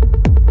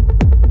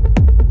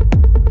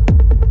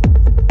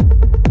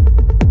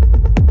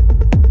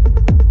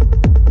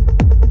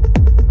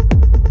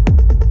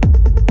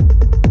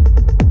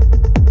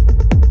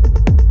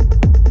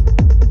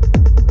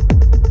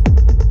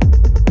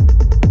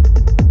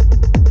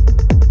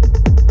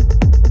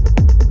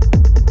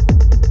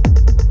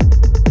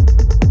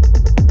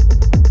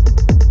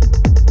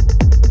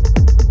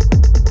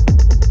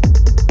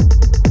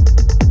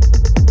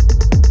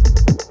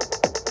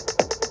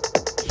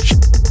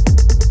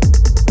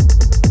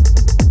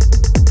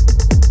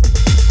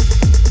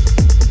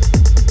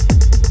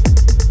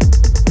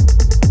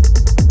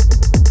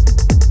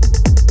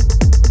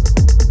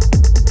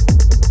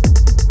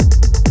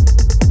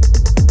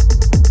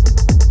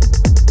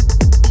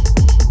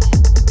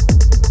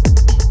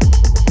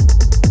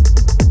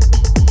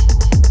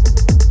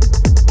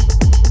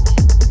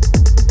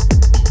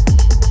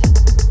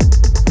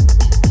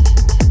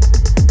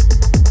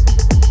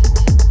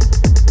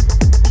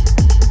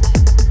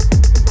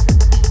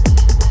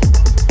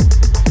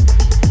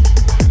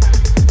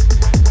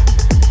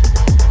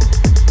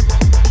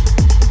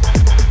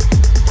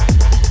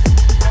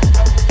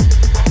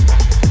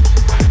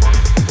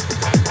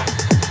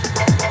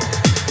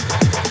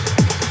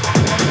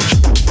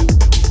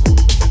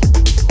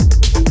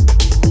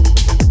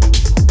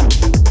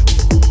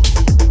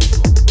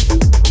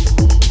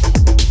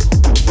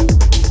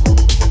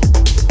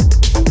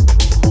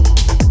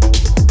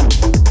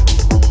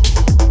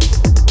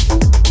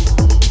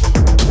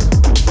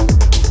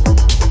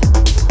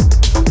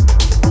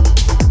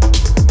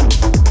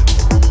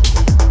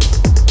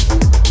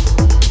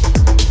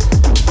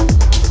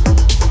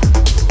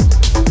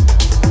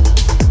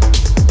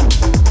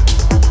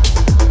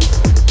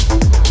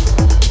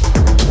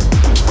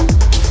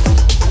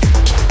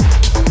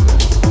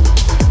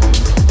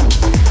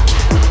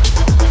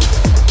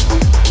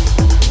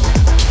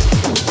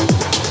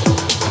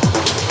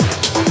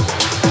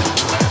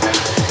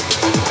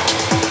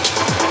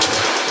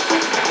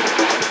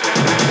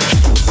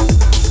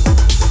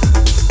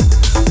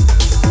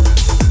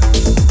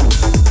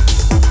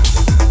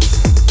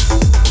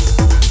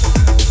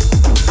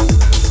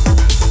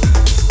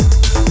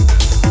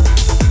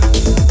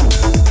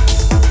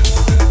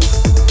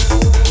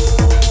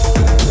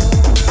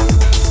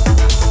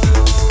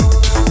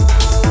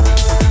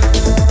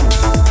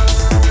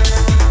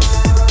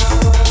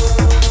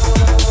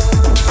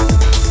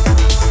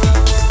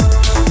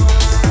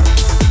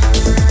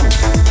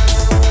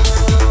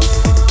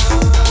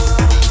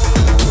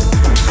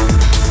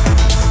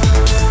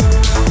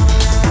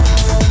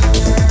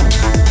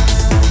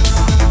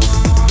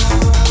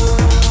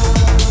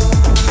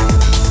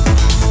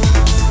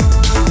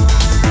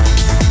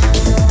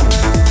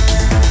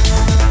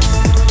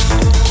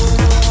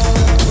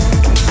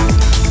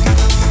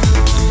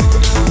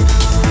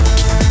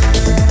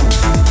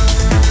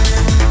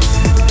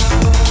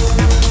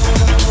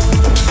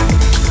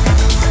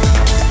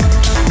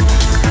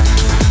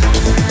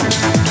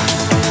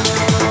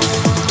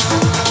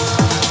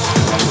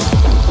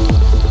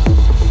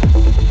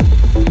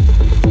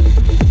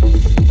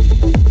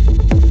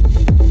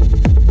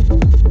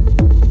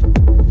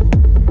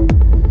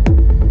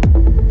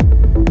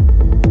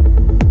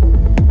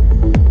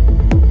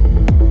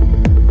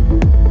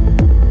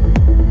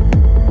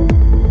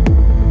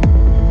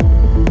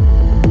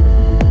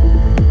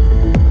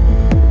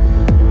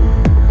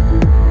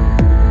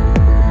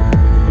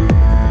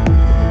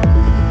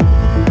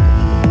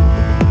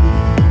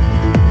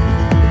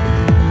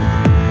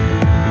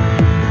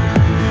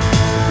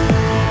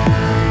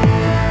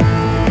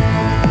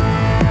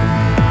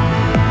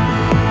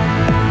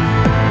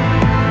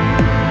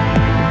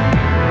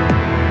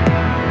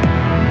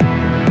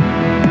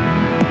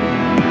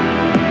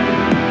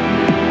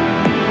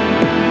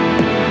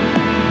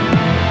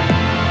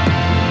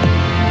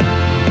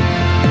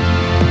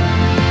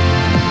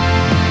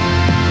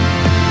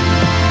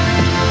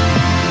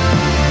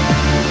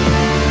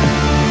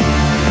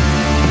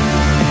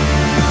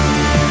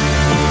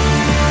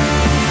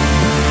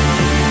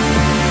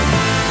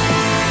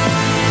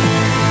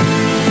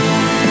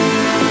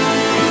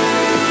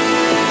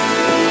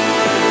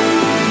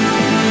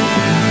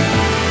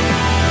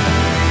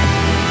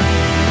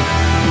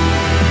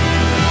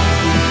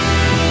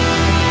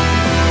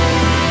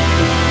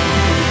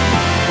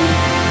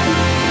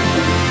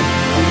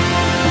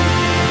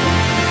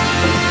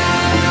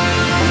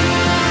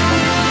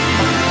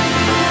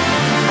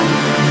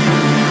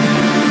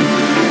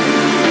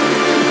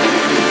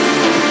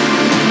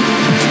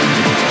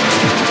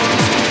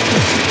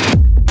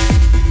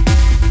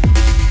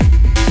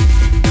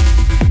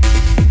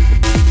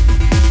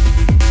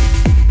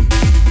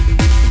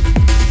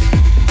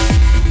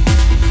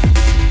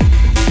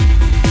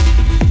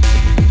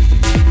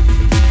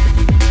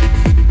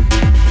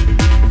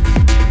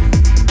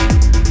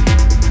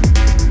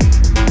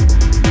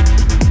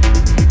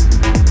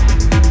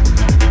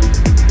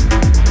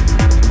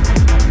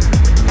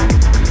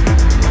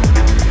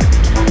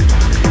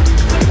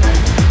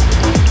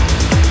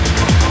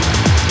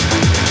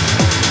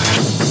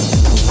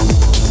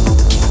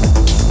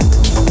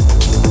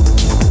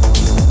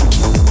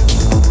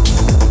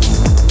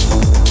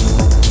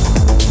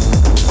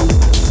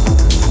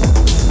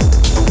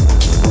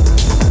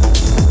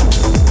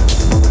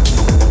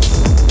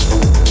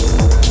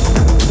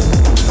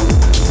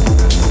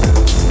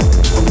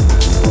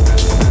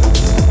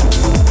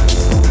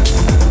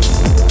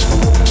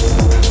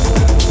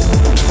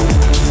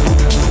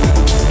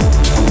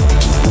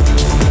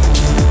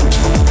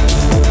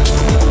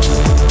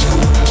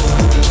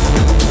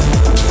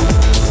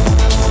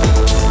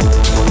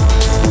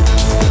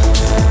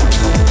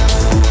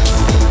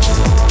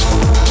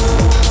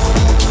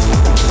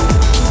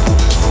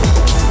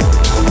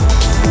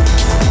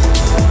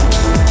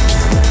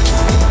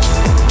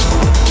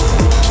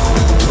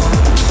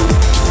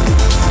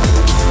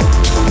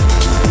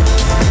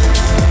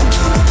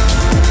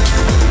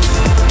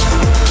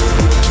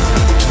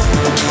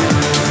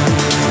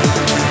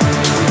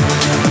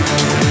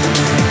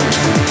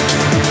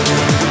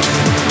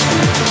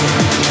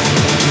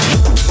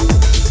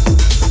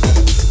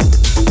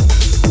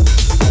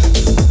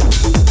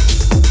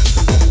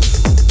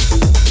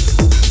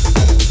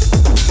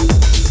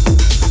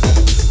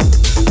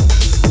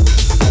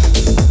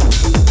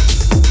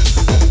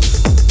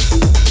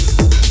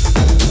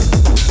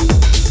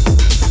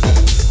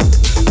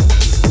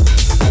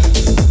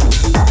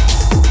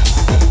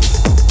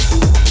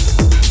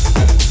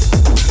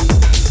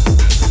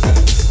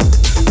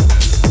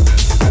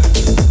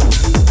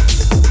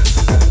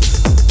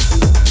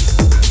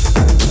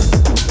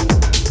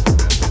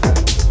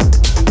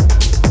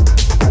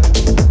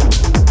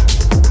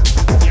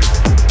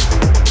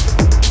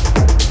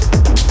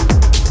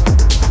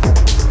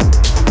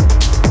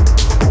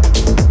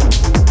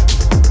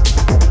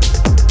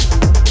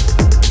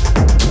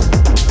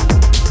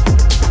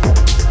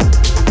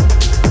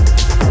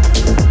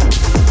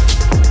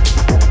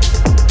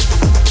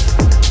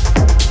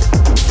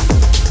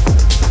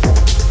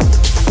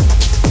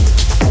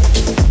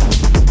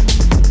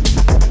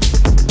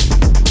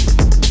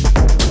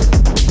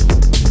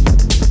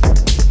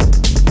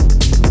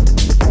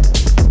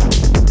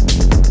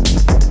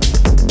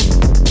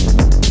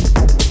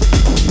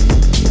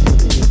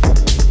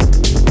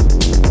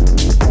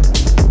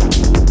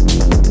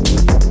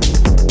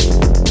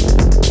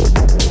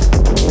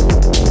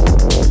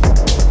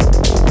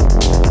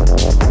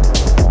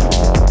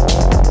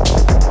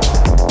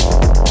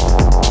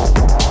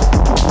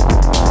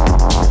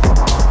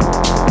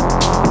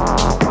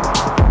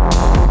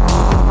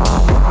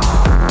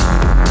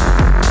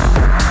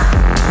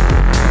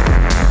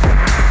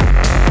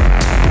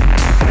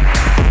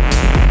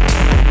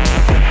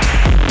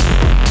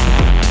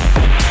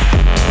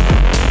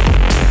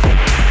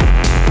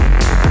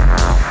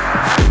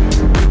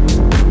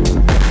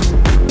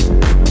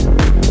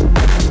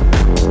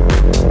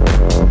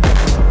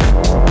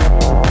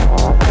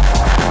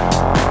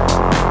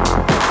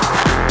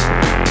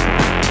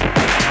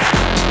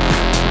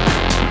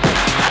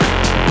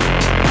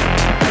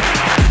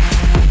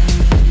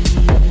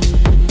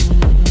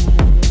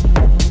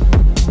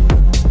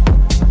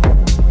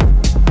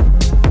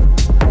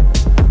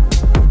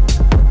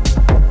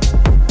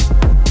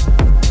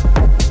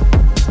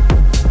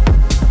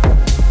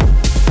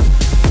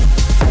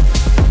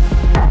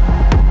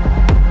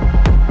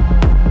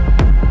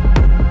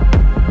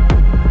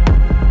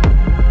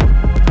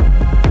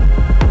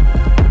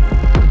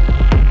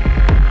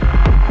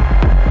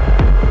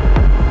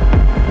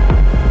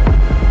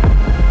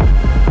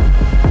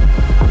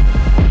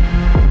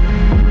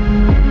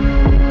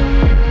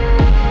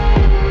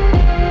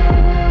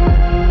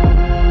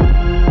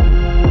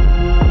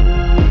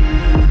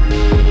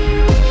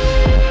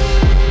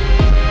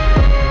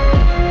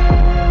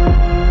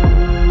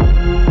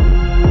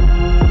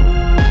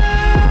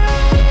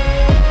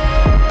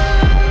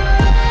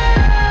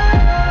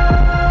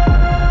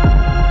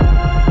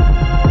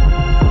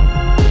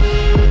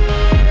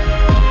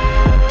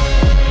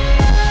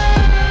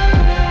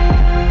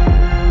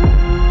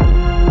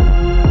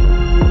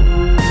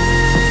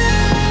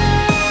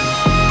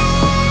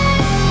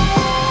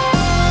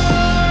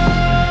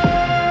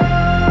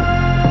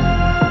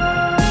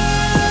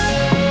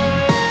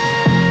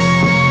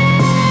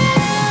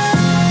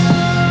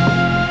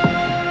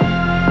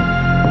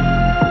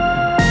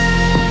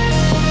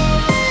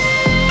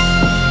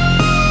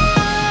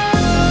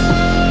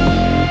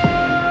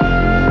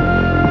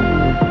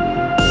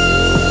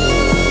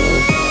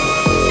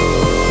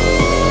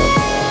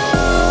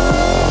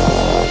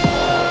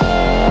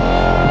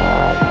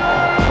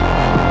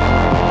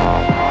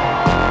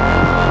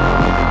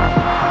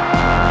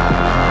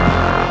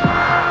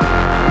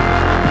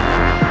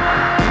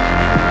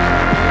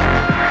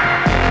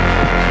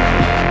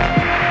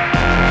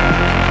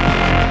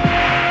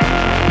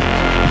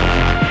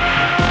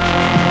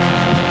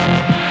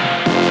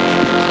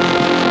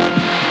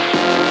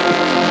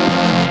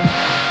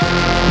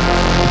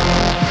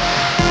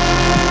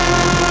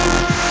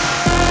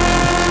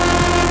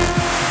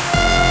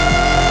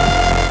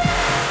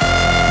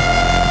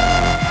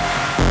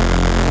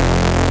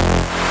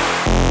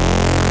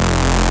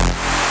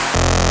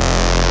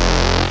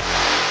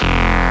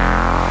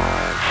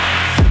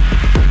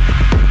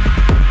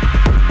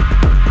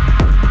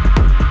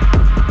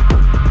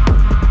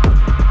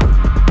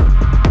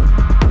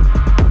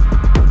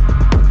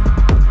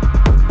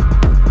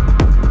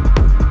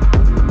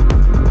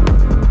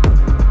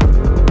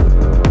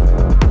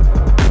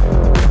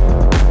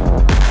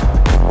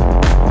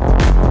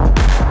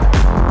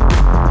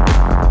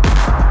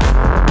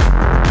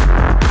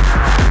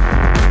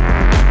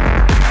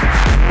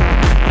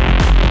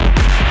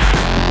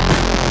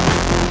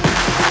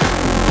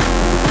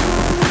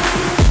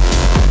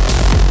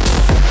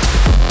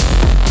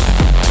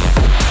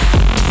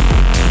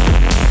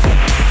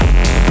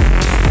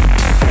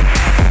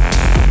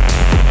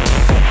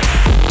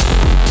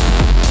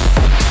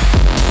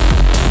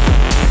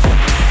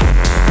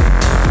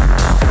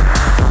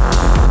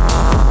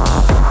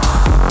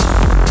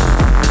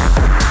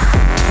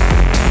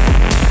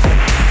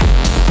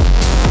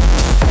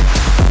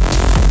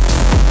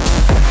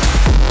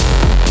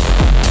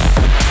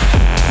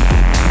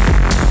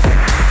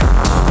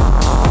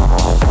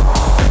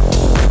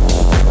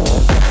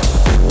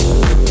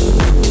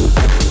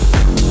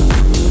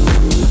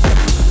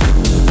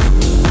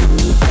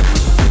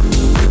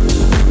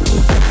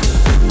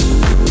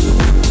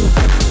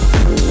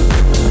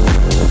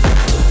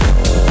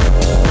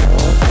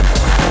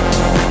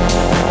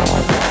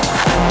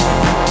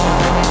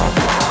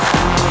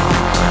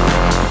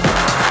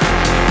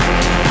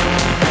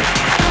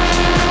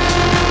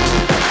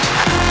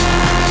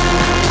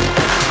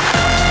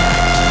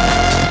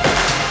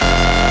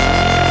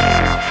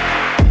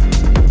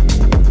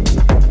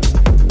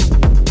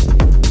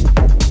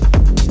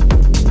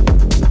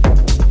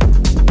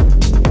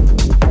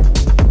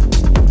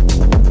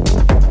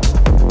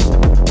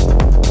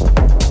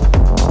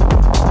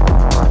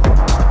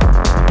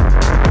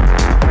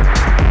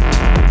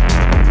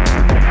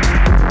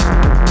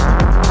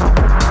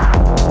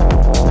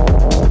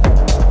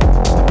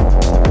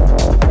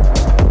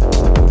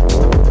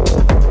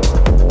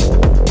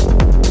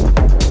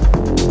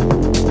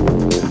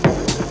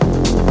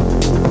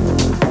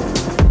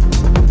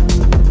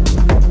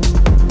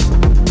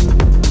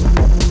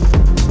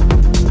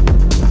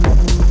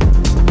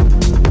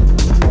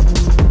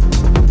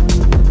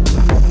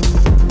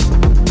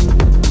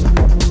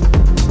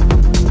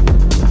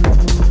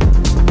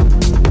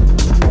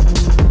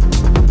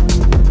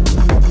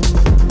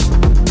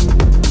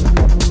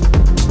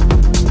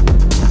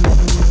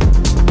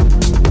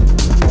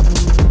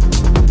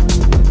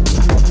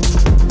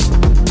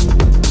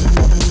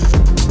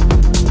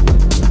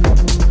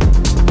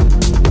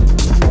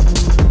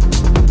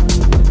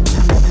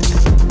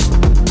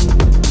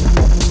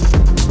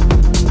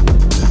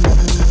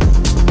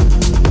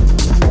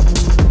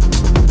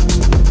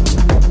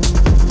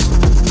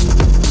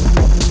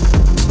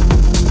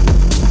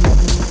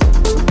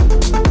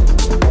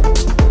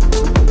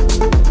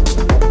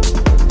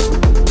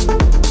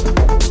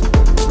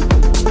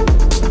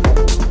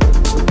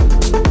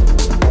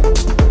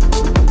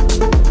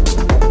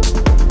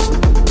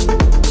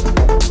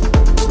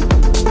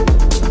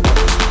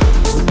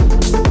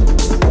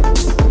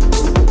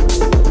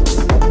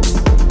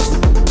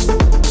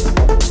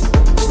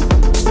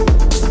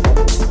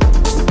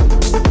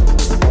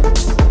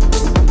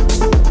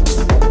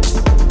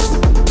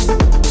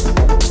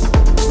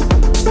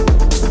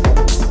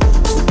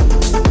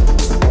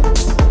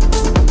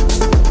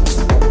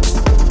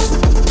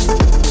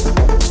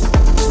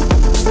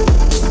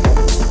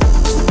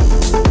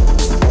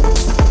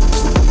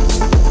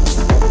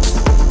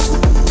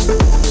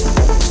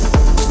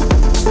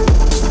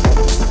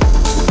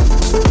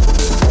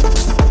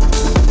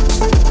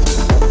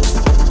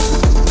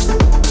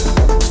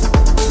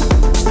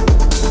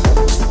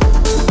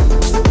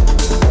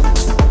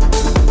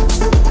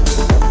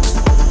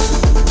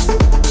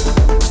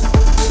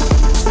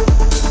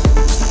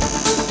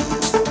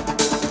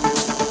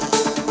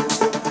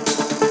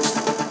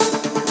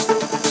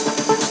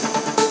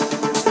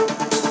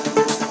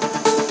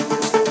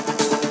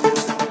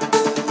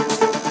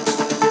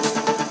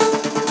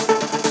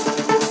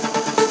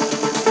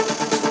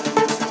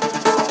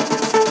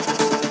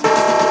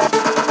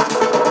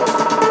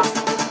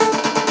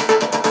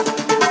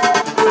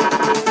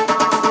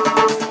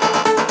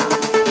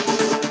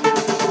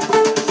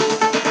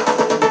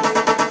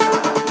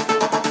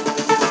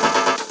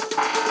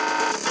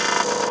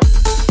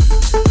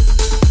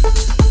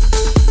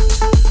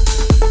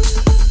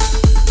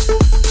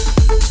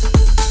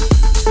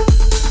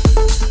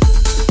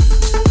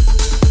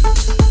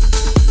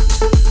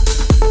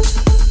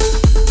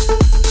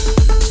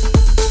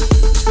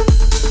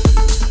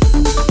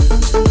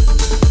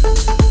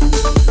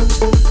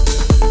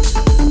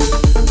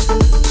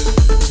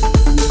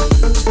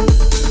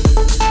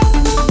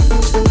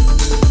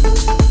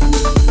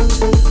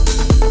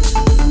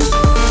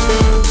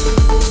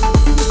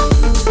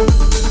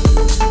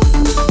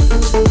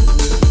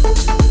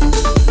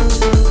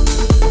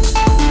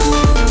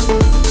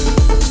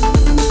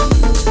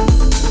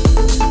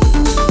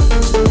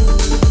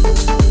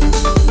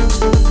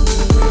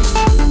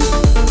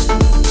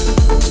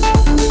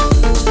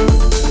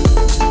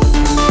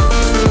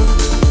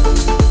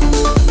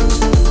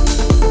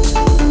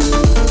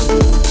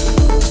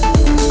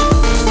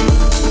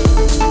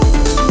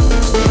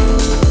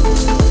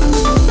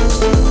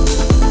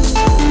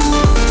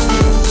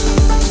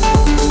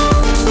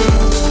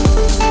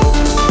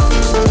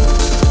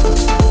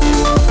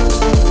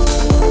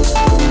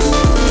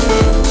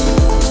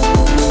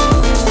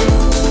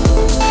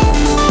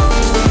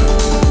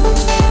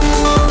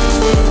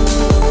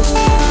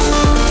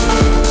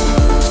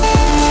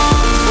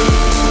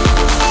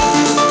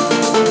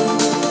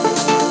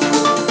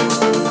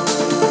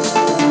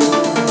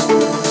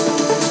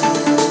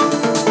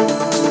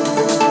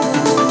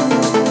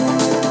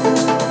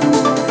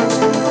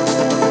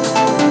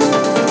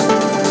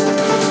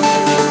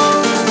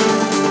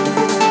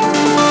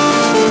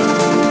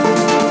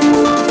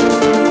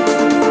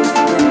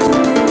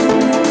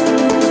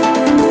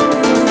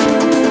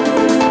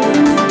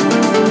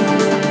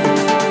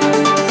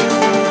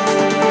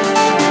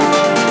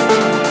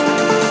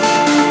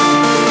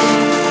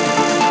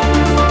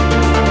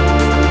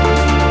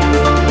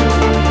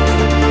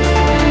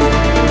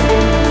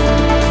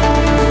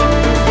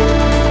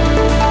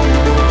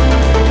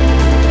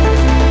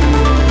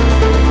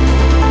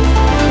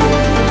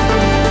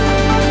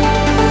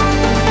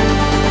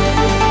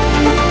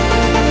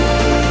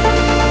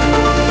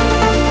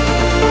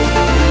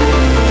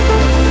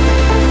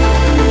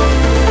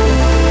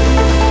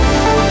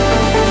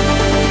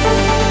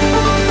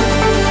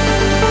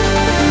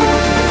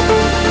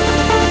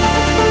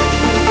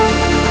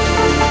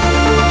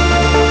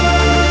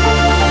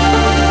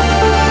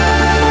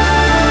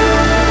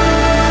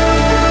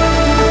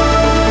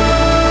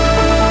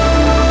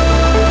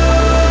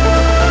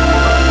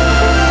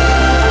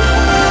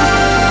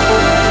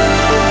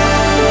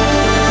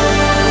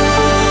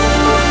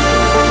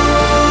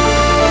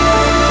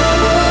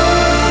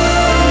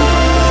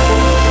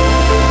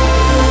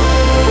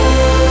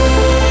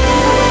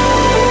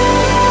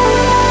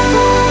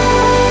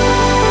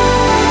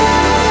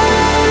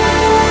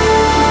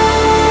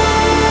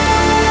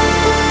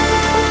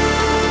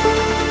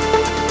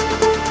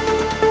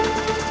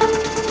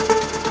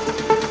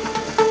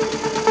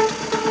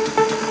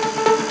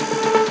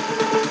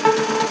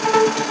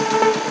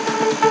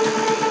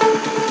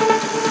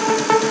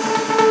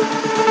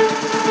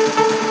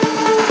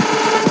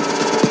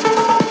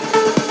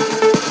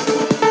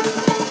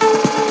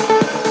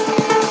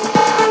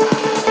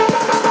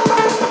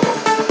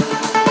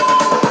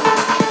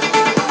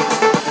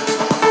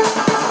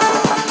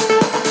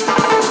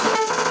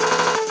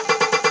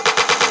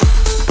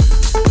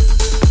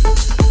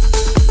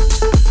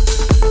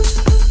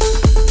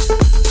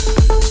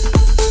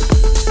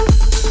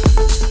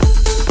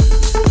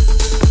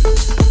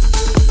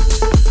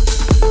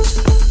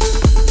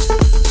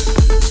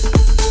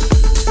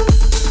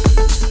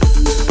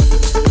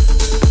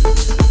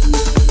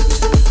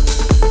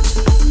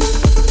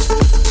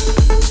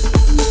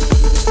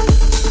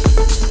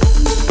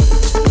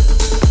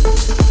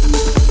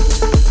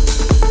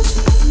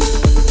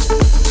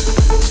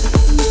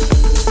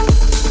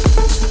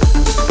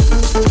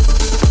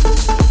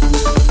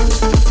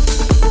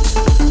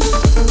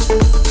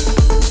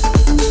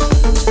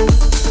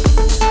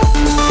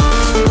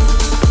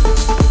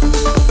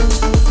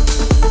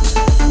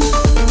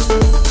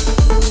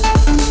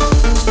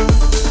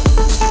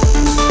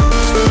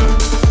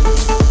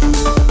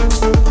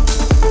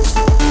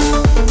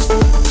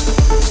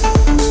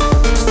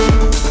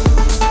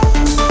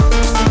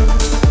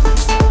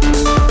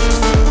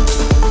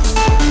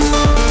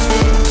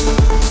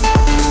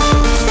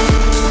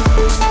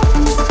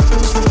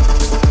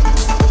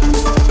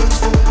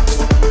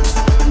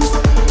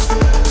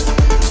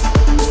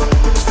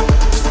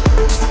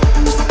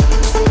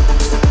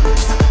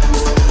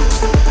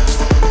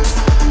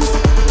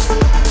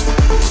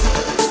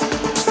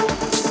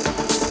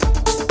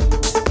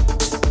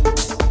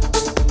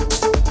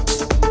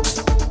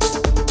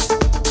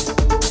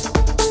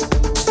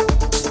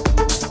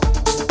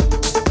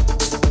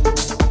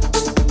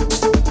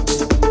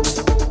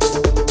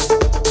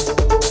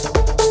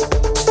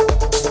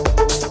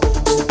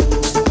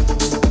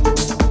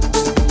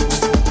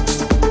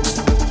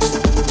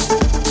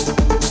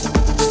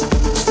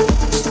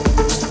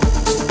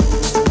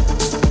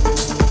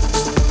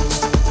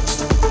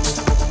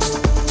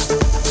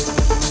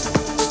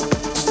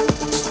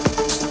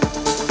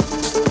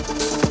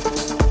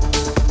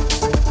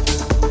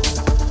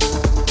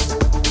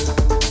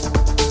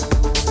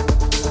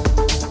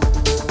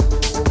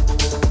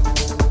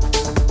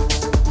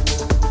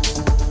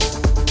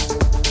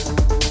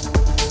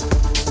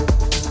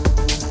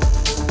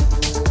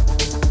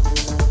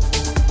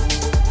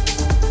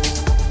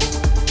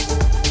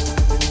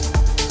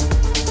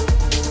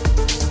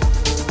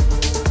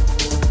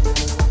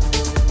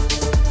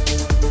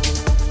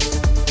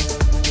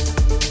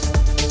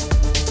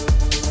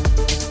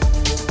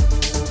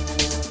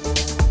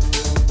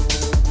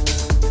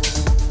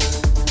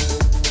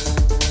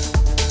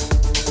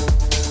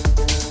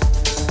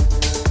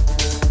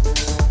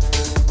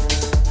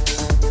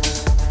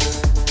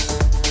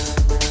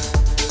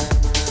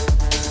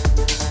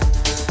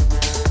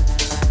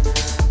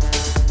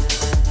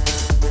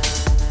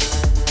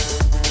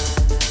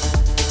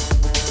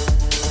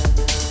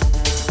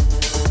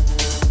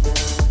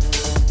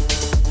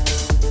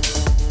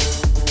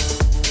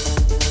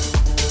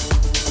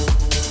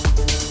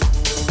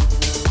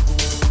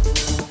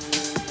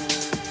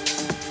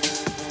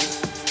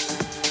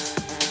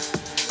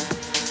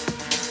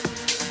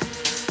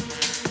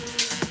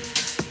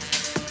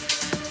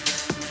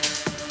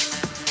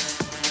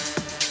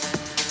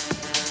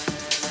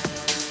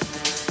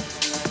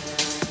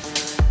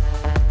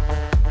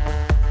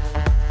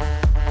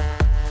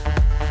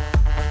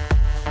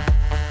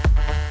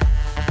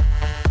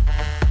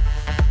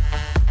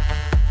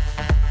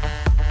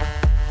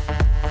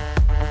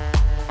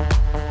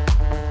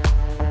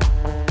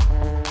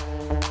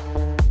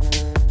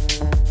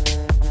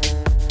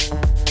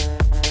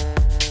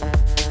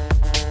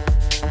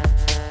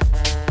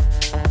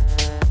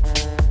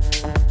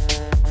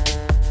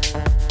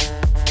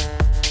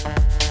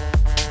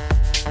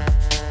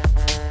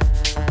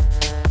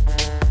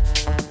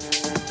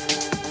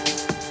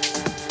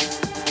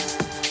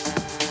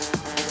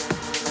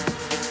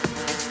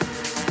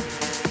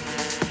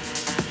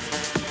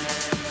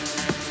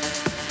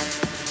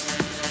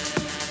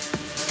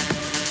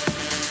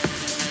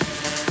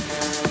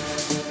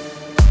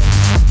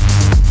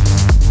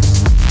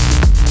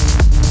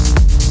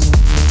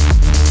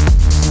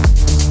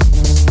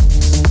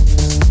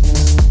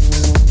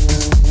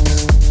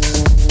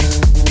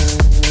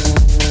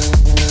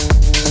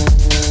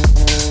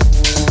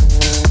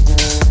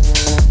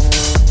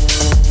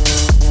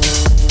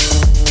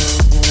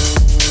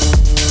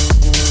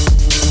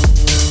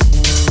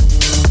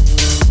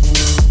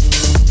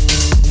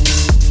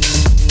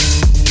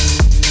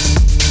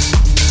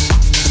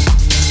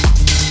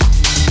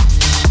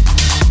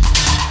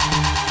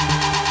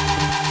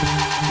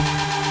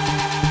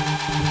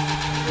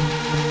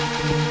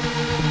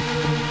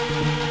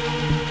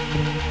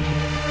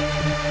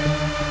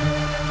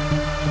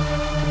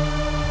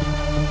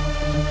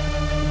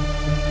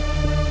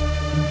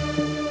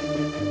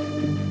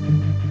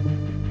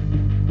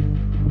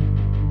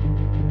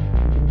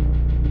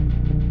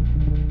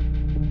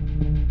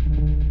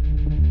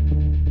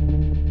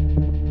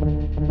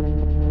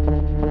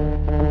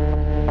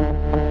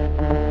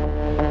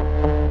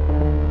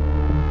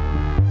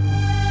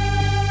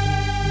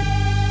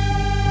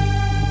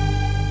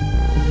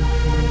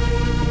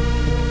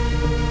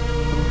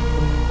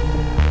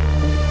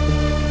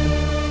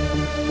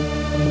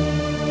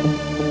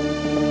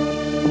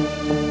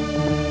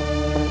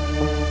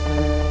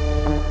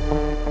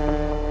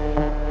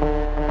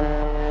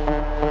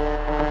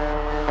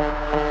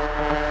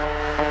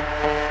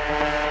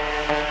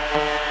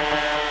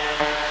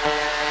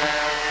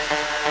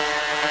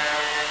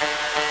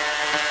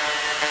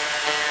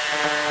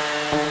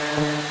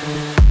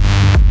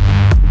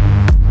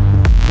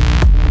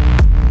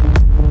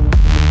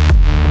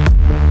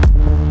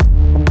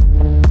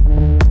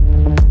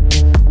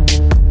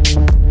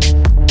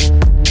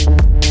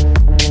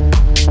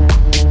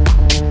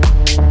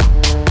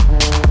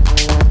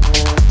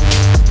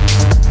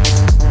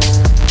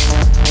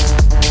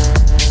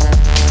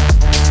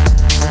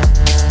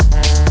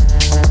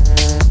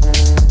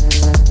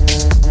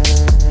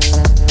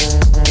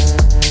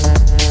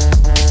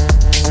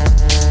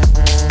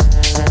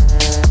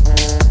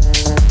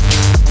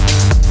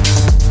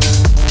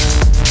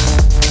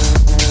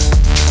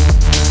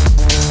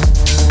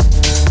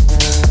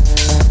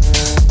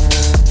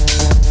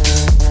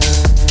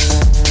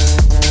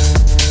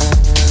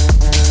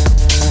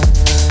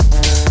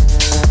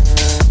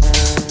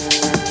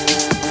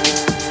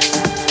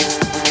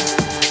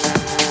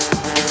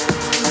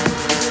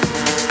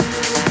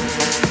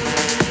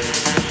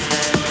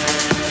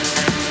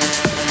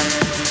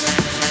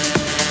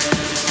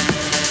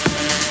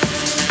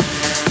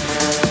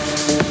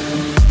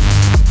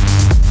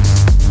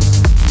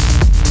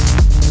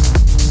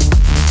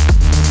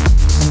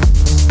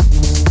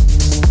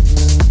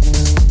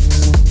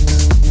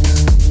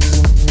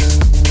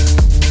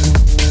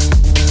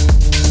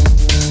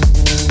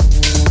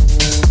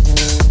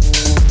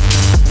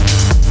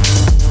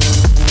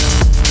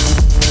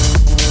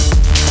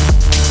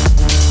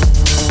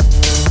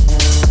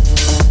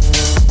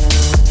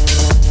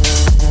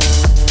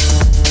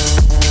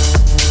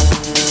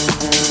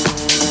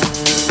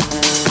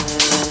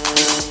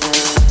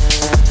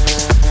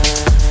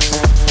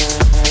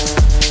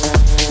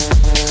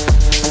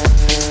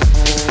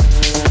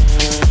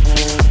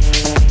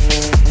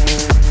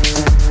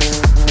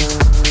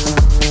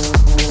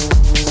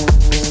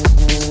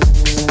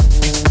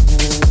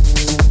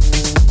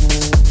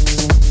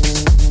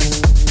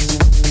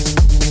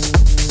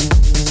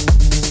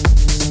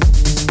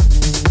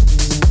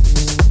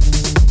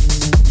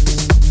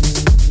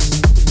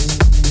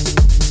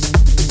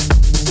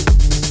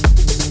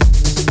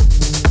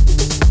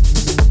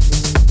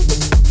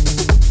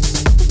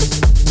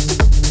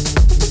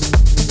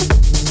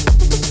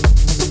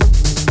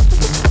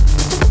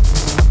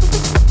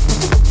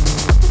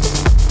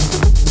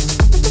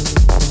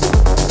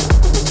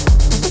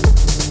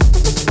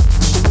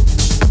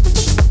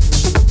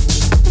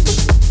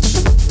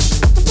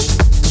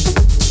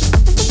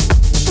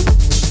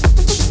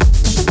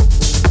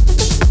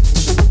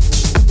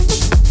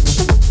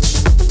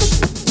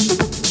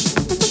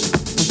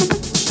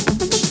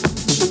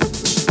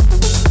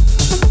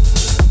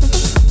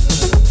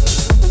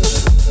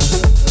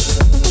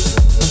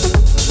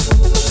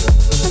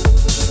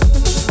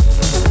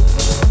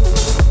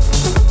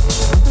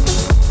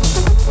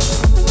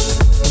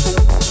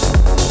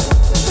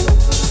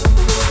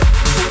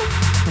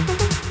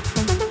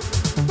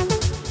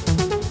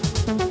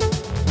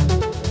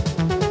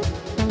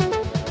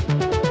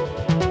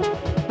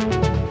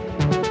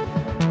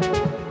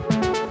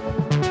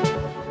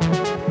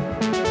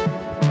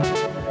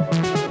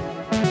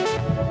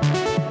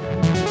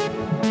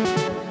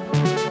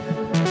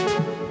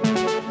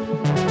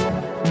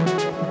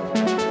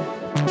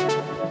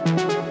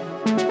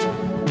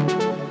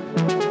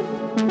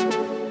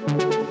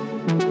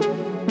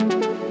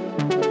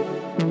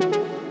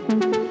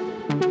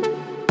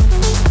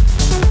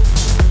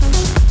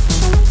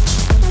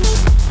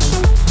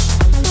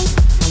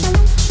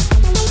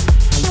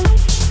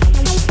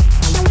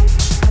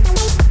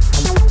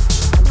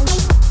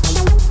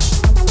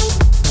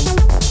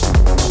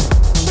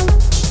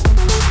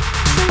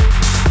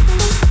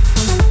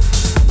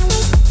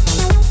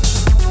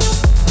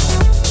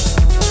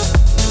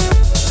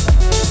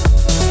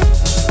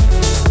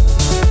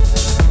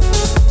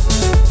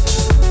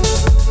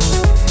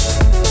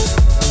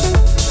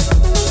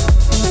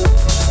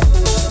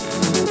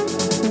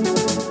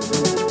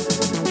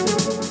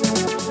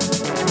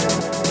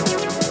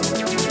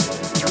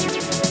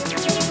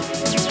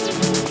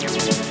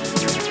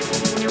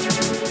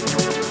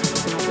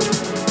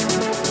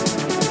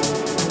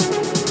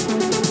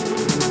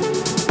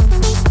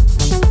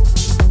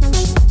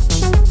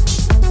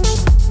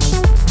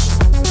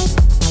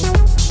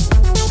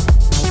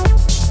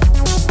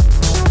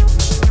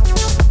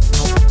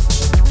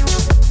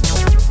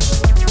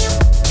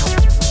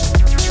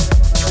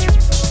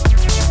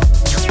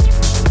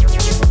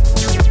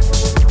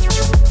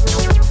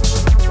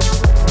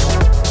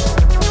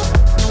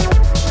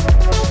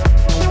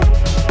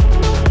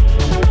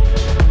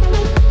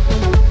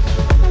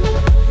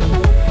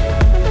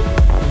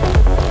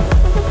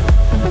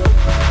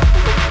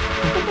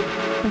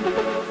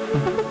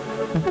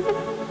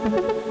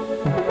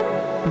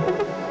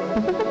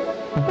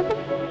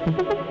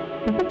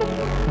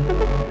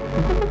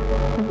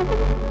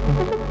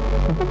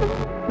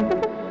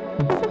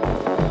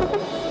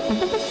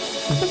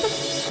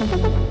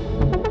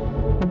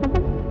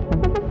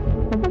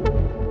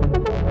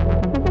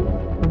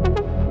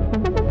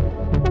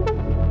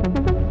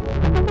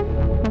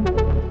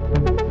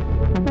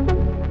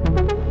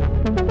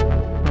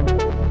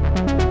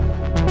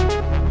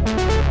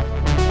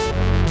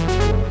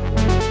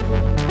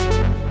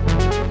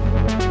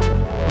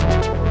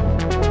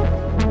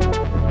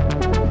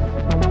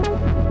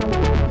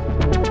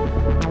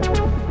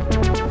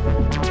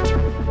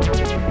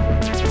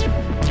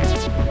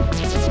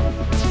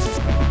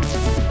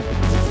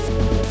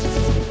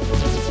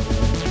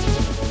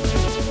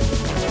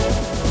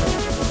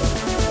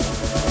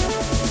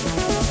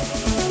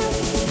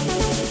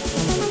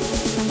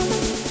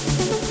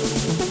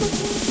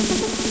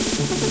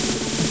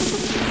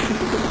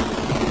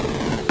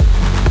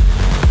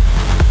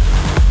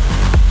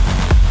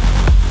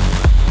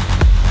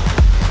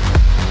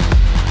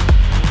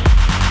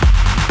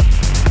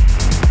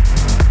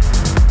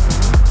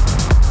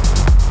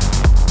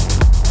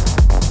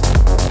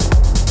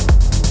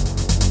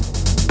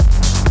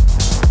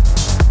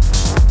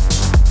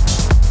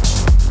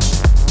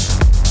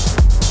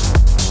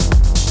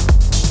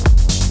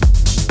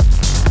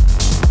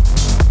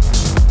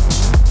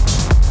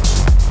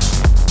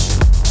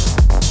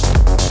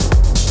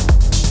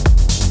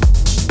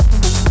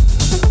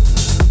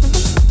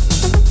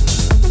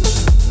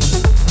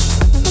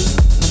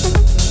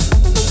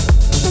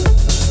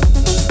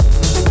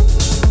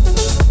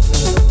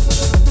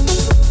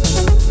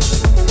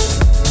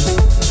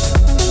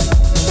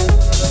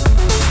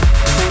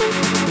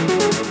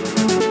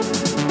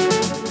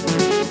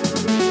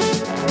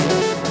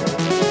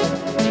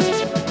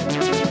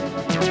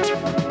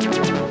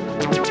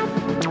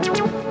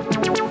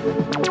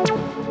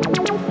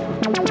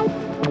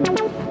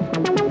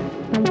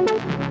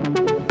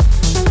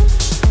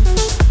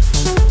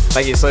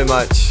 Thank you so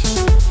much.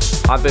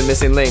 I've been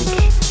Missing Link,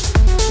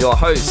 your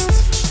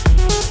host.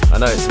 I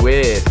know it's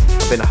weird.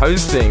 I've been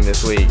hosting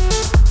this week.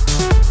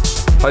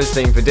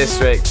 Hosting for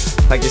District.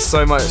 Thank you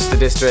so much to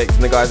District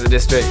and the guys at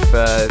District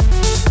for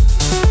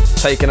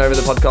taking over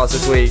the podcast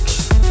this week.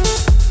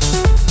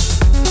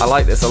 I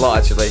like this a lot,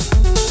 actually.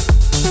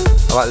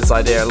 I like this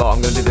idea a lot.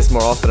 I'm going to do this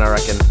more often, I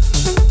reckon.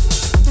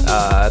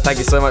 Thank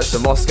you so much to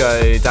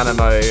Moscow,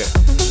 Dynamo,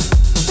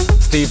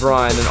 Steve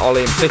Ryan and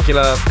Ollie in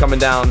particular for coming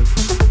down.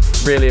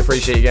 Really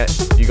appreciate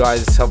you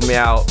guys helping me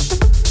out,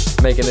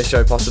 making this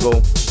show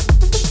possible.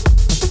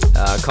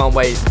 Can't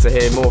wait to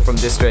hear more from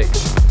District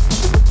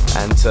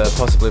and to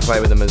possibly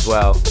play with them as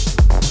well.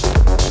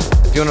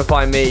 If you want to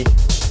find me,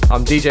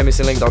 I'm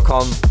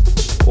djmissinglink.com,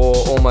 or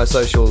all my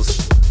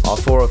socials are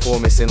 404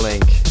 Missing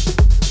Link.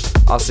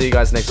 I'll see you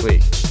guys next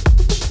week.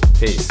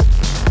 Peace.